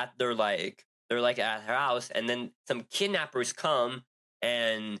at her house, and then some kidnappers come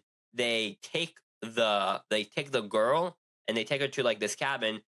and they take the girl and they take her to like this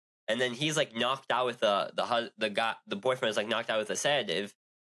cabin, and then he's like knocked out with the boyfriend is like knocked out with a sedative,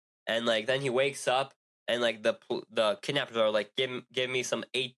 and like then he wakes up and like the kidnappers are like give me some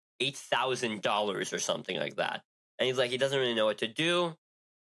 $8,000 or something like that, and he's like he doesn't really know what to do,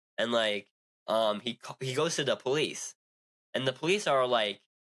 and like he goes to the police, and the police are like,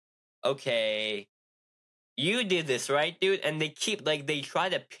 okay, you did this, right, dude? And they try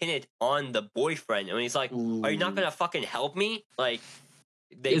to pin it on the boyfriend, and he's like, are you not gonna fucking help me? Like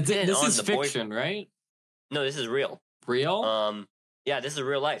they pin it this on is the fiction, boyfriend. right? No, this is real. Real? Yeah, this is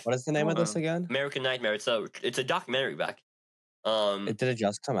real life. What is the name of this again? American Nightmare. It's a documentary back. Did it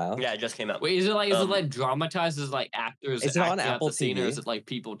just come out? Yeah, it just came out. Wait, is it like dramatized as like actors Is it on acting out Apple the scene, or TV? is it like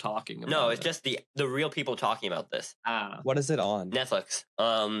people talking about No, it's it? just the real people talking about this. What is it on? Netflix.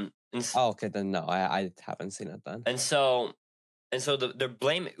 Oh, okay, then no, I haven't seen it then. And so they're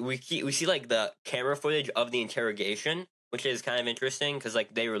blaming. We see like the camera footage of the interrogation, which is kind of interesting because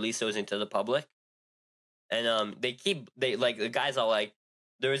like they release those into the public, and they like the guys all like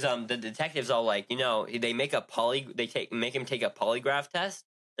there's the detectives all like they make make him take a polygraph test.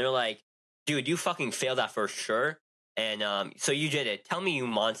 They're like, dude, you fucking failed that for sure, and so you did it. Tell me, you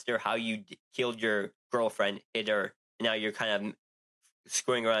monster, how you killed your girlfriend, hit her, and now you're kind of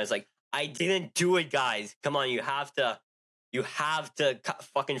screwing around. It's like, I didn't do it, guys. Come on, you have to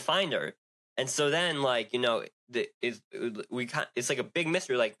fucking find her. And so then, like, it's like a big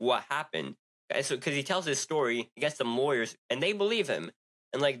mystery, like what happened. And so because he tells his story, he gets some lawyers, and they believe him,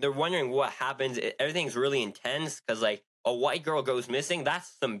 and like they're wondering what happens. Everything's really intense because like a white girl goes missing. That's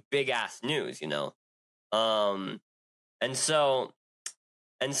some big ass news, and so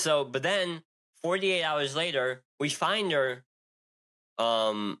but then 48 hours later, we find her.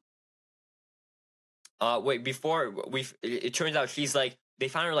 Wait, before it turns out she's like they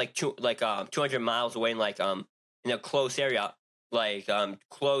found her like 200 miles away in like in a close area, like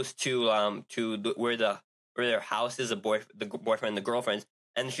close to where their house is, the boyfriend and the girlfriend's,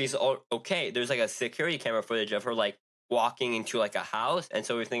 and she's all okay. There's like a security camera footage of her like walking into like a house, and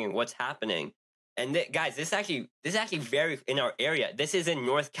so we're thinking, what's happening? And guys, this is actually very in our area. This is in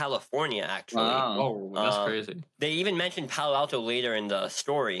North California, actually. Wow. Oh, that's crazy. They even mentioned Palo Alto later in the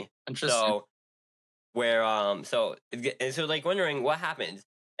story. Interesting. So where so like wondering what happens.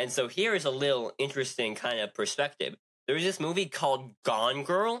 And so here is a little interesting kind of perspective. There's this movie called Gone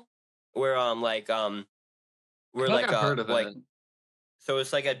Girl, where where I like I've heard of like it. so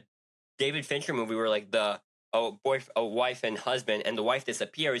it's like a David Fincher movie where like a wife and husband, and the wife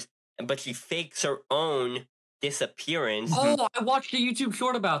disappears, but she fakes her own disappearance. Oh, I watched a YouTube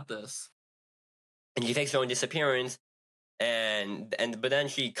short about this. And she fakes her own disappearance, but then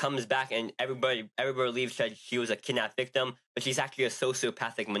she comes back, and everybody believes that she was a kidnapped victim, but she's actually a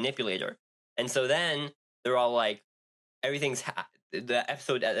sociopathic manipulator. And so then they're all like, the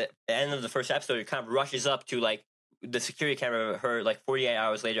episode at the end of the first episode, it kind of rushes up to like the security camera of her like 48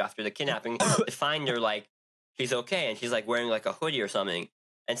 hours later after the kidnapping to find her like she's okay, and she's like wearing like a hoodie or something.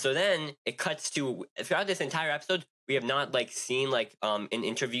 And so then it cuts to throughout this entire episode, we have not like seen like an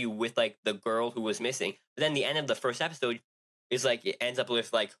interview with like the girl who was missing. But then the end of the first episode is like it ends up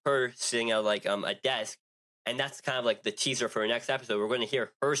with like her sitting at like a desk, and that's kind of like the teaser for our next episode. We're going to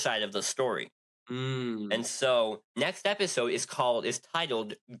hear her side of the story. And so next episode is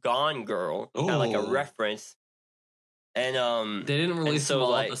titled Gone Girl, kind of like a reference. And they didn't release them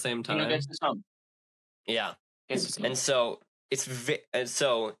all at the same time. Yeah. And so and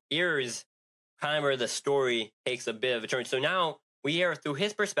so here's kind of where the story takes a bit of a turn. So now we hear through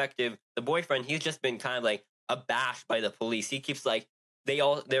his perspective, the boyfriend, he's just been kind of like abashed by the police. He keeps like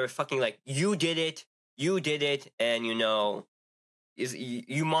they're fucking like, you did it, and is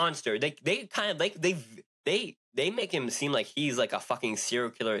you monster. They kind of like they make him seem like he's like a fucking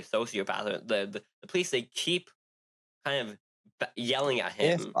serial killer sociopath. The police, they keep kind of yelling at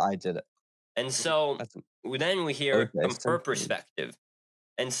If him. I did it. And so That's then we hear OJ from her Simpson. perspective.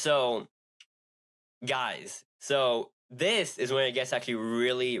 And so, guys, so this is when it gets actually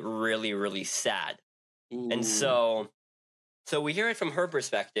really, really, really sad. And so we hear it from her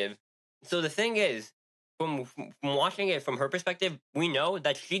perspective. So the thing is, from watching it from her perspective, we know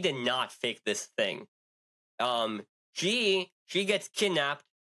that she did not fake this thing. She gets kidnapped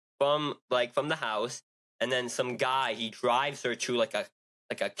from the house, and then some guy, he drives her to like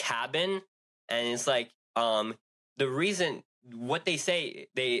a cabin, and it's like the reason what they say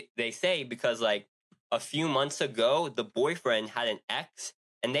because like a few months ago the boyfriend had an ex,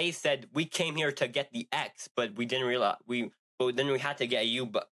 and they said we came here to get the ex, but we didn't realize but then we had to get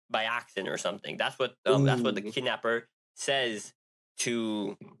you by accident or something. That's what the kidnapper says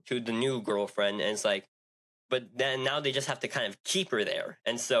to the new girlfriend, and it's like, but then now they just have to kind of keep her there,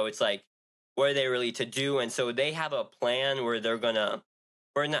 and so it's like, what are they really to do? And so they have a plan where they're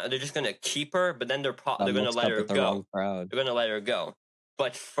just gonna keep her, but then they're gonna let her go. They're gonna let her go,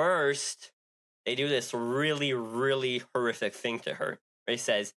 but first they do this really, really horrific thing to her. Where he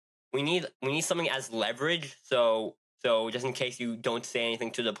says, we need something as leverage, so just in case you don't say anything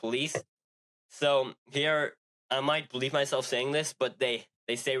to the police. So here, I might believe myself saying this, but they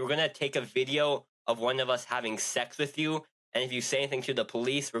say, we're gonna take a video of one of us having sex with you, and if you say anything to the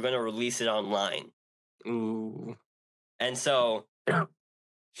police, we're gonna release it online. Ooh. And so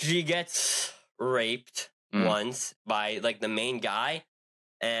she gets raped once by like the main guy,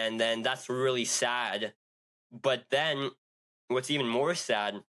 and then that's really sad. But then what's even more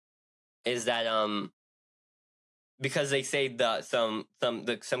sad is that because they say some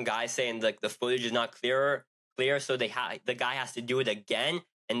guys saying like the footage is not clear, so the guy has to do it again,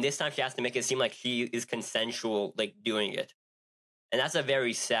 and this time she has to make it seem like she is consensual, like doing it. And that's a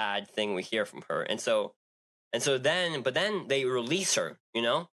very sad thing we hear from her. And so then they release her,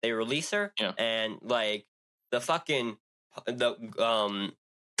 Yeah. and like the fucking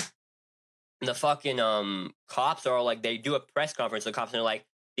cops are like, they do a press conference. The cops are like,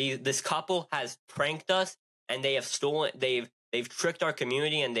 this couple has pranked us, and they've tricked our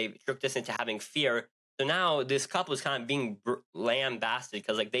community, and they've tricked us into having fear. So now this couple is kind of being lambasted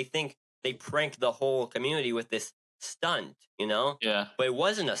because like they think they pranked the whole community with this stunt, Yeah. but it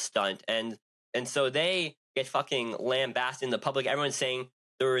wasn't a stunt, and so they get fucking lambasted in the public. Everyone's saying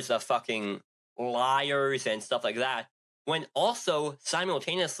there's a fucking liars and stuff like that. When also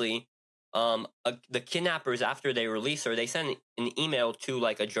simultaneously, the kidnappers, after they release her, they send an email to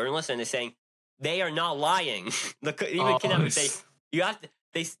like a journalist, and they're saying they are not lying. Even kidnappers say you have to.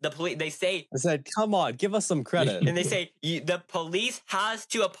 They say, I said, come on, give us some credit. and they say the police has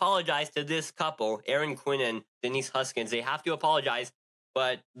to apologize to this couple, Aaron Quinn and Denise Huskins. They have to apologize,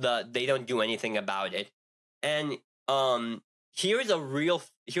 but they don't do anything about it. And here's the real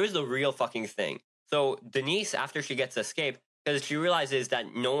fucking thing. So Denise, after she gets escaped, because she realizes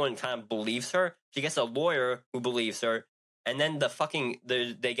that no one kind of believes her, she gets a lawyer who believes her, and then they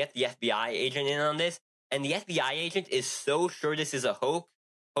get the FBI agent in on this, and the FBI agent is so sure this is a hoax.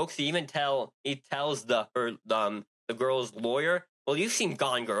 He even tells the girl's lawyer, well, you've seen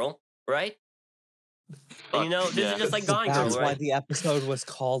Gone Girl, right? And this is just like Gone Girl, right? That's why the episode was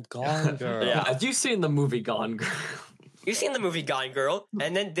called Gone Girl. Yeah. Have you seen the movie Gone Girl? You've seen the movie Gone Girl,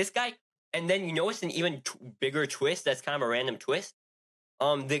 and then this guy, and then it's an even bigger twist. That's kind of a random twist.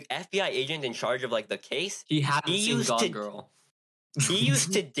 The FBI agent in charge of like the case, He hadn't seen Gone Girl. He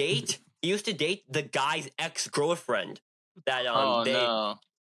used to date the guy's ex-girlfriend. That no.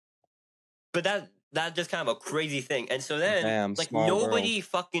 But that's just kind of a crazy thing. And so then nobody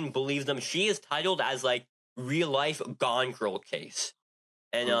fucking believes them. She is titled as like real life Gone Girl case.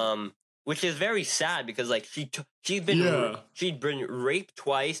 And which is very sad because like she'd been raped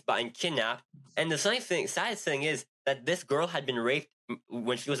twice and kidnapped. And the saddest thing is that this girl had been raped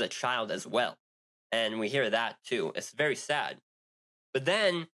when she was a child as well. And we hear that too. It's very sad. But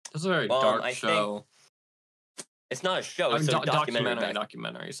then it's a very dark show. It's not a show. It's a documentary.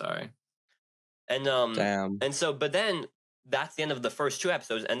 Documentary. Sorry. And Damn. And so, but then that's the end of the first 2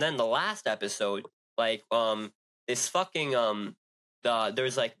 episodes, and then the last episode, like this fucking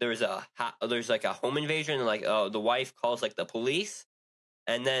there's like a home invasion, and like the wife calls like the police,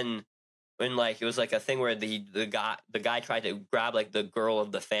 and then when like it was like a thing where the guy tried to grab like the girl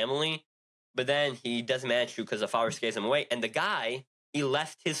of the family, but then he doesn't manage to because the father scares him away. And the guy, he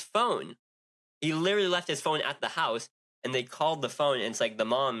left his phone. He literally left his phone at the house, and they called the phone, and it's like the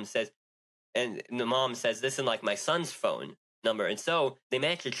mom says, this is like my son's phone number. And so they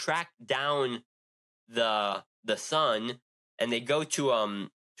managed to track down the son, and they go to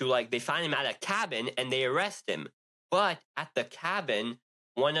like, they find him at a cabin and they arrest him. But at the cabin,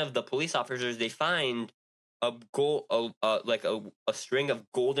 one of the police officers, they find a string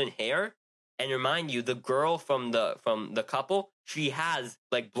of golden hair. And remind you, the girl from the couple, she has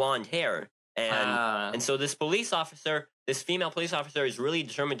like blonde hair. And so this female police officer is really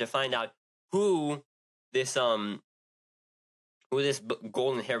determined to find out who this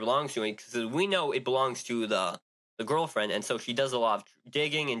golden hair belongs to, because we know it belongs to the girlfriend. And so she does a lot of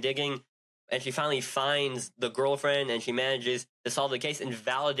digging, and she finally finds the girlfriend, and she manages to solve the case and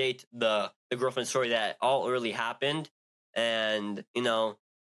validate the girlfriend's story that all really happened. And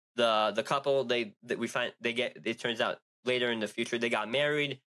the couple, it turns out later in the future they got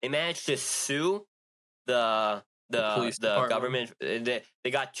married. They managed to sue the government. They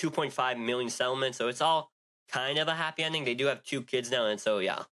got 2.5 million settlement, so it's all kind of a happy ending. They do have 2 kids now, and so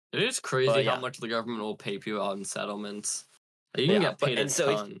yeah. It is crazy how much the government will pay people out in settlements. You can get paid a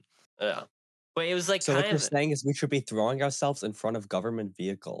ton. But it was like, so what you're saying is we should be throwing ourselves in front of government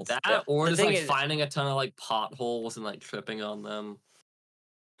vehicles. That, or just like finding a ton of like potholes and like tripping on them.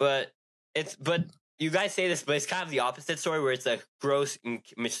 But you guys say this, but it's kind of the opposite story, where it's a gross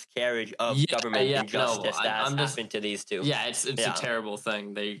miscarriage of government injustice that has happened to these 2. Yeah, it's a terrible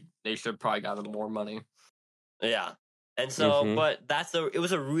thing. They should probably got more money. Yeah. And so, but it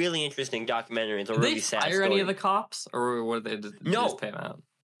was a really interesting documentary. It's a really sad story. Did they fire any of the cops, or what did they just pay them out?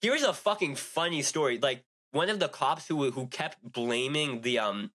 Here's a fucking funny story. Like, one of the cops who kept blaming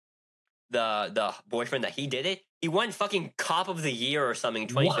the boyfriend that he did it, he won fucking Cop of the Year or something in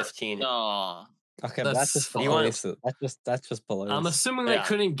 2015. No. Okay, that's just police. That's just police. I'm assuming they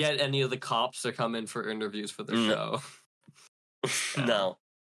couldn't get any of the cops to come in for interviews for the show. No.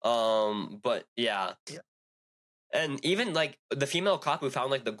 But yeah. And even like the female cop who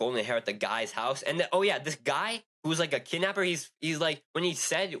found like the golden hair at the guy's house, and this guy who was like a kidnapper, he's like, when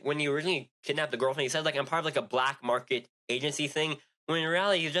he originally kidnapped the girlfriend, he said like, I'm part of like a black market agency thing, when in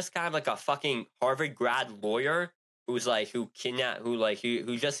reality he's just kind of like a fucking Harvard grad lawyer who seems like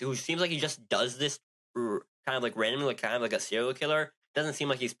he just does this kind of like randomly, like kind of like a serial killer. Doesn't seem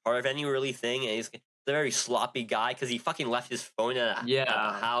like he's part of any really thing, and he's a very sloppy guy because he fucking left his phone at the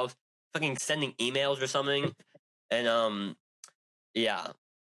house, fucking sending emails or something. And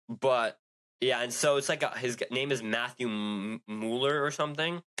and so it's like his name is Matthew Mueller or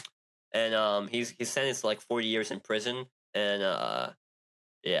something, and he's sentenced to like 40 years in prison, and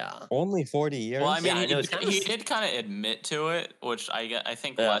only 40 years. Well, I mean, he did kind of admit to it, which I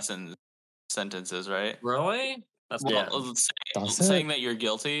think lessens sentences, right? Really? That's saying that you're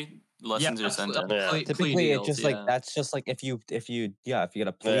guilty lessens your sentence. Typically, it's just like that's just like if you get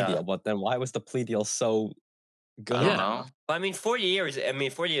a plea deal, but then why was the plea deal so good? I don't know. But I mean, 40 years. I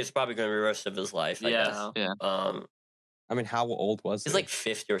mean, 40 years is probably going to be the rest of his life. I guess. Yeah. I mean, how old was he? He's like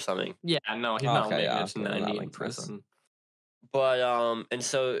 50 or something. Yeah, no, he's not making it to 90 in prison. But and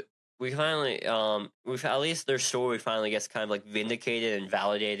so we finally at least their story finally gets kind of like vindicated and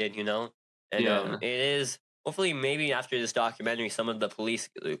validated, and it is hopefully maybe after this documentary, some of the police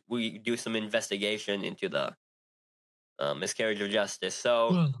we do some investigation into the miscarriage of justice.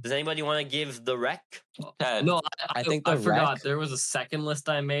 So does anybody want to give the rec? No, I think I forgot. There was a second list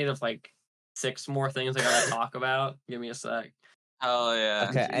I made of like 6 more things I gotta talk about. Give me a sec. Oh yeah.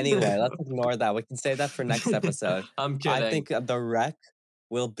 Okay. Anyway, let's ignore that. We can save that for next episode. I'm kidding. I think the rec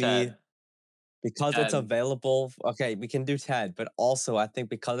will be because it's available. Okay, we can do 10, but also I think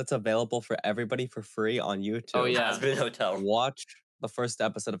because it's available for everybody for free on YouTube. Oh yeah, Has-Been Hotel. Watch the first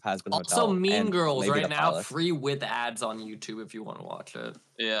episode of Has-Been Hotel. Also, Mean Girls right now free with ads on YouTube if you want to watch it.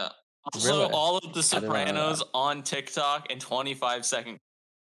 Yeah. Also, all of The Sopranos on TikTok in 25 seconds.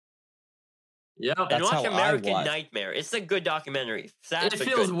 Yeah, and watch American Nightmare. It's a good documentary. It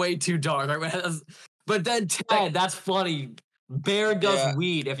feels way too dark. But then Ted, that's funny. Bear does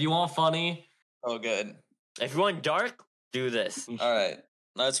weed. If you want funny. Oh, good. If you want dark, do this. All right.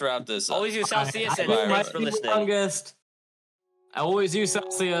 Let's wrap this up. Always use Celsius, and thanks for listening. I always use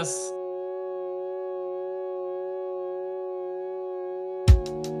Celsius.